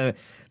just want to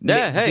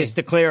just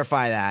to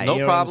clarify that. No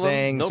you know problem. What I'm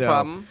saying? No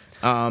problem.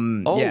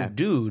 Yeah.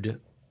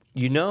 Dude,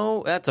 you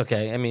know that's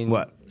okay. I mean,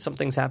 what? Some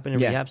things happen in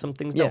rehab, some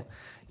things don't. Yeah.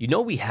 You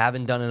know, we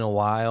haven't done in a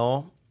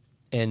while,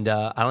 and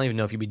I don't even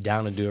know if you'd be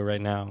down to do it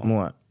right now.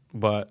 What?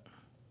 But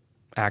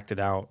act it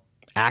out.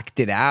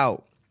 Act it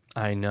out.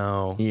 I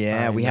know.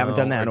 Yeah, we haven't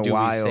done that or in a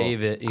while. We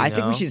save it. I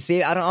think we should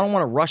save it. I don't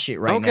want to rush it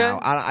right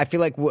now. I feel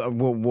like we'll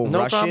no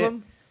rush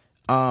problem. it.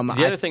 The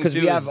other thing, because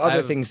too, we have is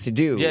other things to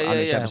do on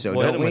this episode,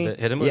 well, don't we?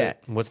 Hit him with it.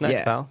 What's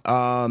next, pal?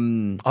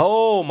 Yeah.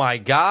 Oh, my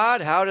God.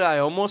 How did I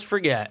almost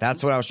forget?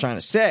 That's what I was trying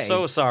to say.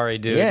 So sorry,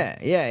 dude.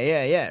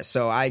 Yeah.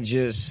 So I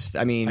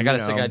mean, I got a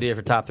sick idea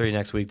for top 3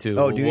 next week, too.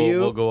 Oh, do you?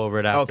 We'll go over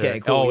it after. Okay,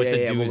 cool. Oh, it's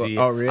Yeah, a we'll doozy.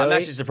 go- oh, really? I'm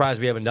actually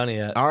surprised we haven't done it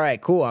yet. All right,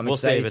 cool. I'm We'll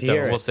excited save it, to though.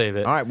 hear it. We'll save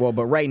it. All right, well,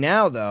 but right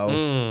now,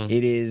 though,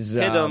 it is...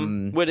 Hit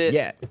 'em with it.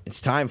 Yeah,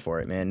 it's time for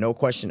it, man. No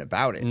question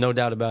about it. No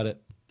doubt about it.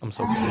 I'm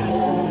so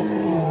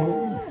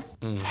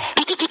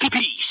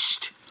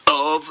Beast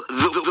of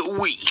the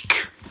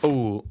week.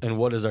 Ooh, and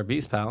what is our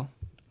beast, pal?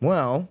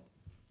 Well,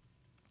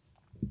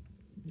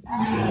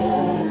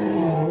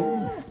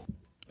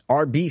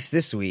 our beast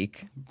this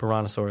week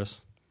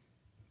Brontosaurus.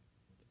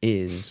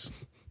 is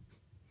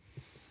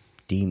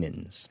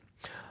demons.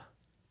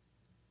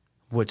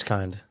 Which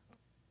kind?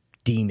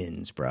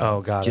 Demons, bro.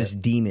 Oh, got Just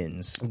it.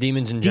 demons.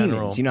 Demons in general.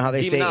 Demons. You know how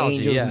they say Demonology,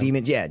 angels yeah. and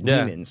demons? Yeah,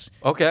 demons.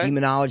 Okay.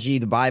 Demonology,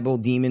 the Bible,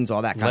 demons,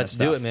 all that kind Let's of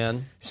stuff. do it,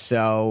 man.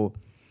 So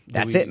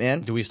that's it,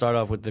 man. Do we start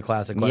off with the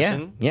classic Yeah,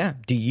 question? yeah.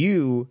 Do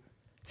you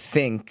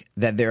think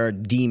that there are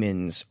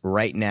demons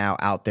right now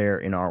out there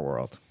in our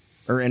world,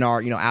 or in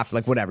our, after,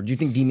 like, whatever? Do you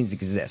think demons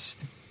exist?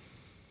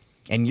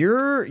 And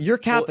you're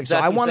Catholic, so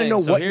That's I what want to I'm know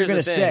saying. So what you're here's going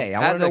the to thing. say. I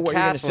want As to know a what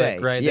you're going to Catholic,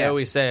 say. right? Yeah. They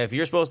always say if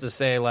you're supposed to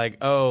say like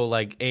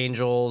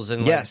angels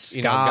and Yes,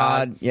 like,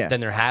 God, yeah. then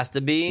there has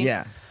to be.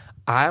 Yeah.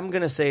 I'm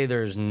gonna say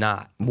there's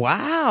not.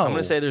 Wow. I'm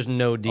gonna say there's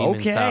no demons.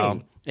 Okay.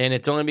 Pal. And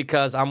it's only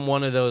because I'm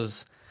one of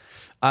those.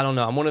 I don't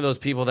know. I'm one of those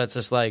people that's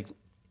just like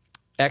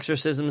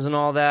exorcisms and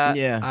all that.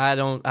 Yeah. I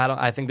don't.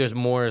 I think there's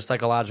more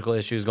psychological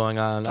issues going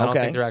on. I don't Okay.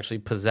 think they're actually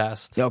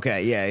possessed.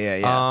 Okay.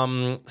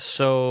 Yeah.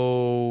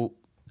 So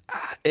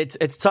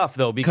it's tough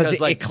though because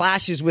Because like it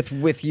clashes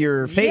with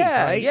your faith,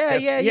 yeah, right?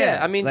 Yeah.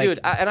 I mean, like, dude,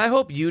 and I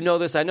hope you know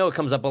this. I know it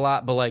comes up a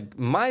lot, but like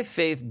my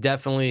faith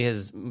definitely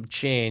has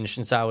changed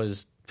since I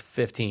was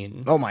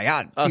 15. Oh my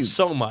God, dude.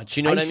 So much.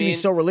 You know I what I used to mean? be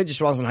so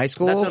religious when I was in high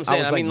school. That's what I'm saying.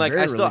 was, I mean, like,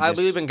 very I religious.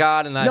 believe in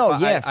God,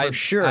 and for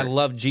sure. I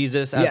love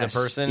Jesus as a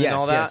person and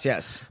all that.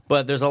 Yes.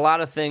 But there's a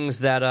lot of things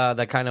that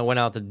that kind of went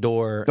out the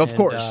door. Of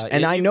course,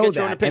 and I you know get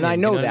your own that, and I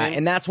opinions, know you what that, I mean?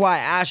 and that's why I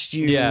asked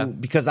you. Yeah.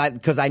 because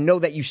I know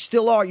that you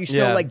still are. You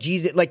still Yeah. like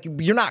Jesus. Like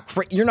you're not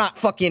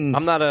fucking.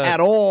 I'm not at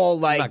all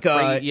I'm like not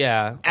I'm at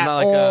not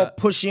like all a,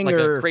 pushing like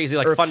or a crazy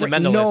like or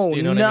fundamentalist. No,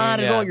 you know what I not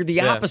mean? at all. Yeah. You're the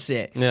Yeah.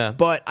 opposite. Yeah.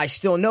 But I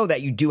still know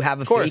that you do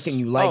have a course. faith and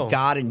you like Oh.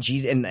 God and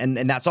Jesus,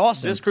 and that's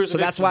awesome. This crucifix so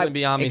that's why is gonna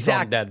be on me till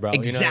I'm dead, bro.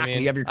 Exactly. You know what I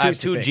mean? You have your I have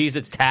crucifix. 2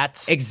 Jesus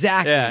tats.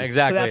 Exactly. Yeah,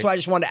 exactly. So that's why I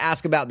just wanted to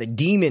ask about the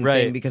demon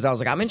Right. thing, because I was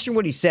like, I'm interested in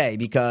what he say,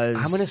 because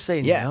I'm gonna say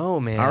yeah. no,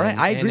 man. All right,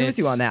 I And agree with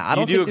you on that. I you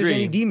don't do think there's agree.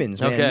 any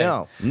demons, man.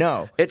 Okay.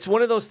 No. It's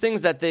one of those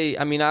things that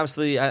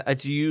obviously,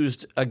 it's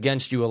used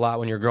against you a lot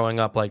when you're growing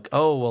up. Like,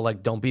 oh, well,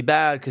 like, don't be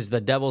bad because the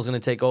devil's going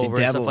to take over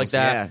and stuff like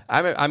devils,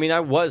 that. I mean,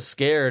 I was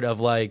scared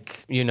of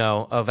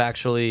of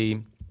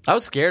actually. I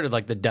was scared of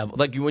like the devil.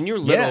 Like when you were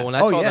little, Yeah. when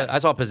I I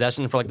saw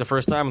Possession for like the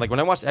first time. Like when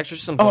I watched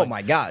Exorcism, I'm Oh like,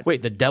 my God.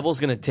 Wait, the devil's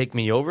going to take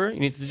me over? You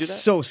need to do that.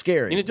 So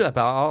scary. You need to do that,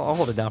 pal. I'll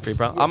hold it down for you,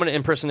 pal. I'm going to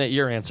impersonate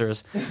your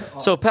answers.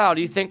 So, pal,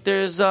 do you think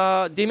there's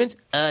demons?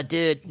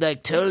 Dude,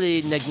 like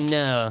totally, like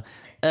no.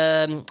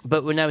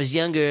 But when I was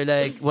younger,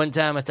 like one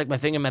time I stuck my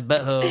finger in my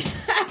butthole,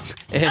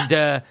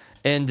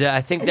 and I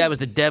think that was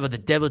the devil. The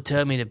devil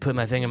told me to put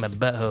my finger in my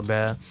butthole,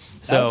 bro.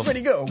 So That was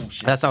pretty good. Oh,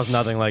 shit. that sounds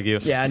nothing like you.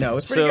 Yeah, I know.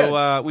 It's pretty So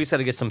good. we just had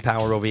to get some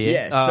power over here.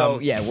 Yeah, so,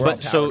 yeah, we're all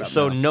but so powered up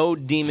so now. no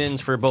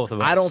demons for both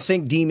of us. I don't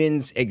think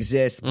demons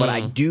exist, but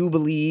I do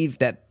believe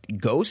that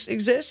ghosts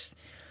exist.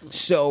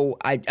 So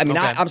I mean, Okay.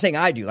 I'm saying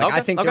I do. Like, I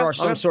Okay, think okay, there are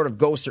some okay. sort of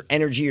ghosts or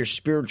energy or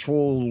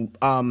spiritual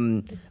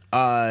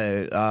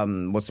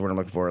what's the word I'm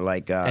looking for?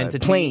 Like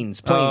Entity?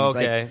 planes, Oh,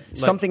 okay. like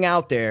something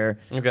out there.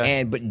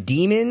 Okay. But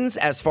demons,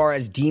 as far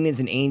as demons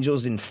and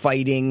angels and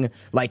fighting,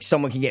 like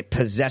someone can get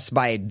possessed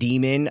by a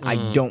demon,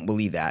 I don't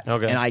believe that.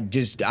 Okay. And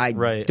I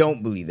Right.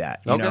 don't believe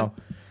that. You Okay. know,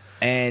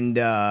 and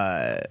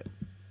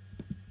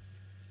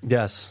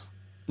Yes.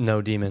 No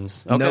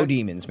demons. no Okay.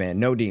 demons, man,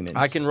 no demons.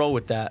 I can roll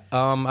with that.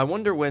 I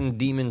wonder when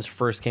demons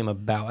first came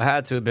about. It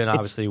had to have been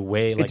obviously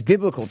way like it's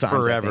biblical times,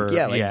 forever. I think.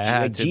 Yeah, like, it had like to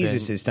have been.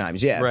 Jesus'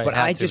 times. Yeah, Right, but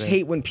had I to just have been.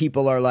 hate when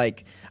people are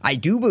like, I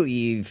do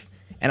believe,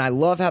 and I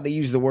love how they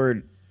use the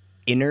word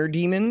inner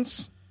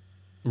demons.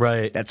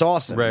 Right. That's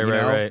awesome. Right, you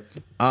right, know?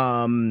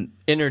 right.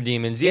 Inner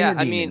demons. Yeah, Inner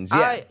I mean, demons,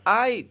 yeah.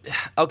 I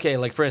okay,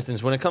 like for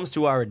instance, when it comes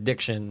to our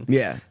addiction,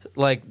 Yeah.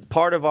 like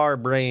part of our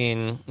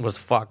brain was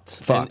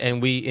fucked.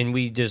 And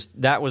we just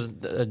that was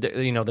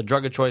the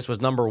drug of choice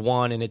was number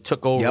one, and it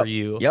took over Yep,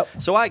 you. yep.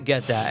 So I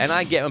get that, and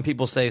I get when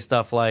people say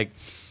stuff like,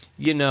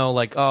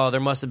 like, oh, there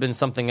must have been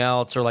something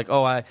else, or like,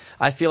 oh,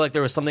 I feel like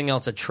there was something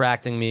else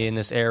attracting me in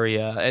this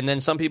area. And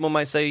then some people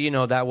might say,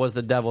 that was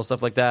the devil,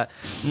 stuff like that.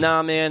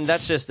 Nah, man,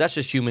 that's just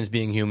humans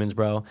being humans,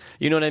 bro.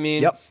 You know what I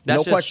mean? Yep, That's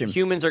no just question.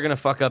 Humans are gonna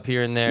fuck up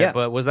here and there. Yeah.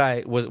 But was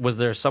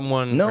there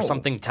someone No. or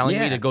something telling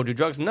Yeah. me to go do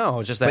drugs? No,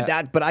 it's just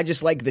that. But I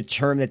just like the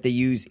term that they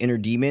use, inner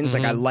demons.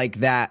 Like, I like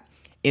that.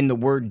 In the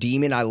word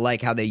demon, I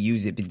like how they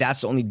use it. But that's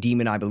the only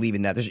demon I believe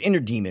in. That there's inner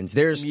demons.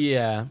 There's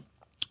yeah.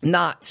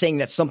 not saying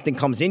that something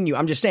comes in you.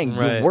 I'm just saying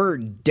Right. the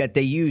word that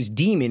they use,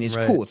 demon, is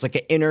Right. cool. It's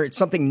like it's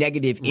something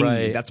negative in you.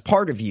 Right. That's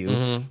part of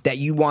you that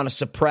you want to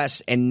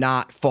suppress and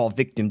not fall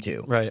victim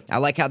to. Right. I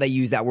like how they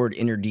use that word,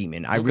 inner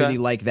demon. I really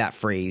like that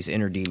phrase,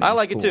 inner demon. I It's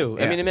like it cool. too.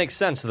 I Yeah. mean, it makes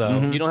sense though.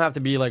 You don't have to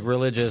be like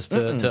religious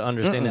to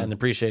understand that and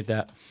appreciate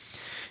that.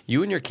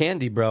 You and your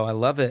candy, bro. I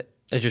love it.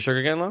 Is your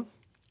sugar getting low?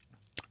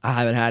 I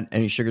haven't had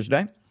any sugar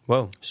today,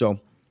 Whoa, so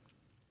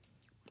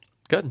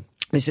good.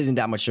 this isn't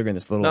that much sugar in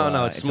this little.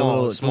 No, it's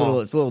small, It's a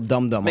little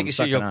dum dum. Making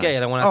sure you're okay. I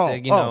don't want to have to,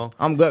 you know,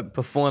 I'm good.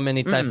 perform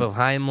any type of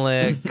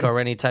Heimlich or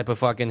any type of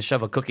fucking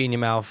shove a cookie in your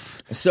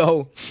mouth.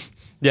 So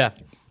Yeah,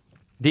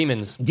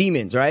 demons.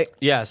 demons, right?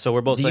 Yeah, so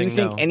we're both Do saying you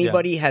think no.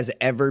 anybody has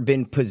ever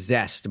been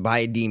possessed by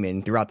a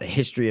demon throughout the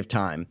history of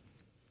time?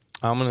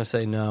 Yeah. I'm gonna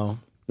say no.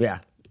 Yeah.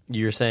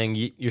 You're saying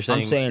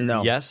saying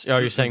no. Yes. Oh,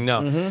 you're saying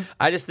no.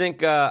 I just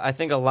think I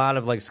think a lot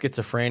of like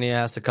schizophrenia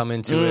has to come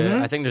into it.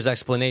 I think there's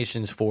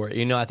explanations for it.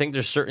 You know, I think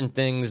there's certain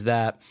things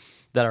that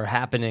are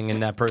happening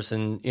in that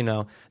person. You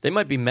know, they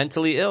might be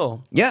mentally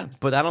ill. Yeah.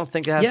 but I don't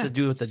think it has Yeah. to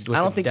do with the. With I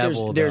don't the think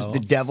devil, there's though, the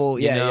devil.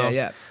 you Yeah, know?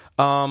 yeah.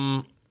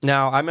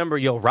 Now I remember,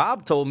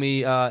 Rob told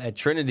me at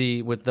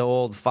Trinity with the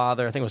old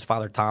father. I think it was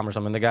Father Tom or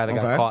something. The guy that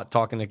got Okay. caught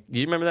talking to.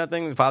 You remember that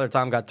thing? Father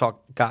Tom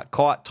got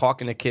caught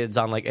talking to kids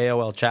on like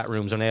AOL chat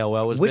rooms when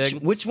AOL was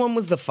big. Which one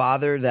was the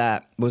father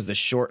that was the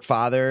short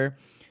father,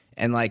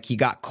 and like he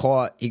got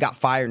caught, he got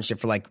fired and shit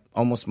for like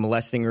almost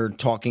molesting or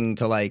talking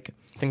to like.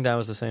 I think that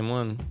was the same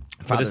one.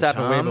 But Father this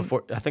happened Tom? way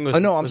before. I think it was. Oh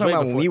no, it I'm was talking way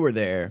about when before. we were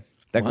there.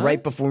 Like What?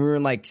 right before we were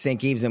in like St.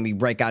 Gabe's and we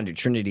right got into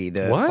Trinity.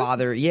 The What?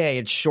 father,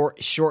 it's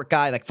short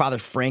guy, like Father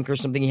Frank or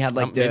something. He had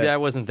like Maybe I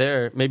wasn't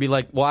there. Maybe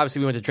obviously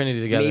we went to Trinity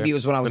together. Maybe it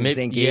was when I was But in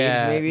St. Gabe's,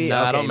 Yeah, maybe? No,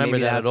 I Okay, don't remember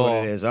maybe that that's at what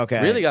all. it is.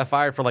 Okay. Really got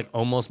fired for like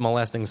almost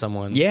molesting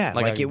someone. Yeah,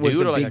 like it was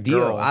dude a or like big deal.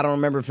 girl? I don't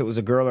remember if it was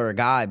a girl or a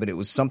guy, but it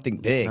was something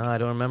big. No, I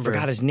don't remember.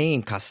 Forgot his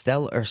name,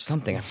 Costello or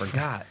something. I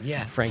forgot.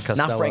 Yeah, Frank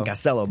Costello. Not Frank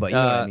Costello, but you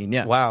know what I mean.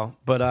 Yeah. Wow.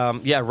 But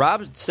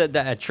Rob said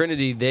that at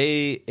Trinity,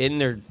 they in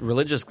their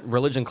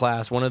religion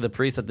class, one of the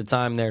priests at the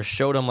time there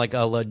showed him like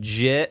a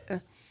legit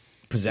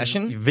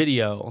Possession.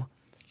 video.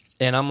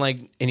 And I'm like,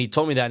 and he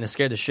told me that and it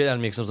scared the shit out of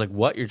me because I was like,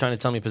 what? You're trying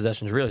to tell me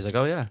possession's real? He's like,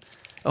 oh, yeah.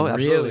 Oh,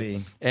 absolutely.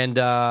 Really? And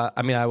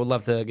I mean, I would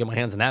love to get my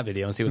hands on that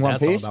video and see what One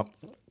that's piece? all about.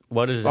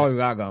 What is it? Oh, you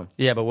gotta go.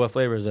 Yeah, but what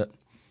flavor is it?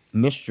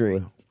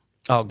 Mystery,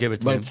 Oh, give it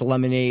to but me. it's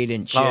lemonade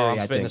and cherry. I'm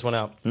I spitting think this one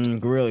out.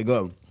 Really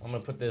good. I'm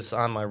going to put this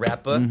on my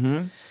wrapper.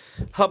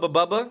 Hubba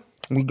Bubba.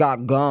 We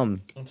got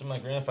gum. That's what my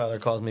grandfather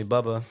calls me,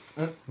 Bubba.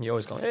 He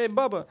always calls me, hey,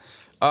 Bubba.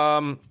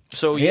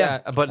 So Yeah,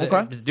 but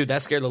okay. dude,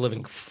 that scared the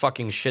living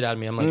fucking shit out of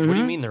me. I'm like, what do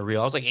you mean they're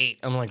real? I was like 8.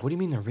 I'm like, what do you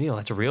mean they're real?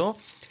 That's real?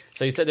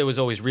 So he said it was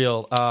always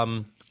real.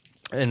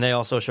 And they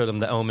also showed him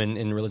The Omen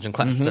in religion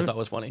class, which I thought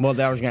was funny. Well,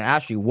 I was gonna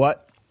ask you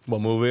What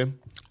movie?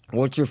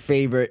 what's your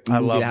favorite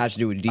movie that has to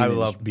do with I demons?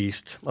 love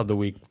Beast of the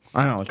Week.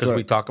 I know, it's Because good.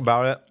 we talk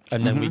about it,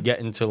 and then we get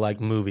into like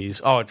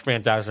movies. Oh, it's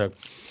fantastic.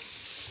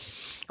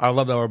 I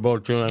love that we're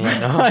both doing it right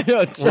now. I know,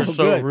 it's We're so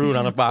so good. rude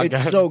on the podcast.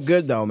 It's so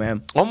good though,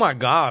 man. Oh my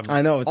god!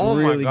 I know, it's oh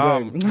really my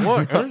god. good.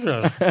 What is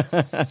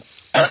this?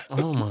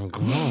 Oh my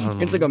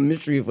god! It's like a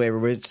mystery flavor,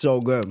 but it's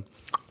so good.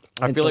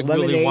 I It's feel the like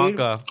Willy lemonade.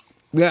 Wonka.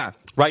 Yeah.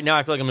 Right now,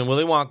 I feel like I'm in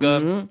Willy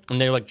Wonka,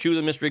 and they like chew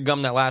the mystery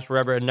gum that lasts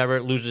forever and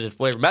never loses its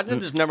flavor. Imagine if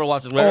it just never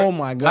lost its flavor. Oh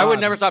my god. I would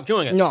never stop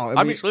chewing it. No,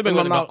 I'd be sleeping in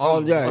with my it. mouth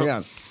all day.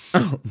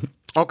 Yeah.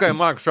 Okay,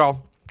 Mark.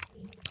 So,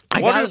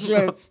 I what gotta is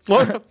say,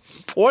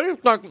 what is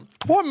like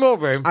what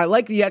movie? I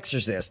like The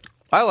Exorcist.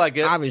 I like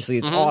it. Obviously,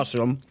 it's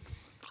awesome.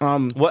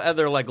 What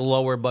other like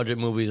lower budget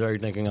movies are you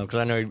thinking of?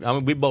 Because I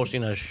mean, we've both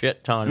seen a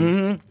shit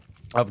ton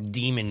of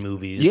demon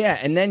movies. Yeah,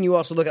 and then you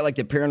also look at like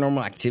the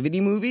Paranormal Activity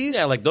movies.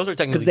 Yeah, like those are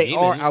technically because they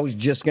demons. are. I was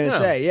just gonna Yeah.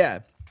 say, yeah.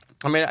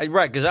 I mean,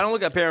 right? Because I don't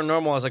look at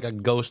paranormal as like a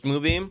ghost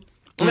movie.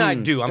 I mean, I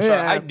do. I'm sorry,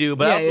 Yeah. I do,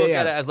 but I Yeah, also look yeah,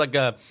 at it yeah. as like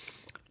a.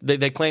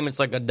 They claim it's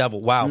like a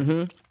devil.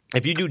 Wow.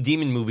 If you do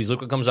demon movies,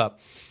 look what comes up.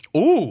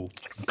 Ooh,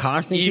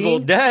 Constantine, Evil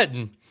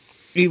Dead.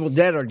 Evil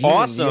Dead are demons.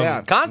 Awesome.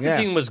 Yeah.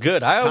 Constantine yeah. was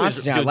good. I always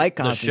Constantine, I dude, like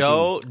the Constantine.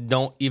 show.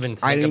 Don't even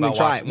think I didn't about even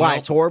try watching. it. Why? No.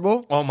 It's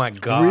horrible. Oh my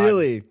god.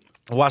 Really?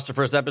 I watched the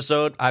first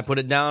episode. I put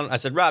it down. I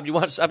said, Rob, you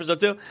watched episode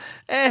 2?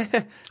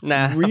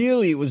 Nah.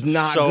 Really? It was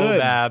not So good.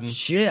 bad.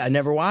 Shit, I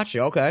never watched it.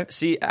 Okay.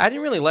 See, I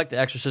didn't really like the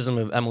exorcism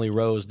of Emily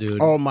Rose,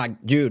 dude. Oh my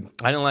dude,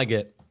 I didn't like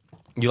it.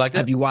 You liked it?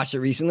 have you watched it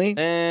recently?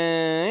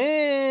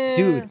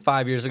 Dude,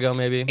 5 years ago,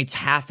 maybe. It's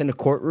half in the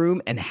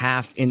courtroom and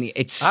half in the.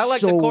 It's I like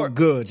so the court.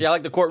 good. See, I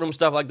like the courtroom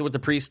stuff. I like with the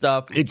priest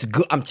stuff. It's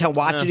good. I'm telling.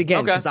 Watch Yeah, it again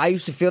okay. because I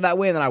used to feel that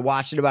way, and then I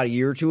watched it about a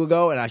year or two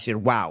ago, and I said,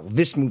 "Wow,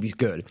 this movie's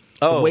good."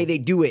 Oh. The way they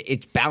do it,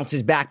 it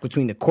bounces back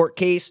between the court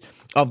case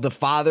of the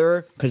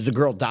father because the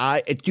girl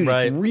died. Dude,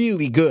 Right. it's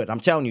really good.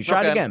 I'm telling you. Try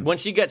it Okay. again. When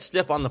she gets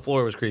stiff on the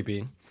floor, it was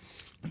creepy.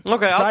 Okay, Try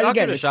it I'll again.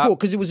 give it a It's shot. cool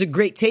because it was a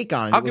great take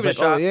on it. I'll it was give it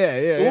a like, shot. Oh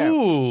yeah.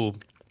 Ooh,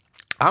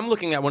 I'm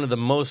looking at one of the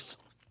most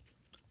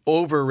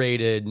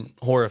overrated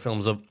horror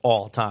films of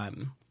all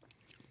time.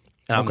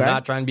 And I'm Okay.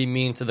 not trying to be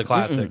mean to the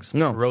classics.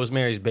 No.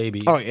 Rosemary's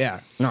Baby. Oh yeah.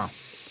 No.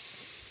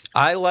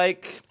 I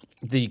like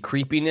the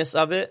creepiness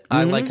of it.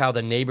 I like how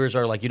the neighbors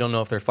are like, you don't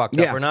know if they're fucked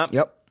up Yeah. or not.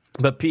 Yep.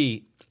 But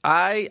Pete,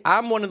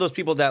 I'm one of those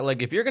people that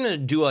like if you're gonna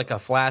do like a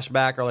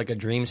flashback or like a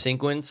dream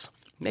sequence,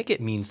 make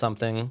it mean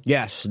something.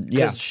 Yes,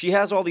 yeah. Because she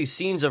has all these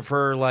scenes of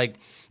her like,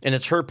 and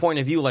it's her point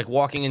of view, like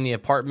walking in the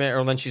apartment,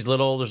 or when she's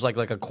little, there's like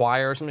a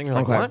choir or something. You're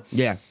like, what?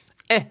 Yeah.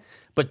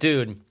 But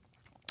dude,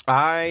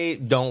 I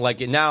don't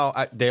like it.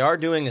 Now they are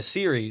doing a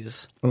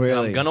series.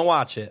 Really? I'm gonna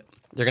watch it.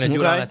 They're gonna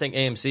do it on I think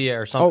AMC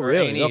or something. Oh,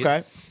 really? Or A&E.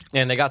 Okay.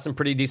 And they got some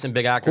pretty decent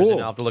big actors in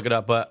it. I'll have to look it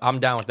up, but I'm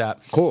down with that.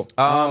 Cool.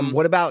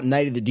 What about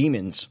Night of the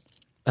Demons?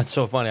 That's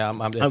so funny. I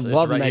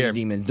love right Night here. of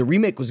the Demons. The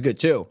remake was good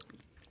too.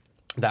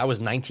 That was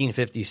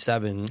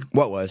 1957.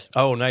 What was?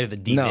 Oh, Night of the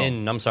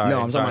Demon. I'm sorry.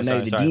 No, I'm talking about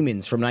Night of the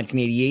Demons from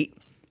 1988.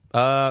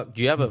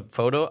 Do you have a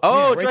photo?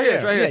 Oh, it's right here.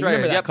 It's right here. It's right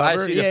here. Yep, I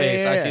cover? see the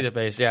face. I see the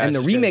face. Yeah. And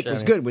the remake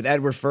was good with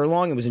Edward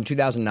Furlong. It was in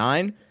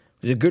 2009. It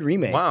was a good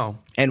remake. Wow.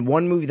 And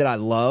one movie that I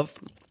love,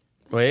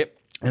 Wait,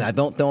 and I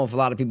don't know if a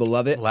lot of people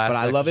love it, Last but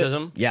I love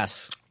Exorcism? it.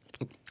 Yes.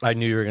 I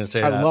knew you were going to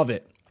say that. I love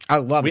it. I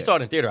love it. We saw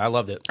it in theater. I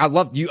loved it. I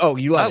loved you. Oh,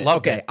 you loved it.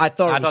 loved Okay. it. I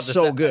thought it was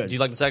so good. Do you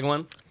like the second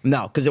one?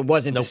 No, because it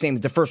wasn't the same.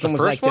 The first one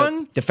was first like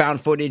one the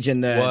found footage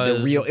and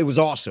the real. It was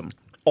awesome.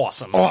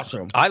 Awesome.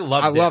 I I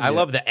loved it. I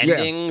love the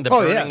ending, Yeah. the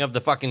Oh, burning yeah. of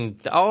the fucking.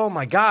 Oh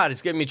my God,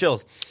 it's giving me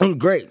chills. It was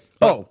great.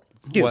 Oh,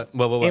 dude. What?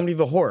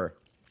 Amityville Horror.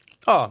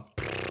 Oh,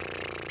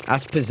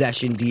 That's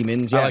Possession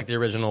Demons. Yeah. I like the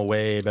original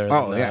way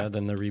better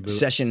than the reboot.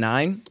 Session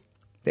 9.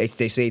 They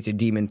say it's a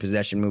demon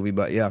possession movie,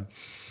 but yeah.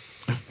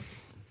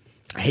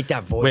 I hate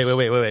that voice.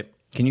 Wait.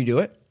 Can you do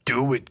it?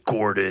 Do it,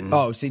 Gordon.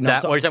 Oh, see, no,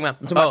 That, what are you talking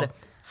about? I'm talking about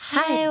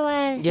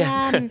I was,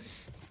 Yeah.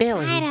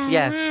 Billy. I don't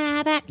Yeah.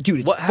 wanna back. Dude,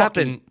 it's What fucking-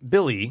 happened,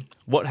 Billy?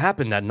 What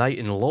happened that night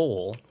in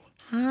Lowell?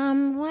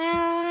 Well,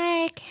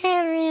 I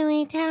can't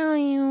really tell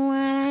you what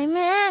I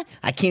meant.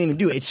 I can't even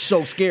do it. It's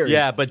so scary.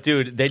 Yeah, but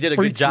dude, they did a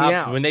Freaks good me job.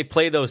 out. When they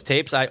play those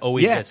tapes, I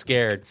always Yeah. get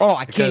scared. Oh,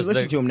 I can't Because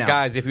listen to 'em now.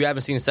 Guys, if you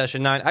haven't seen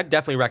Session 9, I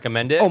definitely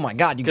recommend it. Oh my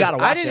God, you 'Cause gotta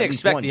watch it. I didn't at least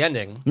expect once. the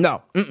ending.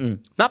 No. Mm-mm.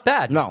 Not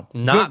bad. No.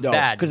 Not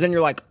bad. Because then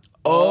you're like,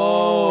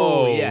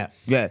 oh, yeah.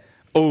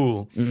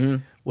 Oh. Mm-hmm.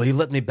 Will you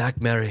let me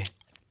back, Mary?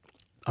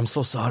 I'm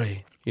so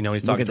sorry. You know,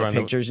 he's Look talking at the to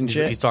her pictures and he's,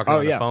 shit? He's talking Oh,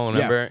 on yeah. the phone,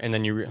 Yeah. remember? And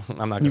then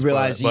I'm not going You to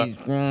realize spoil he's.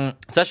 it.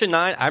 But Session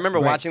 9, I remember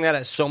Right. watching that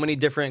at so many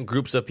different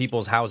groups of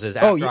people's houses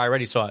after yeah. I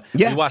already saw it.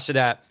 Yeah. We watched it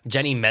at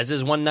Jenny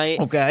Mez's one night.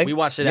 Okay. We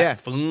watched it Yeah.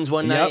 at Foon's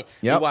one Yep. night.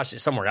 Yep. We watched it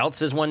somewhere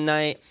else's one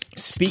night.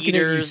 Speaking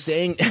of you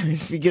saying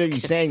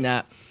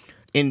that,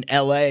 in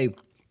LA,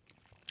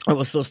 I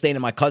was still staying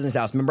at my cousin's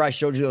house. Remember I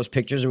showed you those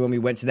pictures of when we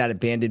went to that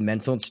abandoned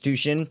mental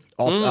institution?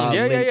 Of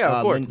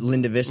course.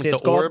 Linda Vista, With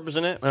it's the called. orbs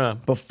in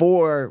it.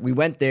 Before we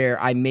went there,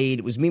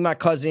 it was me, my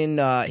cousin,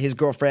 his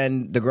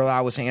girlfriend, the girl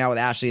I was hanging out with,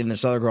 Ashley, and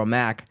this other girl,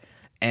 Mac,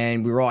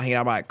 and we were all hanging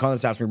out at my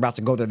cousin's house. We were about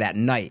to go there that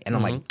night, and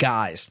I'm like,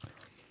 guys,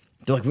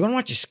 they're like, we want to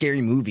watch a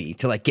scary movie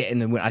to like get in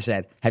the. I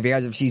said, have you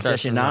guys ever seen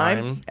Session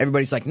 9?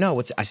 Everybody's like,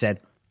 no. I said,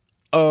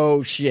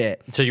 oh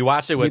shit. So you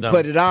watched it with We them.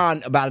 put it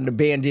on about an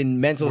abandoned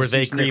mental Were they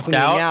institution. They're creeped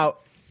cleaning out?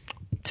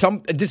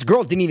 This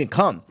girl didn't even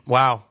come.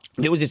 Wow.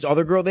 There was this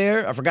other girl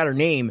there. I forgot her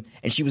name,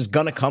 and she was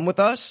gonna come with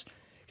us.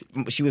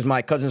 She was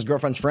my cousin's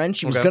girlfriend's friend.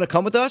 She was Okay. gonna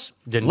come with us.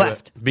 Didn't do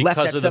left. it. Because Left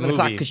of at the 7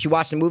 o'clock movie. because she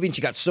watched the movie and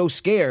she got so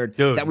scared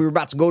Dude. that we were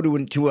about to go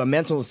to a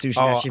mental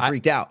institution that she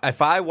freaked out.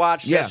 If I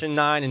watched Yeah. Session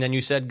 9 and then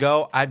you said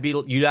go,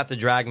 you'd have to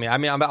drag me. I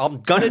mean,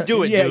 I'm gonna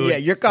do it, Yeah, dude. yeah,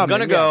 you're coming, I'm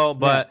gonna yeah, go,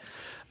 but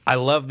I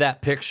love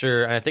that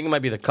picture, and I think it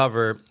might be the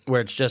cover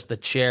where it's just the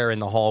chair in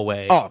the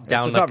hallway. Oh, it's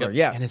the like cover,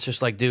 yeah. and it's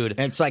just like, dude,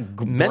 And it's like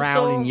mental-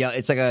 brown and yellow.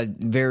 It's like a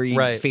very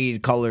Right.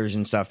 faded colors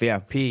and stuff. Yeah.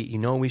 Pete, you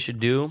know what we should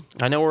do?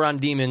 I know we're on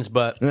demons,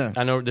 but Yeah.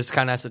 I know this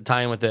kind of has to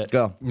tie in with it.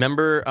 Go.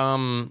 Remember, I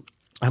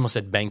almost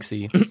said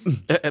Banksy,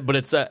 but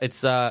it's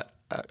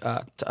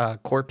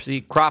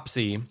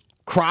Cropsy.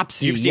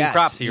 Cropsy. You've seen yes,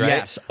 Cropsy, right?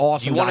 Yes.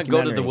 Awesome. Do you want to go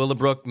to the documentary.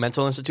 Willowbrook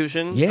Mental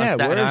Institution? Yeah, on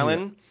Staten where is it?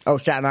 Island. Oh,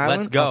 Staten Island.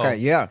 Let's go. Okay,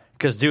 yeah.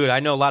 Because, dude, I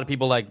know a lot of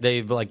people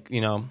they've I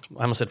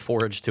almost said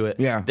foraged to it.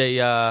 Yeah. They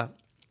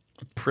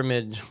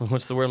primage.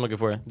 What's the word I'm looking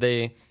for?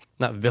 They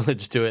not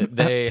village to it.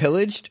 They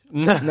Pillaged?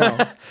 No.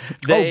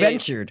 They-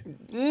 ventured.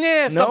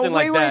 Yeah, something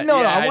like wait, that.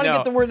 no, Yeah, I wanna know.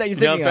 get the word that you're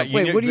No, thinking but of.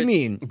 Wait, what do you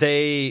mean?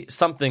 They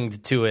something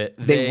to it.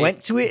 They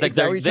went to it? Is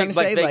that what you're trying to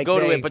say? They Like go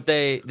to they- it, but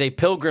they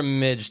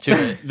pilgrimage to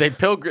it. They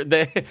pilgrim.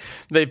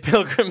 They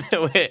pilgrim.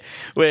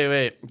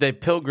 Wait. They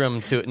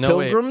pilgrim to it. No,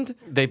 Pilgrimed?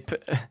 Wait.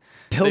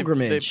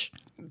 Pilgrimage.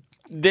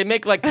 They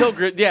make like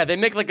pilgrim. Yeah, they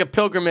make like a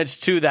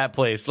pilgrimage to that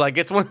place. Like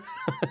it's one.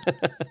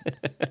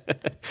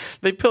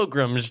 They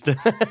pilgrimaged.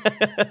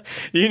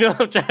 You know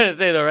what I'm trying to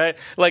say, though, right?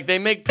 Like they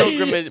make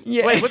pilgrimage.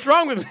 Yeah. Wait, what's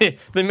wrong with me?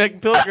 They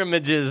make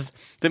pilgrimages.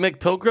 They make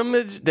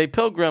pilgrimage. They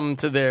pilgrim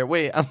to their.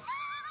 Wait.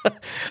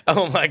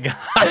 Oh my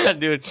god,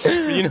 dude!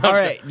 You know, All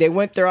right, they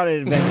went there on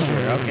an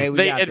adventure. Okay,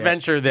 they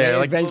adventure there.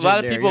 Like a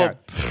lot of people,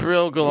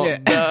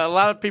 a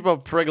lot of people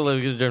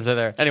privilege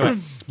there. Anyway,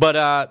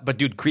 but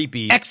dude,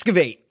 creepy.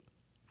 Excavate.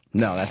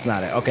 No, that's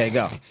not it. Okay,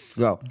 go.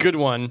 Good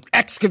one.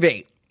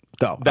 Excavate.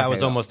 Go. That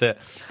was almost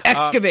it.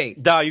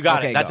 Excavate. No, you got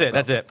Okay, it. That's go, it.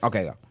 That's it.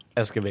 Okay, go.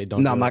 Excavate.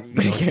 Don't. No, do I'm it.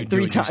 not Don't you do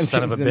three it, you times.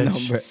 son of a is the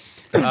bitch. number.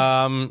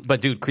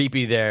 But dude,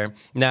 creepy there.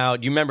 Now,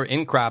 do you remember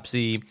in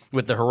Cropsey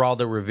with the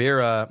Geraldo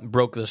Rivera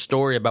broke the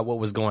story about what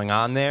was going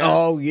on there?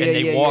 Oh, yeah, and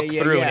they yeah, walk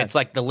yeah, through, yeah. and it's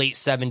like the late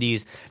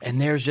 70s,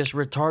 and there's just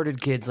retarded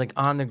kids like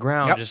on the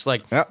ground, just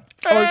like. Yep.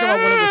 Oh, you're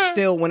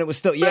talking about when it was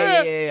still.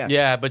 Yeah.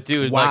 Yeah, but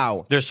dude, Wow.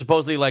 like, there's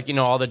supposedly like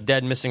all the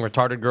dead, missing,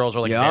 retarded girls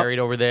are like Yup. buried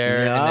over there,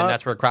 and then Yup.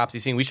 that's where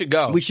Cropsey's seen. We should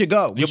go. We should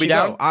go. You'll be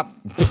down.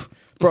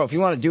 Bro, if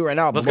you want to do it right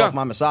now, Let's book go.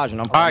 my massage. And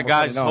I'm All right, we're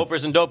guys, gonna go.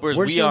 hopers and dopers,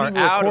 We're we still are out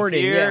of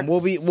recording. here.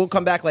 Yeah, we'll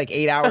come back like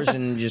 8 hours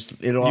and just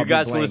it'll all You be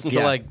guys can blank. listen to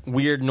Yeah. like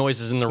weird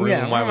noises in the room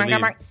Yeah. while we leave.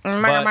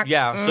 But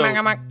yeah,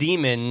 so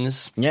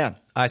demons. Yeah.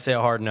 I say a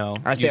hard no.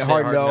 I say You a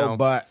hard no,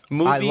 but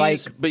movies. I like.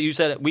 But you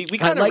said we I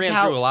kind of like ran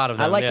how through a lot of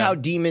them. I like yeah. how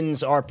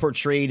demons are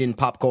portrayed in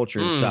pop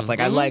culture and stuff. Like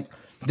I like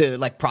the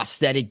like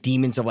prosthetic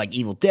demons of like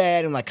Evil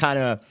Dead and like kind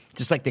of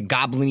just like the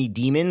goblin-y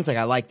demons. Like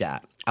I like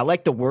that. I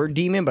like the word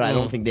demon, but I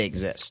don't think they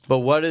exist. But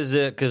what is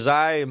it?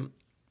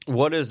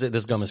 What is it?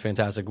 This gum is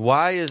fantastic.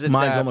 Why is it?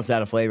 Mine's that, almost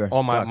out of flavor.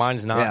 Oh my, Sucks.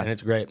 mine's not, Yeah. and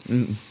it's great.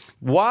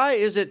 Why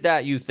is it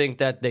that you think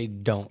that they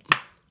don't?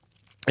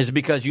 Is it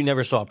because you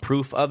never saw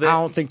proof of it? I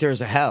don't think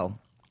there's a hell.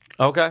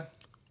 Okay.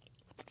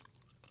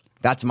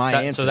 That's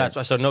my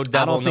answer. So no devil,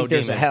 I don't think no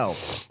there's demon. a hell.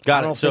 Got I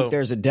it. don't So think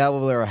there's a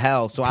devil or a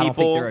hell. So I don't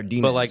think there are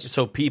demons. But like,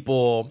 so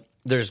people,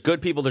 there's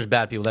good people, there's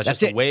bad people. That's just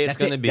the way it's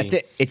going to be. That's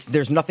it.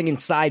 There's nothing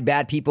inside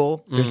bad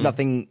people. There's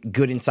nothing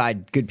good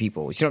inside good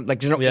people. You know, like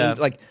there's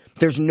no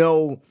there's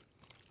no.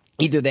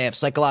 Either they have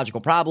psychological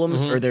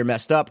problems, or they're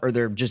messed up, or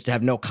they're just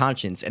have no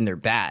conscience and they're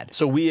bad.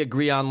 So we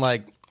agree on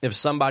like if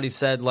somebody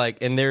said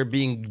like, and they're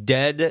being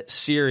dead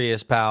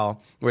serious,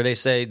 pal, where they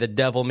say the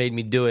devil made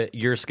me do it,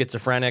 you're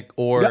schizophrenic,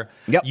 or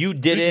Yep. you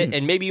did it,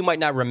 and maybe you might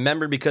not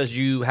remember because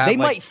you have. They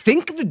like, might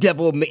think the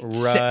devil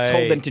Right.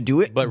 told them to do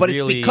it, But but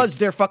really- it's because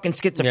they're fucking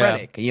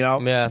schizophrenic. You know.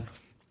 Yeah.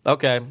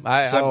 Okay.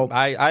 I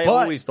But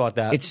always thought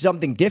that. it's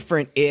something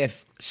different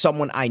if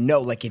someone I know,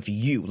 like if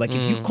you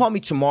call me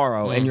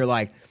tomorrow and you're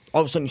like, all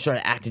of a sudden you start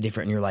acting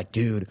different and you're like,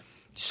 dude,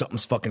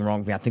 something's fucking wrong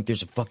with me. I think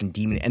there's a fucking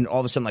demon. And all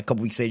of a sudden, like a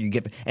couple weeks later, you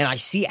get, and I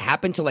see it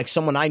happen to like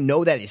someone I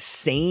know that is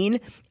sane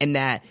and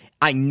that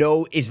I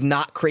know is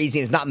not crazy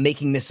and is not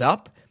making this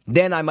up.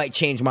 Then I might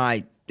change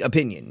my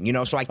opinion. You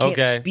know, so I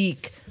can't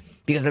speak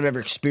because I've never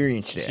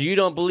experienced it. So you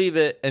don't believe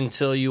it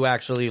until you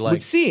actually like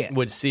Would see it.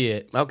 Would see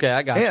it. Okay,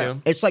 I got Yeah,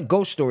 you. it's like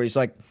ghost stories.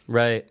 Like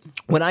Right.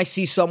 when I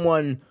see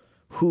someone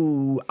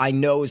who I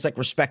know is like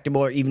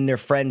respectable, or even their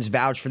friends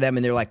vouch for them,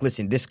 and they're like,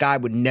 "Listen, this guy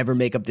would never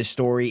make up this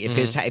story. If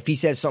if he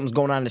says something's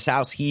going on in his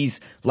house,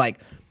 he's like,"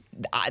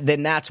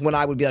 then that's when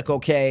I would be like,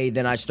 "Okay,"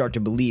 then I start to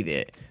believe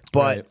it.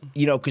 But Right.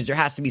 you know, because there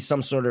has to be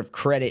some sort of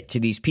credit to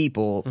these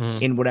people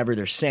in whatever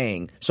they're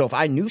saying. So if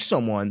I knew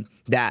someone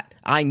that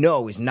I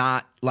know is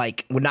not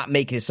like would not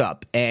make this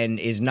up and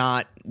is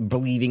not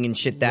believing in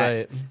shit that,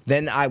 Right.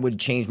 then I would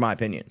change my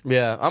opinion.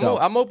 Yeah, So-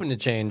 I'm open to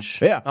change.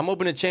 Yeah. I'm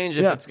open to change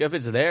if Yeah.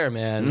 it's there,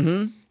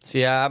 man.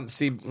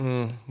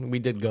 We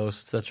did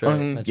Ghosts. That's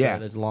right. That's yeah,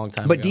 right. That's a long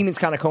time But ago. demons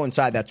kind of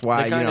coincide. That's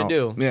why They kinda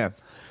do. Yeah.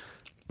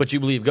 But you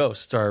believe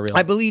ghosts are real.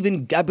 I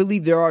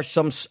believe there are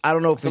some. I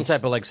don't know if Some it's,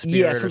 type of, like, spirit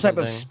Yeah, or some type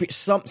of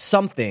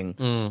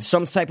something.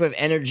 some type of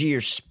energy or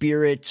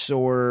spirits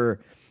or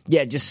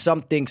just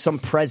something, some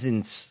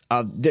presence.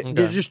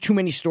 There's just too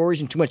many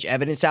stories and too much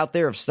evidence out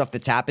there of stuff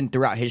that's happened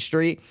throughout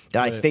history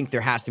that I think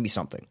there has to be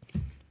something.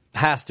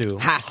 Has to.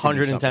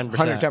 110%.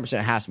 110%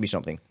 has to be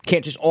something.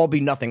 Can't just all be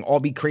nothing. All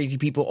be crazy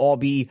people. All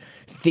be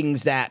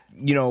things that,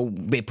 you know,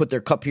 they put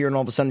their cup here and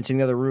all of a sudden it's in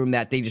the other room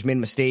that they just made a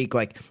mistake.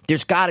 Like,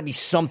 there's got to be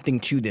something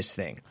to this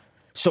thing.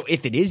 So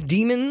if it is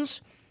demons,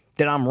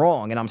 then I'm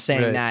wrong. And I'm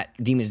saying Right. that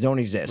demons don't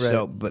exist. Right.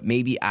 So, but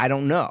maybe, I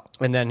don't know.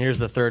 And then here's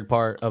the third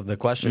part of the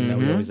question that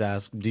we always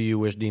ask: do you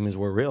wish demons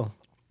were real?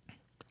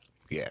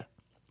 Yeah.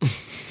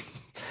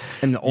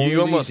 And the only You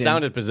almost reason,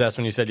 sounded possessed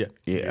when you said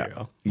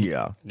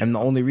Yeah. And the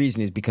only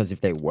reason is because if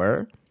they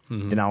were,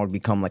 then I would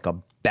become like a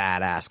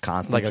badass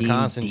Constantine,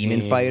 Constantine.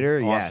 demon fighter.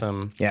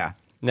 Awesome. Yeah.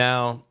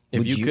 Now, if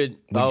Would you could,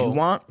 would you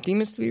want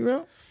demons to be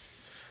real?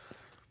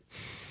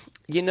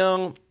 you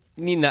know,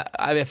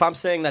 if I'm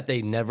saying that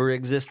they never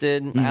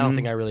existed, I don't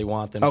think I really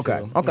want them Okay,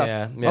 to. okay,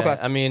 Yeah. okay.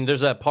 I mean,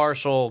 there's a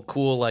partial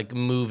cool like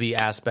movie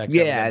aspect. of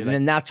it. Yeah, I'd be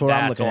and that's what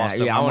I'm looking at.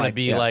 awesome. Yeah, I I'm want to like,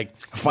 be yeah. like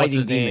what's Fighting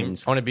his name?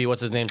 demons. I want to be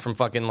what's his name from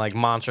fucking like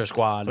Monster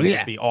Squad. It'd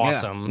Yeah, be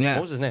awesome. yeah.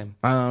 What was his name?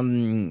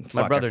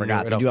 My brother I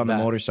forgot. knew it They off do the on the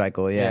bat.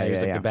 motorcycle. Yeah, he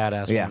was like the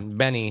badass yeah. one.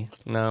 Benny.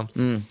 No.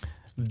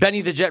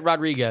 Benny the Jet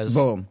Rodriguez.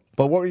 Boom.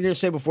 But what were you gonna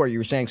say before? You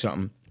were saying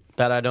something.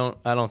 That I don't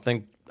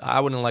think I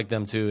wouldn't like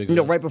them to exist. You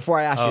know, right before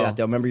I asked you Oh. that,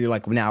 though. Remember, you're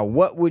like, now,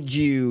 what would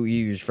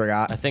you just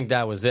forgot? I think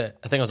that was it.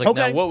 I think I was like,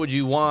 Okay. now what would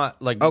you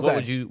want? Like, Okay. what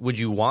would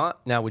you want?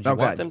 Now, would you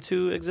Okay. want them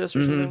to exist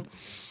or something?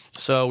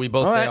 So we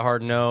both All say right. a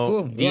hard no.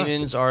 Cool. Yeah.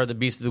 Demons are the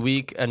beast of the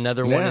week.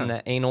 Another one Yeah. in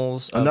the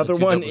anals. Of Another the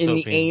two one dopest in hope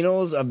the fiends.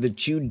 anals of the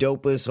two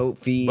dopest hope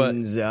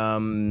fiends.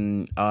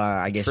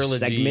 I guess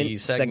Trilogy,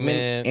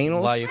 segment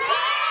anals. life.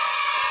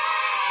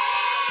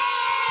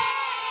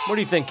 What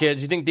do you think,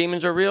 kids? You think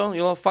demons are real?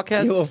 You little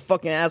fuckheads? You little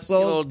fucking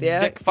assholes. You little yeah,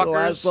 dick little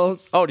fuckers.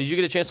 assholes. Oh, did you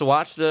get a chance to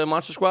watch the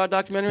Monster Squad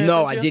documentary? No,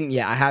 sent I you? didn't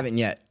yet. I haven't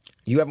yet.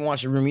 You haven't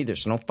watched The Room either,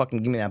 so don't fucking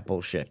give me that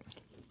bullshit.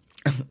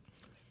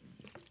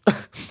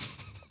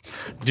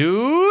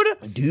 Dude,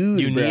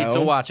 you bro. need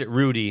to watch it.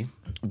 Rudy,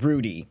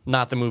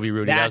 not the movie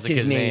Rudy. That's that was the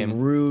his kid's name.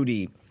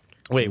 Rudy.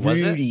 Wait,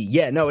 was Rudy. it?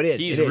 Yeah, no, it is.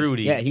 He's It is.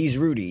 Rudy. Yeah, he's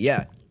Rudy.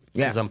 Yeah.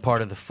 Yeah. Because I'm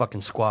part of the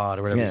fucking squad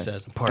or whatever he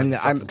says. I'm part of the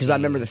fucking Because I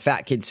team. remember the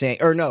fat kid saying,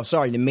 or no,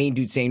 sorry, the main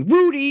dude saying,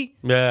 Rudy.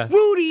 Yeah.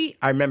 Rudy.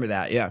 I remember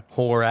that, yeah.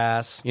 Whore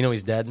ass. You know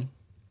he's dead?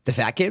 The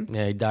fat kid?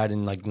 Yeah, he died in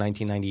like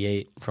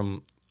 1998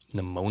 from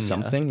pneumonia.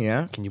 Something,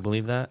 yeah. Can you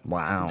believe that?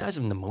 Wow. Who dies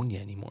of pneumonia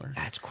anymore?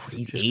 That's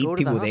crazy. Just 8 go to the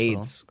people with hospital.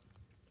 AIDS.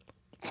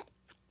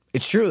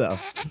 It's true, though.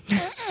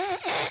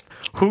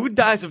 Who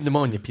dies of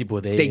pneumonia? People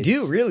with AIDS. They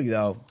do, really,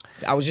 though.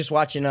 I was just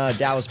watching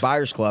Dallas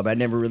Buyers Club. I'd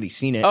never really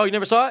seen it. Oh, you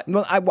never saw it?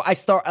 Well, I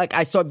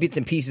saw bits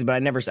and pieces, but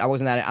I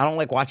wasn't that. I don't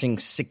like watching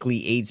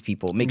sickly AIDS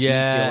people. It makes me feel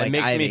like it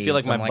makes I have me feel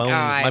like AIDS. my I'm bones. "Oh,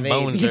 I have my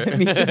bones AIDS." are.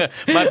 Me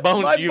too. My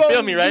bones. My You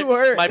feel me, bones right? do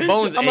hurt. My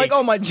bones. I'm like, ache.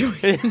 oh, my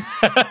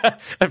joints.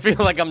 I feel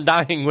like I'm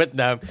dying with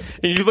them.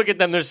 And you look at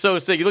them; they're so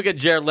sick. You look at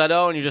Jared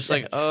Leto, and you're just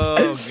like,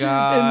 oh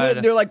god.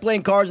 And they're like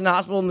playing cards in the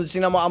hospital, and the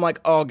scene I'm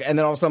like, oh, and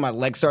then all of a sudden my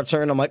legs start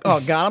turning. I'm like,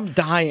 oh god, I'm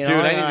dying. Dude,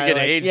 I need to get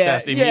an AIDS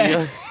test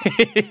Yeah.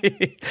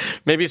 immediately.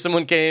 Maybe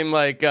someone came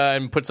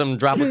and put some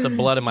droplets of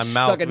blood in my mouth.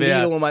 Stuck a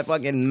needle in my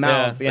fucking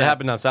mouth. Yeah, that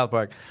happened on South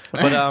Park.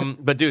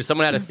 But dude,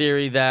 someone had a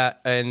theory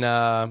that, and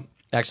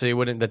actually, it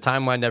wouldn't. The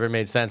timeline never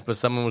made sense. But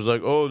someone was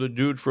like, "Oh, the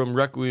dude from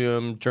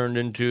Requiem turned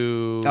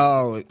into."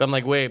 Oh. But I'm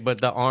like, wait,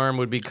 but the arm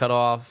would be cut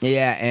off.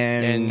 Yeah,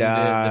 and the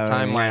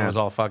timeline yeah. was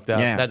all fucked up.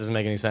 Yeah. That doesn't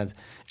make any sense.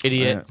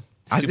 Idiot.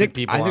 Yeah. Stupid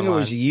people. I think online. it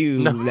was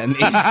you that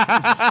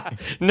made.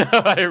 No,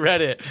 I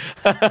read it.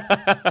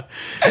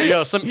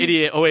 Yo, some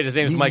idiot. Oh wait, his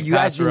name's Mike. You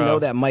guys Passero. didn't know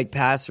that Mike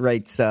Pass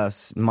writes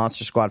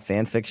Monster Squad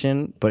fan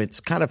fiction, but it's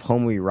kind of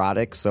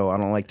homoerotic, so I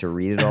don't like to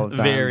read it all the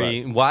time.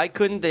 Very. Why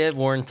couldn't they have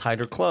worn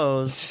tighter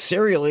clothes?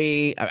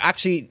 Serially,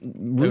 actually,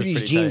 Rudy's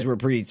pretty jeans tight. were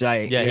pretty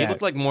tight. Yeah, he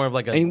looked like more of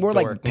like a. And he wore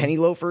dork. like penny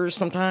loafers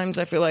sometimes.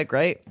 I feel like,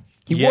 right?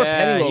 He Yeah, wore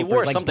penny loafers, he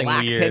wore like something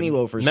black weird. penny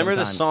loafers. Remember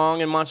sometimes. the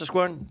song in Monster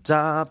Squad?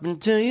 Drop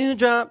until you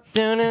drop.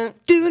 Doo-doo.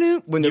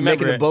 Doo-doo, when they're You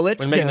making remember the it? bullets?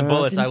 When making the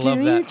bullets, I love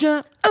that.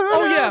 Doo-doo.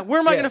 Oh yeah, where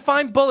am I Yeah. going to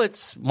find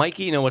bullets?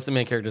 Mikey, no, what's the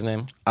main character's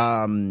name?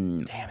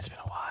 Damn, it's been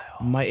a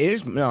while. It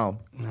is no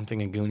I'm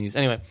thinking Goonies.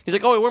 Anyway, he's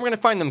like, oh, where am I going to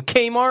find them?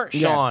 Kmart?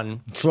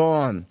 Sean.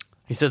 Sean.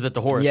 He says that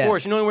to Horace. Yeah.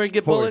 Horace, you know where you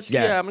get Horace, bullets?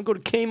 yeah. I'm going to go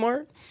to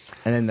Kmart.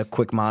 And then the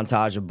quick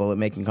montage of bullet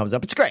making comes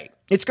up. It's great.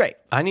 It's great.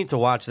 I need to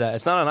watch that.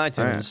 It's not on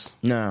iTunes.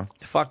 No,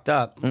 It's fucked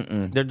up.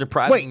 They're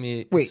depriving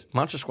me. Wait.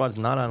 Monster Squad's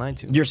not on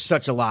iTunes. you're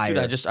such a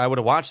liar. Dude, I would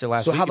have watched it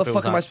last so week. how the if it fuck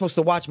was am on. I supposed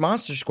to watch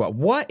Monster Squad?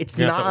 What? It's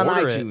You have not to on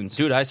order it. iTunes.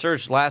 Dude, I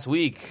searched last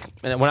week,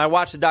 and when I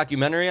watched the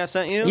documentary I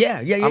sent you, Yeah,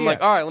 I'm like,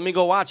 yeah. all right, let me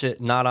go watch it.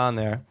 Not on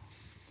there.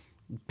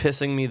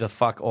 Pissing me the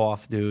fuck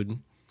off, dude.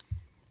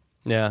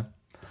 Yeah.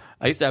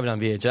 I used to have it on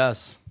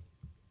VHS,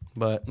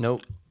 but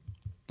nope.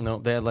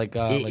 Nope, they had like...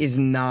 It is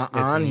not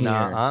on It's here.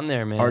 not on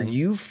there, man. Are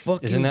you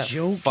fucking Isn't that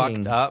joking?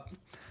 fucked up?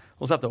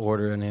 We'll just have to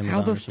order an Amazon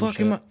How the or some fuck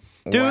shit. am I?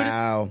 Dude,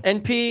 Wow.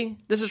 NP,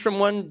 this is from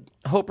one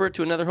Hoper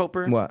to another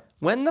Hoper. What?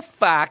 When the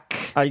fuck...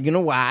 Are you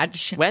gonna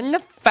watch? When the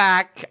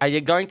fuck are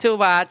you going to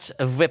watch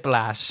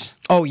Whiplash?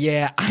 Oh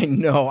yeah, I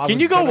know. I Can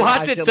was you go gonna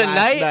watch it last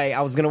tonight? night.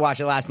 I was gonna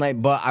watch it last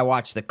night, but I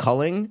watched The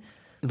Culling.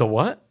 The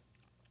what?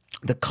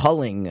 The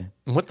Culling.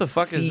 What the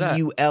fuck is that?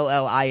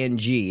 Culling.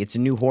 It's a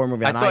new horror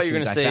movie I on thought you were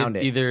iTunes. going to I say found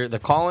it. either The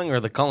Calling or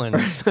The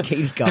Cullens.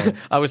 Katie Cullen.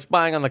 I was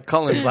spying on The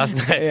Cullens last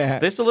night. Yeah.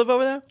 They still live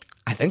over there?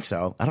 I think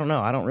so. I don't know.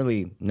 I don't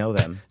really know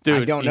them.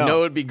 Dude, I don't you know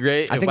it would be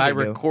great I if think I they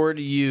do. record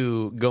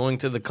you going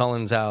to the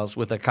Cullens house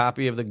with a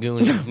copy of The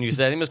Goonies and you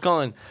said, hey, Miss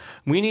Cullen,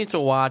 we need to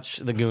watch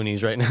The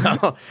Goonies right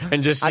now.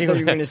 And just I see thought you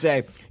were what- going to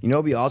say, you know,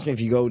 it'd be awesome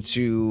if you go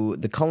to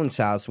the Cullen's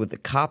house with a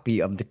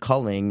copy of The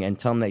Culling and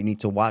tell them that you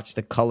need to watch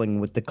The Culling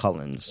with the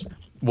Cullens.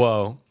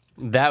 Whoa.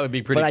 That would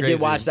be pretty But crazy. I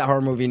did watch that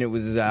horror movie, and it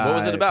was What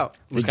was it about?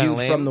 It was the kinda dude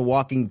lame? from The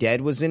Walking Dead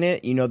was in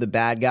it. You know, the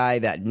bad guy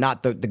that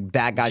not the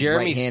bad guy's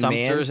Jeremy right hand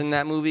man. Sumter's in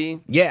that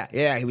movie.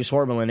 Yeah, he was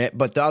horrible in it.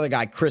 But the other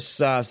guy, Chris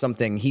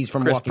something, he's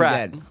from Chris Walking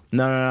Pratt. Dead.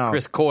 No.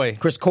 Chris Coy.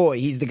 Chris Coy.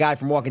 He's the guy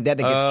from Walking Dead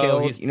that gets Oh,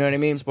 killed. he's- You know what I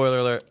mean? Spoiler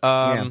alert.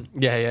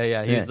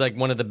 Yeah. He's Yeah. like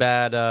one of the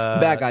bad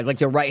Bad guys, like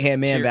the right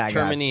hand man bad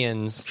guy.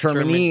 Terminians.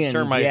 Terminians,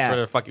 Termites, yeah.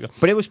 whatever the fuck you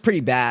But it was pretty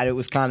bad. It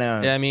was kind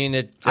of. Yeah, I mean,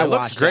 it I looks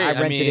watched great. it.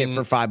 I rented mean, it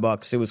for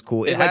 $5. It was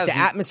cool. it Like has- the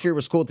atmosphere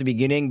was cool at the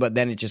beginning, but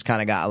then it just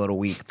kind of got a little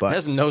weak. It But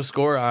has no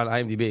score on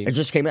IMDb. it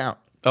just came out.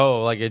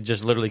 Oh, like it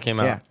just literally came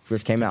out. Yeah,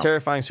 just came out.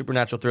 Terrifying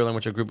supernatural thriller in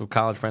which a group of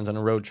college friends on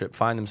a road trip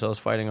find themselves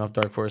fighting off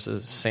dark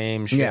forces.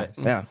 Same shit.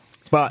 Yeah.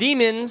 But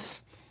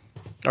Demons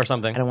or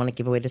something. I don't want to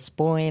give away the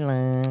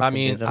spoiler. I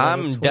mean,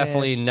 I'm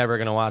definitely never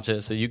gonna watch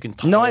it, so you can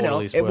totally no, I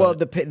know. spoil Well,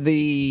 it.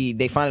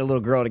 they find a little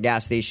girl at a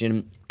gas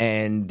station,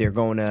 and they're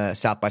going to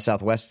South by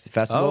Southwest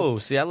festival. Oh,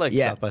 see, I like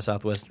Yeah. South by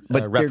Southwest but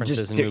they're references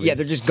just in they're, movies. yeah,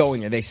 they're just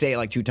going there. They say it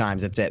like 2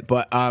 times. That's it.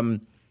 But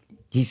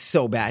he's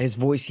so bad. His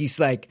voice. He's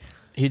like.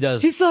 He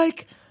does. He's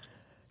like.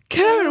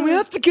 Karen, we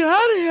have to get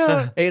out of here.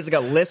 And he has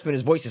like a lisp, and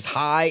his voice is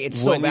high.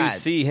 It's so when bad. you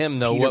see him,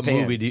 though, Peter what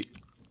Pan. movie do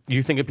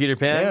you think of Peter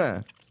Pan?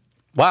 Yeah.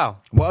 Wow.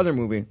 What other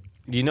movie?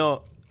 You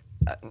know,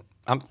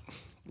 I'm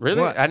Really?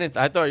 What?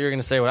 I thought you were going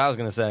to say what I was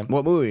going to say.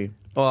 What movie?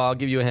 Well, I'll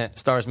give you a hint.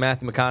 Stars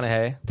Matthew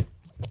McConaughey.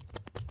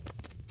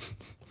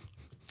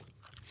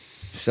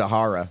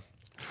 Sahara.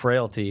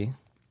 Frailty.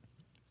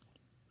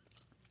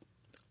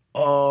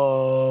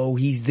 Oh,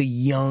 he's the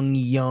young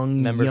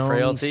Remember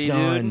Frailty,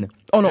 son. dude?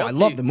 Oh no, I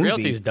love the movie.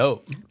 Frailty's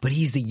dope. But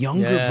he's the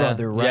younger Yeah.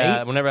 brother, right?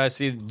 Yeah, whenever I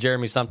see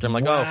Jeremy Sumter, I'm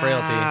like, oh,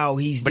 Frailty. Wow,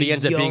 he's but he the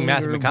ends up being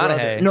Matthew younger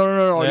McConaughey. brother.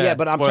 No. Yeah,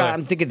 but spoiler.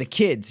 I'm thinking the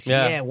kids.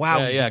 Yeah. Yeah, wow.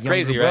 Yeah, he's yeah, the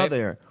crazy, younger right?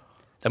 brother.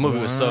 That movie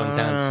was so Wow.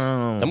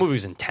 intense. That movie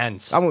was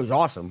intense. That movie was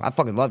awesome. I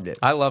fucking loved it.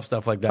 I love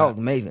stuff like that. That was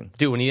amazing.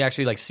 Dude, when he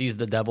actually like sees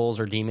the devils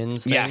or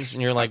demons things, Yes.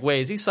 and you're like,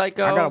 wait, is he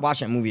psycho? I gotta watch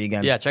that movie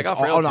again. Yeah, check out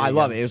Oh no, Frailty I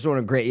love again. it. It was one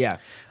of great. Yeah,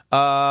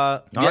 Yeah,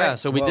 right.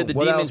 so we Well, did the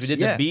what demons, else? we did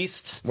Yeah. the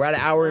beasts. we're at an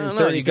hour I and don't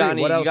know. 33. You got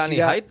any, What else you got any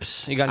got?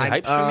 hypes? You got any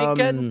hypes for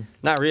me, kid?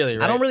 Not really,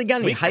 right? I don't really got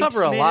any We hypes.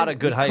 cover a man. lot of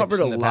good We hypes covered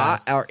in a the lot.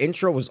 past. Our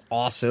intro was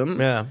awesome.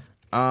 Yeah.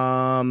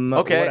 Okay,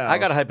 Okay, I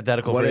got a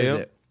hypothetical What for is you.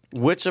 it?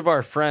 Which of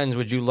our friends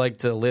would you like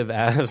to live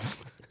as?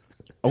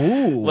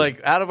 Ooh,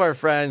 Like, out of our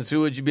friends,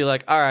 who would you be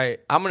like, all right,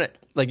 I'm going to,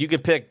 like, you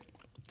could pick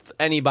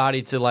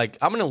anybody to, like,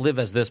 I'm going to live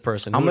as this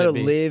person. Who I'm would gonna it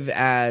be? live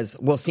as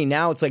well. See,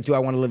 now it's like, do I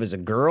want to live as a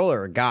girl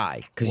or a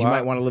guy? Because you Wow.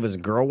 might want to live as a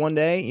girl one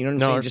day. You know what I'm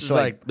No, saying?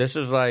 this Just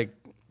is like,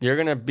 you're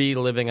going to be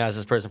living as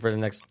this person for the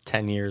next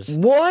 10 years.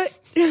 what?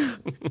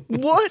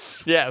 What?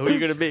 Yeah, who are you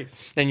going to be?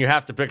 And you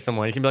have to pick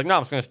someone. You can be like, no,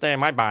 I'm just going to stay in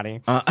my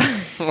body. Well,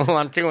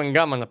 I'm chewing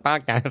gum on the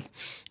podcast.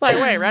 Like,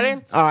 wait,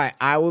 ready? All right,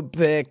 I would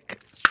pick.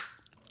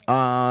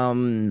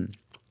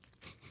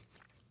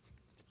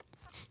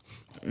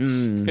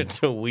 It's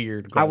a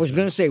weird I was question.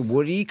 gonna say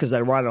Woody because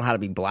I want to know how to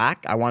be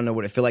black. I want to know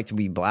what it feel like to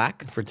be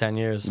black. For 10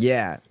 years.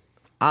 Yeah.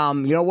 You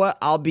know what?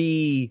 I'll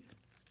be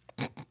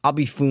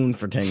Foon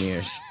for 10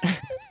 years.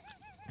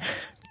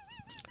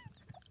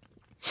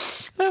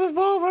 Out of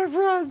all my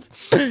friends.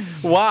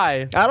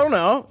 Why? I don't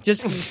know.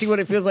 Just see what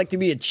it feels like to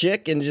be a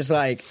chick and just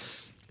like,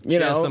 you She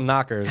know, has some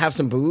knockers. have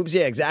some boobs.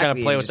 Yeah, exactly.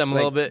 Kinda play And with just, them a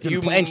little bit. You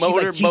and she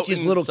like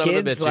teaches motorboating little son of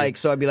a kids. bitch. Like,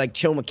 so I'd be like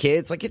chill with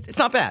kids. Like, it's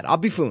not bad. I'll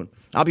be Foon.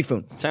 I'll be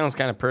Foon. Sounds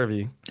kind of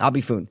pervy. I'll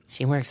be Foon.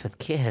 She works with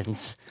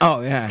kids.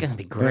 Oh yeah, It's gonna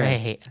be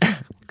great.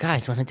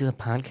 Guys, want to do a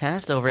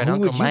podcast over at Who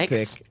Uncle would you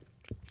Mike's? pick?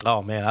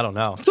 Oh, man, I don't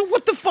know. So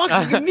what the fuck?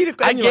 You give me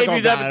the, I and you're gave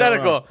like, you oh, the God, I don't know.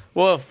 hypothetical.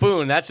 Well,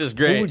 Foon, that's just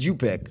great. Who would you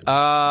pick?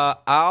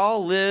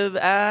 I'll live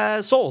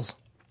as Souls.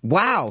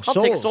 Wow, I'll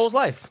take Souls'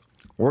 life.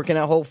 Working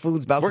at Whole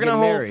Foods, about Working to at get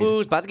Whole married.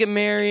 Foods, about to get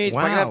married,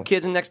 probably gonna Wow. have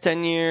kids in the next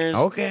 10 years.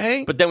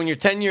 Okay. But then when your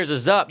 10 years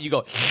is up, you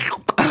go,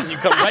 you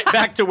come right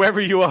back to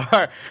wherever you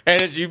are.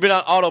 And you've been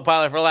on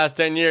autopilot for the last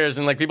 10 years,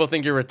 and like people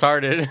think you're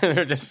retarded.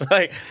 They're just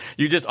like,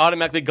 you just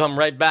automatically come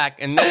right back.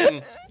 And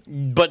then,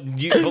 but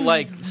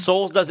like,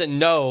 Souls doesn't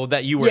know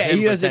that you were Yeah, him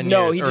he for doesn't 10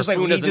 know. years, He or just like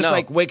Spoon he doesn't just know.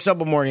 like wakes up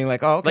one morning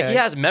like, oh, okay. Like he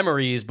has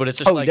memories, but it's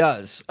just Oh, like he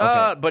does?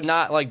 Okay. but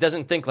not like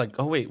doesn't think like,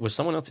 oh wait, was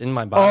someone else in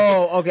my body?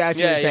 Oh, okay. I see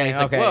what you're yeah, saying. it's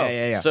like, Okay, whoa.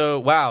 yeah. So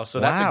wow, so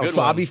that's wow. a good So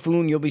one. I'll be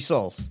Foon, you'll be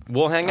Souls.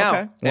 We'll hang Okay. out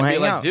We'll and be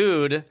hang like, out.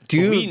 dude,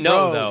 we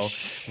know bro, though,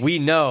 we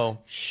know.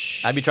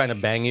 I'd be trying to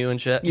bang you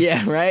and shit.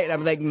 Yeah, right.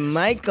 I'm like,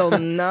 Michael,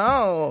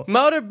 no.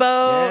 Motorboat.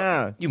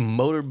 Yeah. You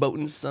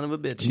motorboating son of a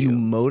bitch. You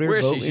motorboat. Where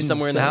is she? She's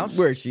somewhere in the house?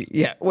 Where is she?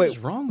 Yeah. Wait. What's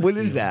wrong with What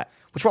you? is that?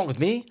 What's wrong with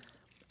me?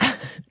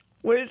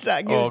 What is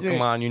that? Give Oh, it to come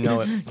me. on, you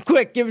know it.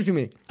 Quick, give it to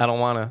me. I don't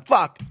want to.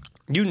 Fuck.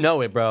 You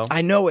know it, bro.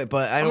 I know it,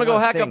 but I I'm don't going to go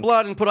wanna hack up think.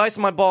 blood and put ice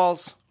in my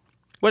balls.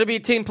 Would it be a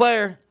team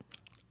player?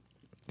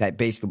 That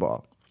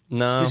basketball.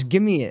 No. Just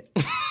give me it.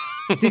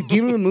 Just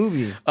give me the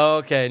movie.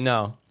 Okay,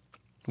 no.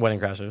 Wedding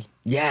Crashers.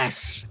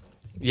 Yes.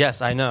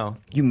 Yes, I know.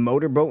 You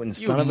motorboating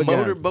son of a gun.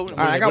 Motorboat. All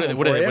right, I got one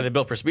what for are you. they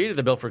built for speed or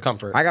they built for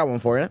comfort? I got one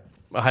for you.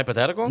 A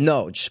hypothetical?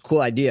 No, just a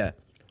cool idea.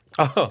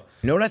 Oh,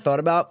 You know what I thought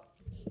about?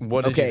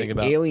 what did you think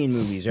about? alien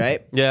movies,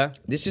 right? Yeah.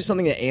 This is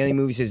something that alien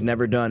movies has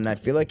never done, and I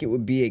feel like it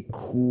would be a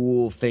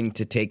cool thing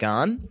to take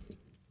on.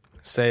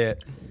 Say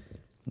it.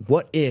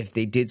 What if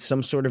they did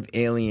some sort of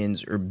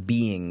aliens or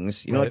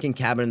beings? You know, Right. like in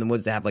Cabin in the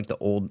Woods, they have like the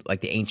old,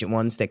 like the ancient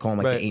ones. They call them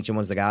like Right. the ancient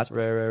ones, the gods.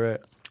 Right.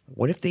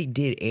 What if they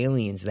did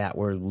aliens that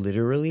were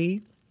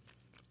literally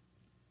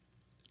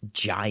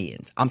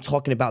giant? I'm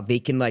talking about they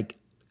can like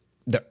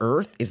the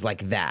Earth is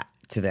like that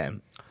to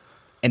them.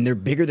 And they're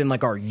bigger than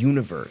like our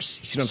universe.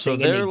 You see what I'm So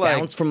saying? And they they're like-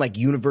 bounce from like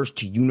universe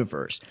to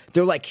universe.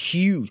 They're like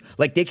huge.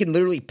 Like they can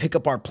literally pick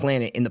up our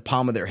planet in the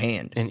palm of their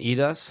hand. And eat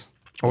us?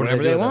 Or what do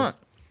Whatever do they with us? want.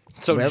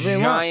 So Whatever they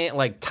want. giant,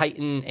 like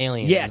Titan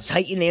aliens. Yeah,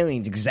 Titan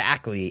aliens,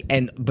 exactly.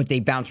 But they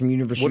bounce from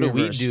universe What to do we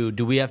universe. do?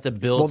 Do we have to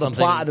build Well, the something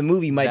plot of the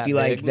movie might be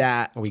like big?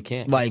 that. We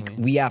can't. Like can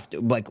we? we have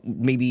to, like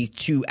maybe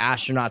 2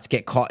 astronauts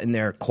get caught in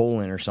their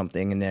colon or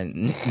something, and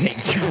then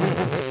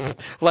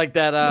Like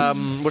that,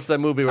 what's that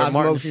movie where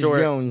Martin Osmosis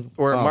Short, Jones.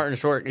 where Oh. Martin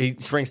Short, he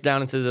shrinks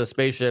down into the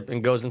spaceship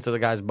and goes into the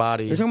guy's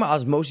body. You're talking about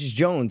Osmosis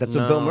Jones. That's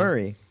with No. Bill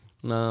Murray.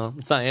 No,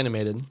 it's not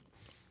animated.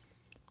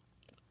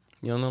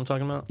 You don't know what I'm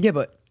talking about? Yeah,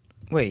 but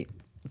wait.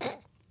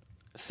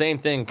 Same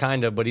thing,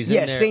 kind of, but he's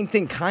Yeah, in there. same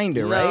thing,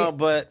 kinda, No, right?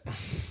 but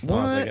hold on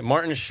a What? second.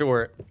 Martin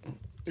Short.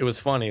 It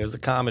was funny. It was a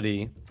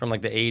comedy from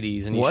like the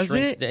 80s, and he Was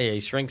shrinks. it? Yeah, he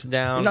shrinks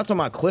down. I'm not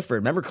talking about Clifford.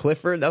 Remember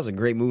Clifford? That was a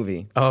great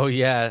movie. Oh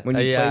yeah, When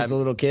he yeah. plays the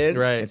little kid?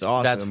 right? It's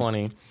awesome. That's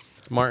funny.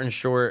 Martin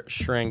Short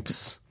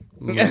shrinks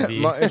movie.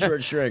 Martin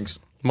Short shrinks.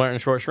 Martin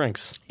Short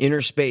shrinks.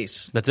 Inner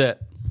Space. That's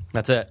it.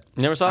 That's it.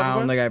 You never saw it I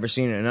before? don't think I've ever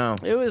seen it. No.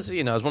 It was,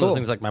 it was one of those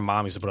things like my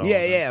mom used to put on.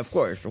 Yeah, of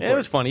course. It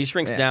was funny. He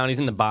shrinks down. He's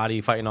in the body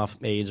fighting off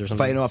AIDS or something.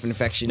 Fighting off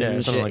infections Yeah,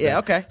 and something shit. like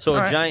Yeah, that. okay. So All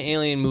a right. giant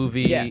alien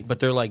movie, Yeah.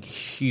 but they're like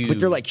huge. But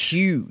they're like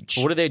huge.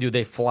 What do?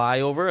 They fly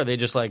over? Or are they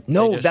just like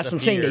No, they just that's what I'm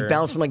saying. They appear?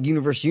 bounce from like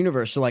universe to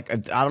universe. So like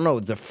I don't know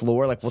the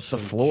floor. Like what's the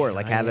floor?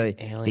 Like how do they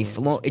alien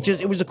flow?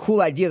 It was a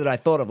cool idea that I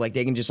thought of. Like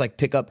they can just like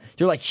pick up.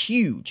 They're like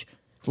huge.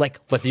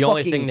 Like But the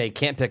only fucking- thing they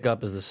can't pick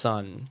up is the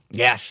sun.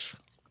 yes,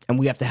 and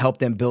we have to help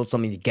them build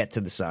something to get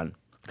to the sun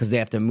because they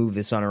have to move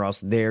the sun or else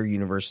their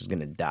universe is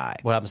going to die.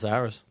 What happens to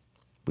ours?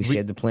 We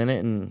save the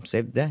planet and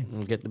save the day.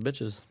 And get the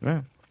bitches.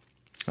 Yeah.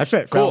 That's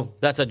it. Cool. So,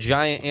 That's a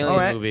giant alien all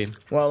right. movie.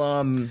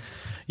 Well,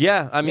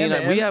 Yeah, I mean,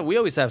 man. we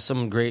always have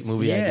some great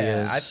movie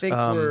ideas. I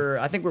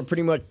think we're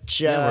pretty much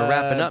we're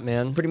wrapping up,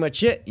 man. Pretty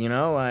much it. You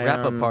know,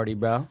 wrap up party,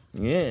 bro.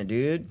 Yeah,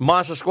 dude.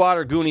 Monster Squad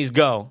or Goonies,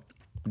 go.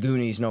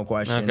 Goonies, no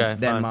question. Okay,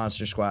 Then fine.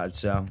 Monster Squad.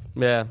 So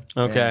Yeah.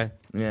 Okay.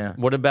 yeah.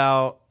 What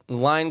about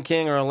Lion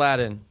King or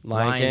Aladdin?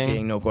 Lion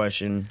King, no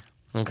question.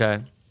 Okay.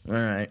 All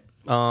right.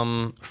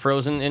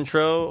 Frozen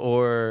intro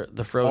or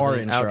the Frozen Our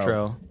intro.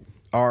 outro?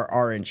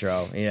 Our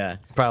intro, yeah.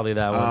 Probably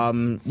that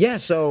one. Yeah,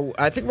 so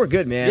I think we're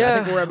good, man.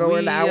 I think we're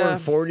in the hour and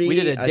 40. We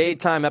did a I think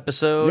daytime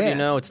episode.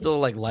 Yeah. It's still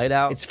like light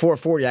out. It's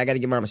 4:40. I got to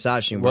get my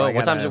massage soon. Well, bro.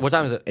 what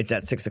time is it? It's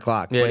at 6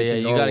 o'clock. yeah, but it's yeah.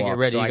 in You got to get Norwalk,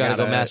 ready. so You I got to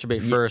go gotta-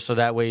 masturbate first, so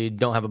that way you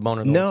don't have a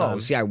boner the whole No, time.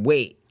 see, I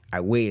wait. I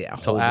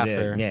hold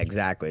after. it in. Yeah,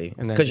 exactly.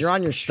 And then Because you're just-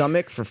 on your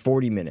stomach for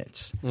 40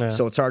 minutes, Yeah.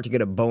 so it's hard to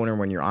get a boner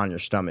when you're on your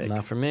stomach.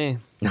 Not for me,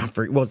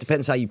 Well, it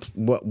depends how you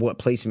what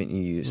placement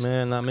you use.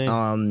 man. Not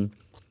me.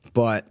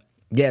 But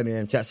yeah,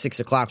 man, it's at 6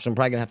 o'clock, so I'm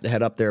probably gonna have to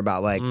head up there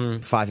about like Mm.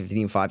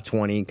 5:15,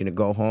 5:20. Gonna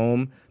go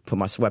home, put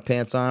my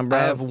sweatpants on, bro.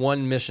 I have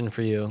one mission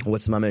for you,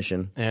 What's my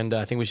mission? and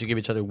I think we should give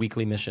each other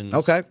weekly missions.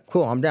 Okay,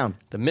 cool. I'm down.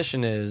 The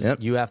mission is Yep.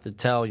 you have to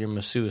tell your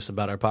masseuse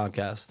about our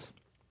podcast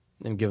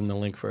and give them the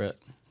link for it.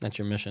 That's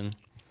your mission.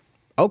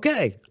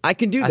 Okay, I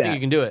can do that. I think you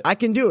can do it. I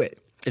can do it.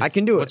 I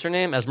can do it. What's her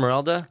name?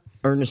 Esmeralda?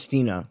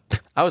 Ernestina.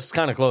 I was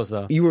kind of close,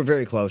 though. You were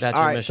very close. That's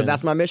All your right, mission. so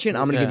that's my mission.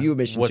 I'm gonna Yeah. give you a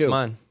mission What's too.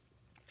 mine?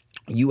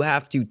 You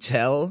have to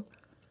tell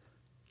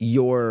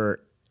your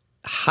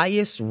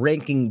highest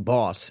ranking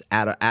boss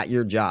at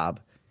your job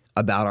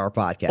about our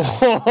podcast.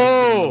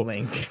 Oh!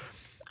 Link.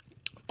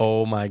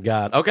 Oh, my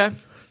God. Okay.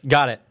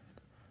 Got it.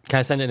 Can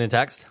I send it in a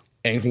text?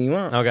 Anything you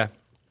want. Okay.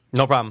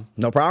 No problem.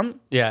 No problem.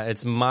 Yeah,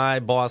 it's my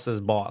boss's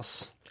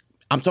boss.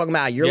 I'm talking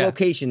about your Yeah.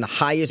 location, the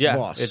highest Yeah,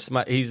 boss. it's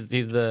my. He's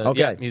the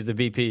Okay. he's the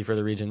VP for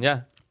the region.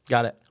 Yeah,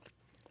 got it.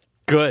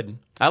 Good.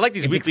 I like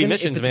these If it's weekly gonna-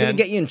 missions, if it's man. gonna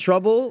get you in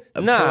trouble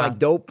Nah. for like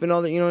dope and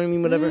all that, you know what I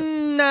mean? Whatever.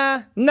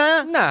 Nah.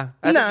 Nah. Nah.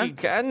 I Nah.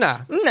 think nah.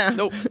 Nah.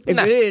 Nope. If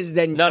Nah. it is,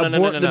 then No,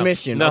 abort the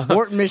mission. No.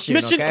 Abort mission.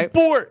 Mission okay?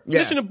 abort. Yeah.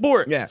 Mission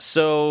abort. Yeah.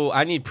 So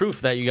I need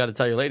proof that you got to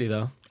tell your lady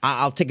though.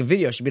 I'll take a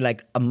video. She'll be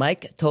like,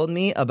 Mike told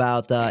me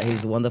about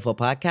his wonderful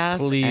podcast.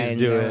 Please and,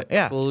 do it.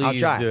 Yeah, Please I'll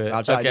try. do it.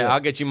 I'll try. Okay, to do I'll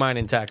it. get you mine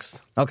in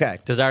text Okay.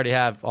 because I already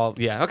have all.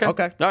 Yeah. Okay.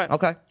 Okay. All right.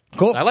 Okay.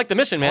 Cool. I like the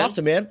mission, man.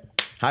 Awesome, man.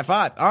 High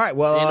five. All right.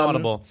 Well,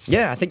 Inaudible.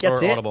 Yeah, I think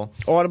that's Or it. audible.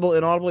 Audible,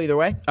 inaudible, either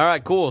way. All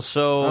right. Cool.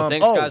 So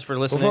thanks guys for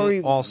listening. Before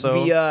we,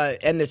 also, we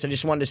end this, I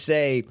just wanted to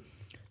say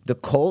the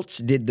Colts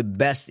did the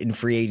best in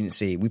free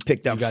agency. We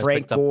picked up You guys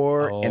Frank picked up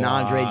Gore a and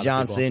lot Andre of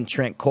Johnson, people.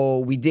 Trent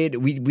Cole. We did a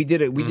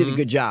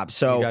good job.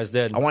 So You guys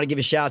did. I want to give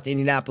a shout out to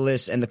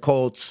Indianapolis and the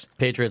Colts.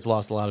 Patriots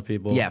lost a lot of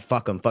people. Yeah,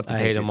 fuck them. Fuck the I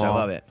hate Patriots. them all. I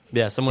love it.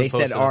 Yeah, someone they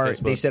said posted on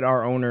Facebook. they said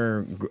our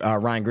owner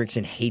Ryan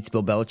Grigson hates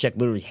Bill Belichick.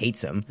 Literally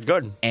hates him.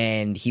 Good.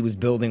 And he was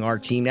building our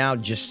team now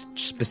just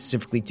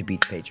specifically to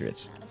beat the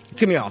Patriots.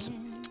 It's gonna be awesome.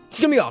 It's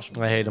gonna be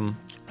awesome. I hate them.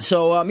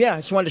 So yeah, I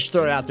just wanted to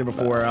throw it out there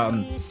before. I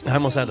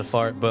almost had to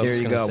fart, but There I'm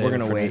you just gonna go. save We're it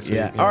gonna for wait. next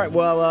Yeah. week. All right.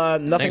 Well,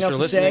 nothing Thanks else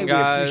for to say. listening,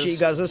 guys. We appreciate you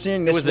guys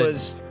listening. Who This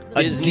was it?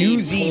 a Disney,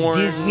 doozy porn,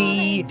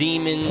 Disney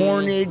demons,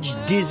 pornage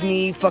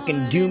Disney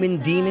fucking doom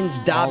and demons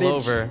Dobbage. all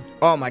over.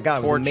 Oh my god,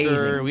 it was Torture.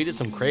 amazing. We did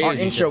some crazy. Our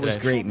intro shit was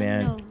today. great,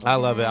 man. I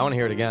love it. I want to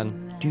hear it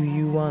again. Do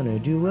you want to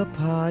do a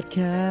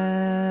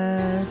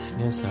podcast?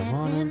 Yes, I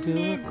want to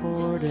do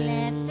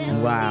recording.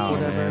 Wow,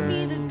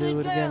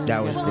 man.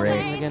 That was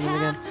great.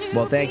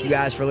 Well, thank you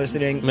guys for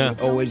listening. Yeah.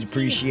 Always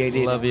appreciate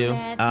it. Love you.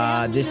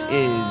 This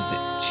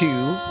is to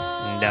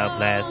No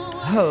bless.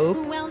 Hope.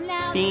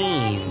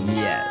 Fiends.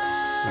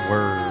 Yes.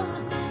 Word.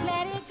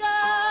 Let it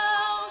go,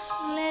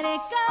 let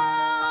it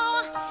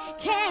go.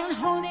 Can't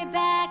hold it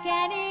back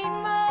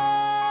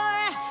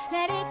anymore.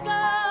 Let it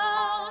go,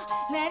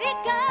 let it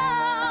go.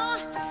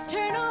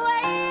 Turn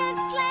away and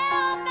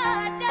slam the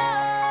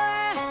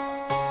door.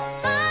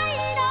 I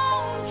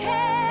don't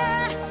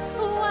care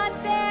what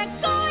they're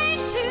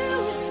going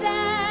to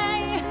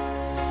say.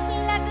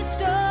 Let the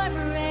storm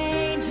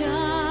rage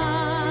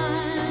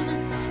on.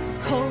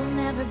 The cold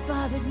never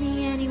bothered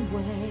me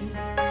anyway.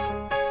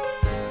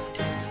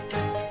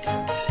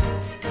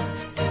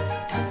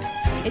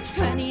 It's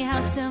funny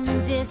how some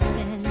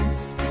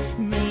distance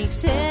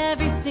makes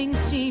everything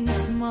seem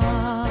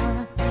small.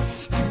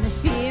 And the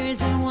fears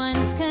that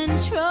once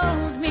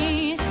controlled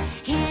me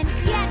can't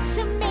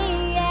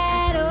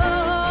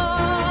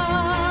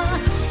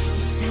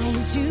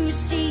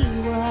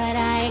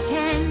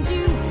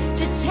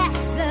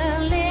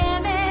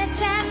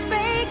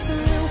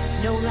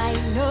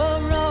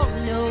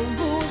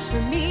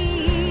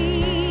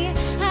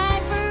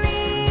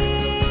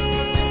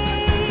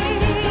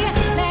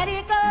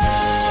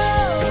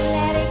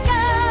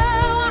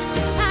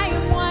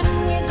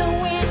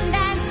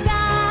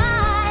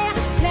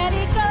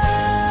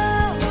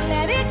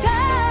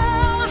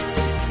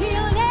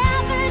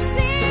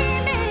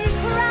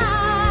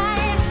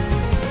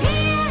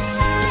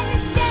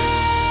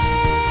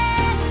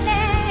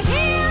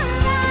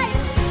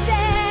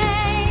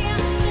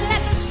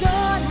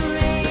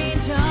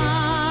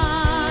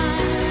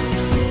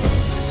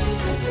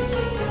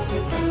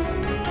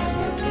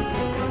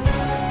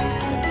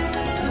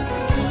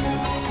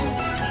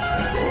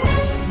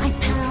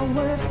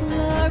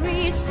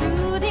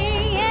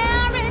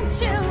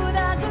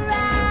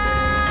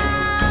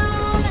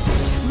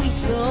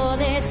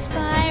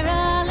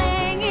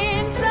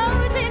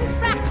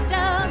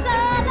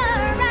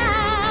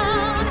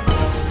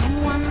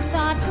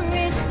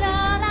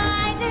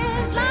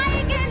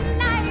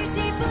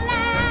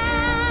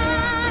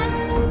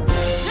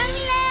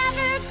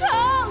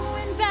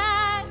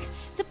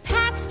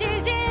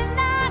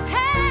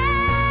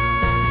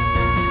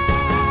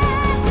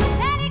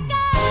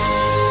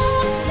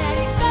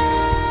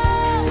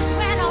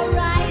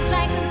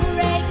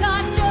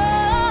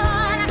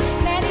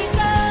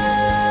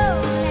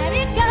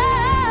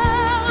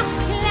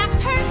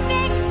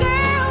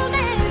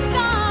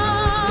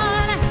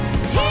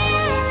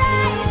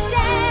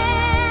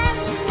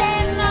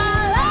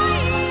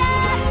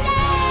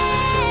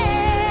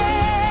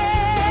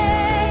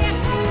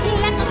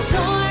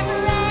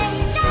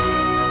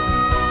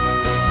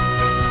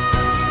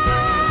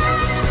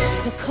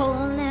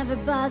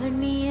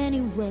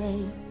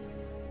anyway.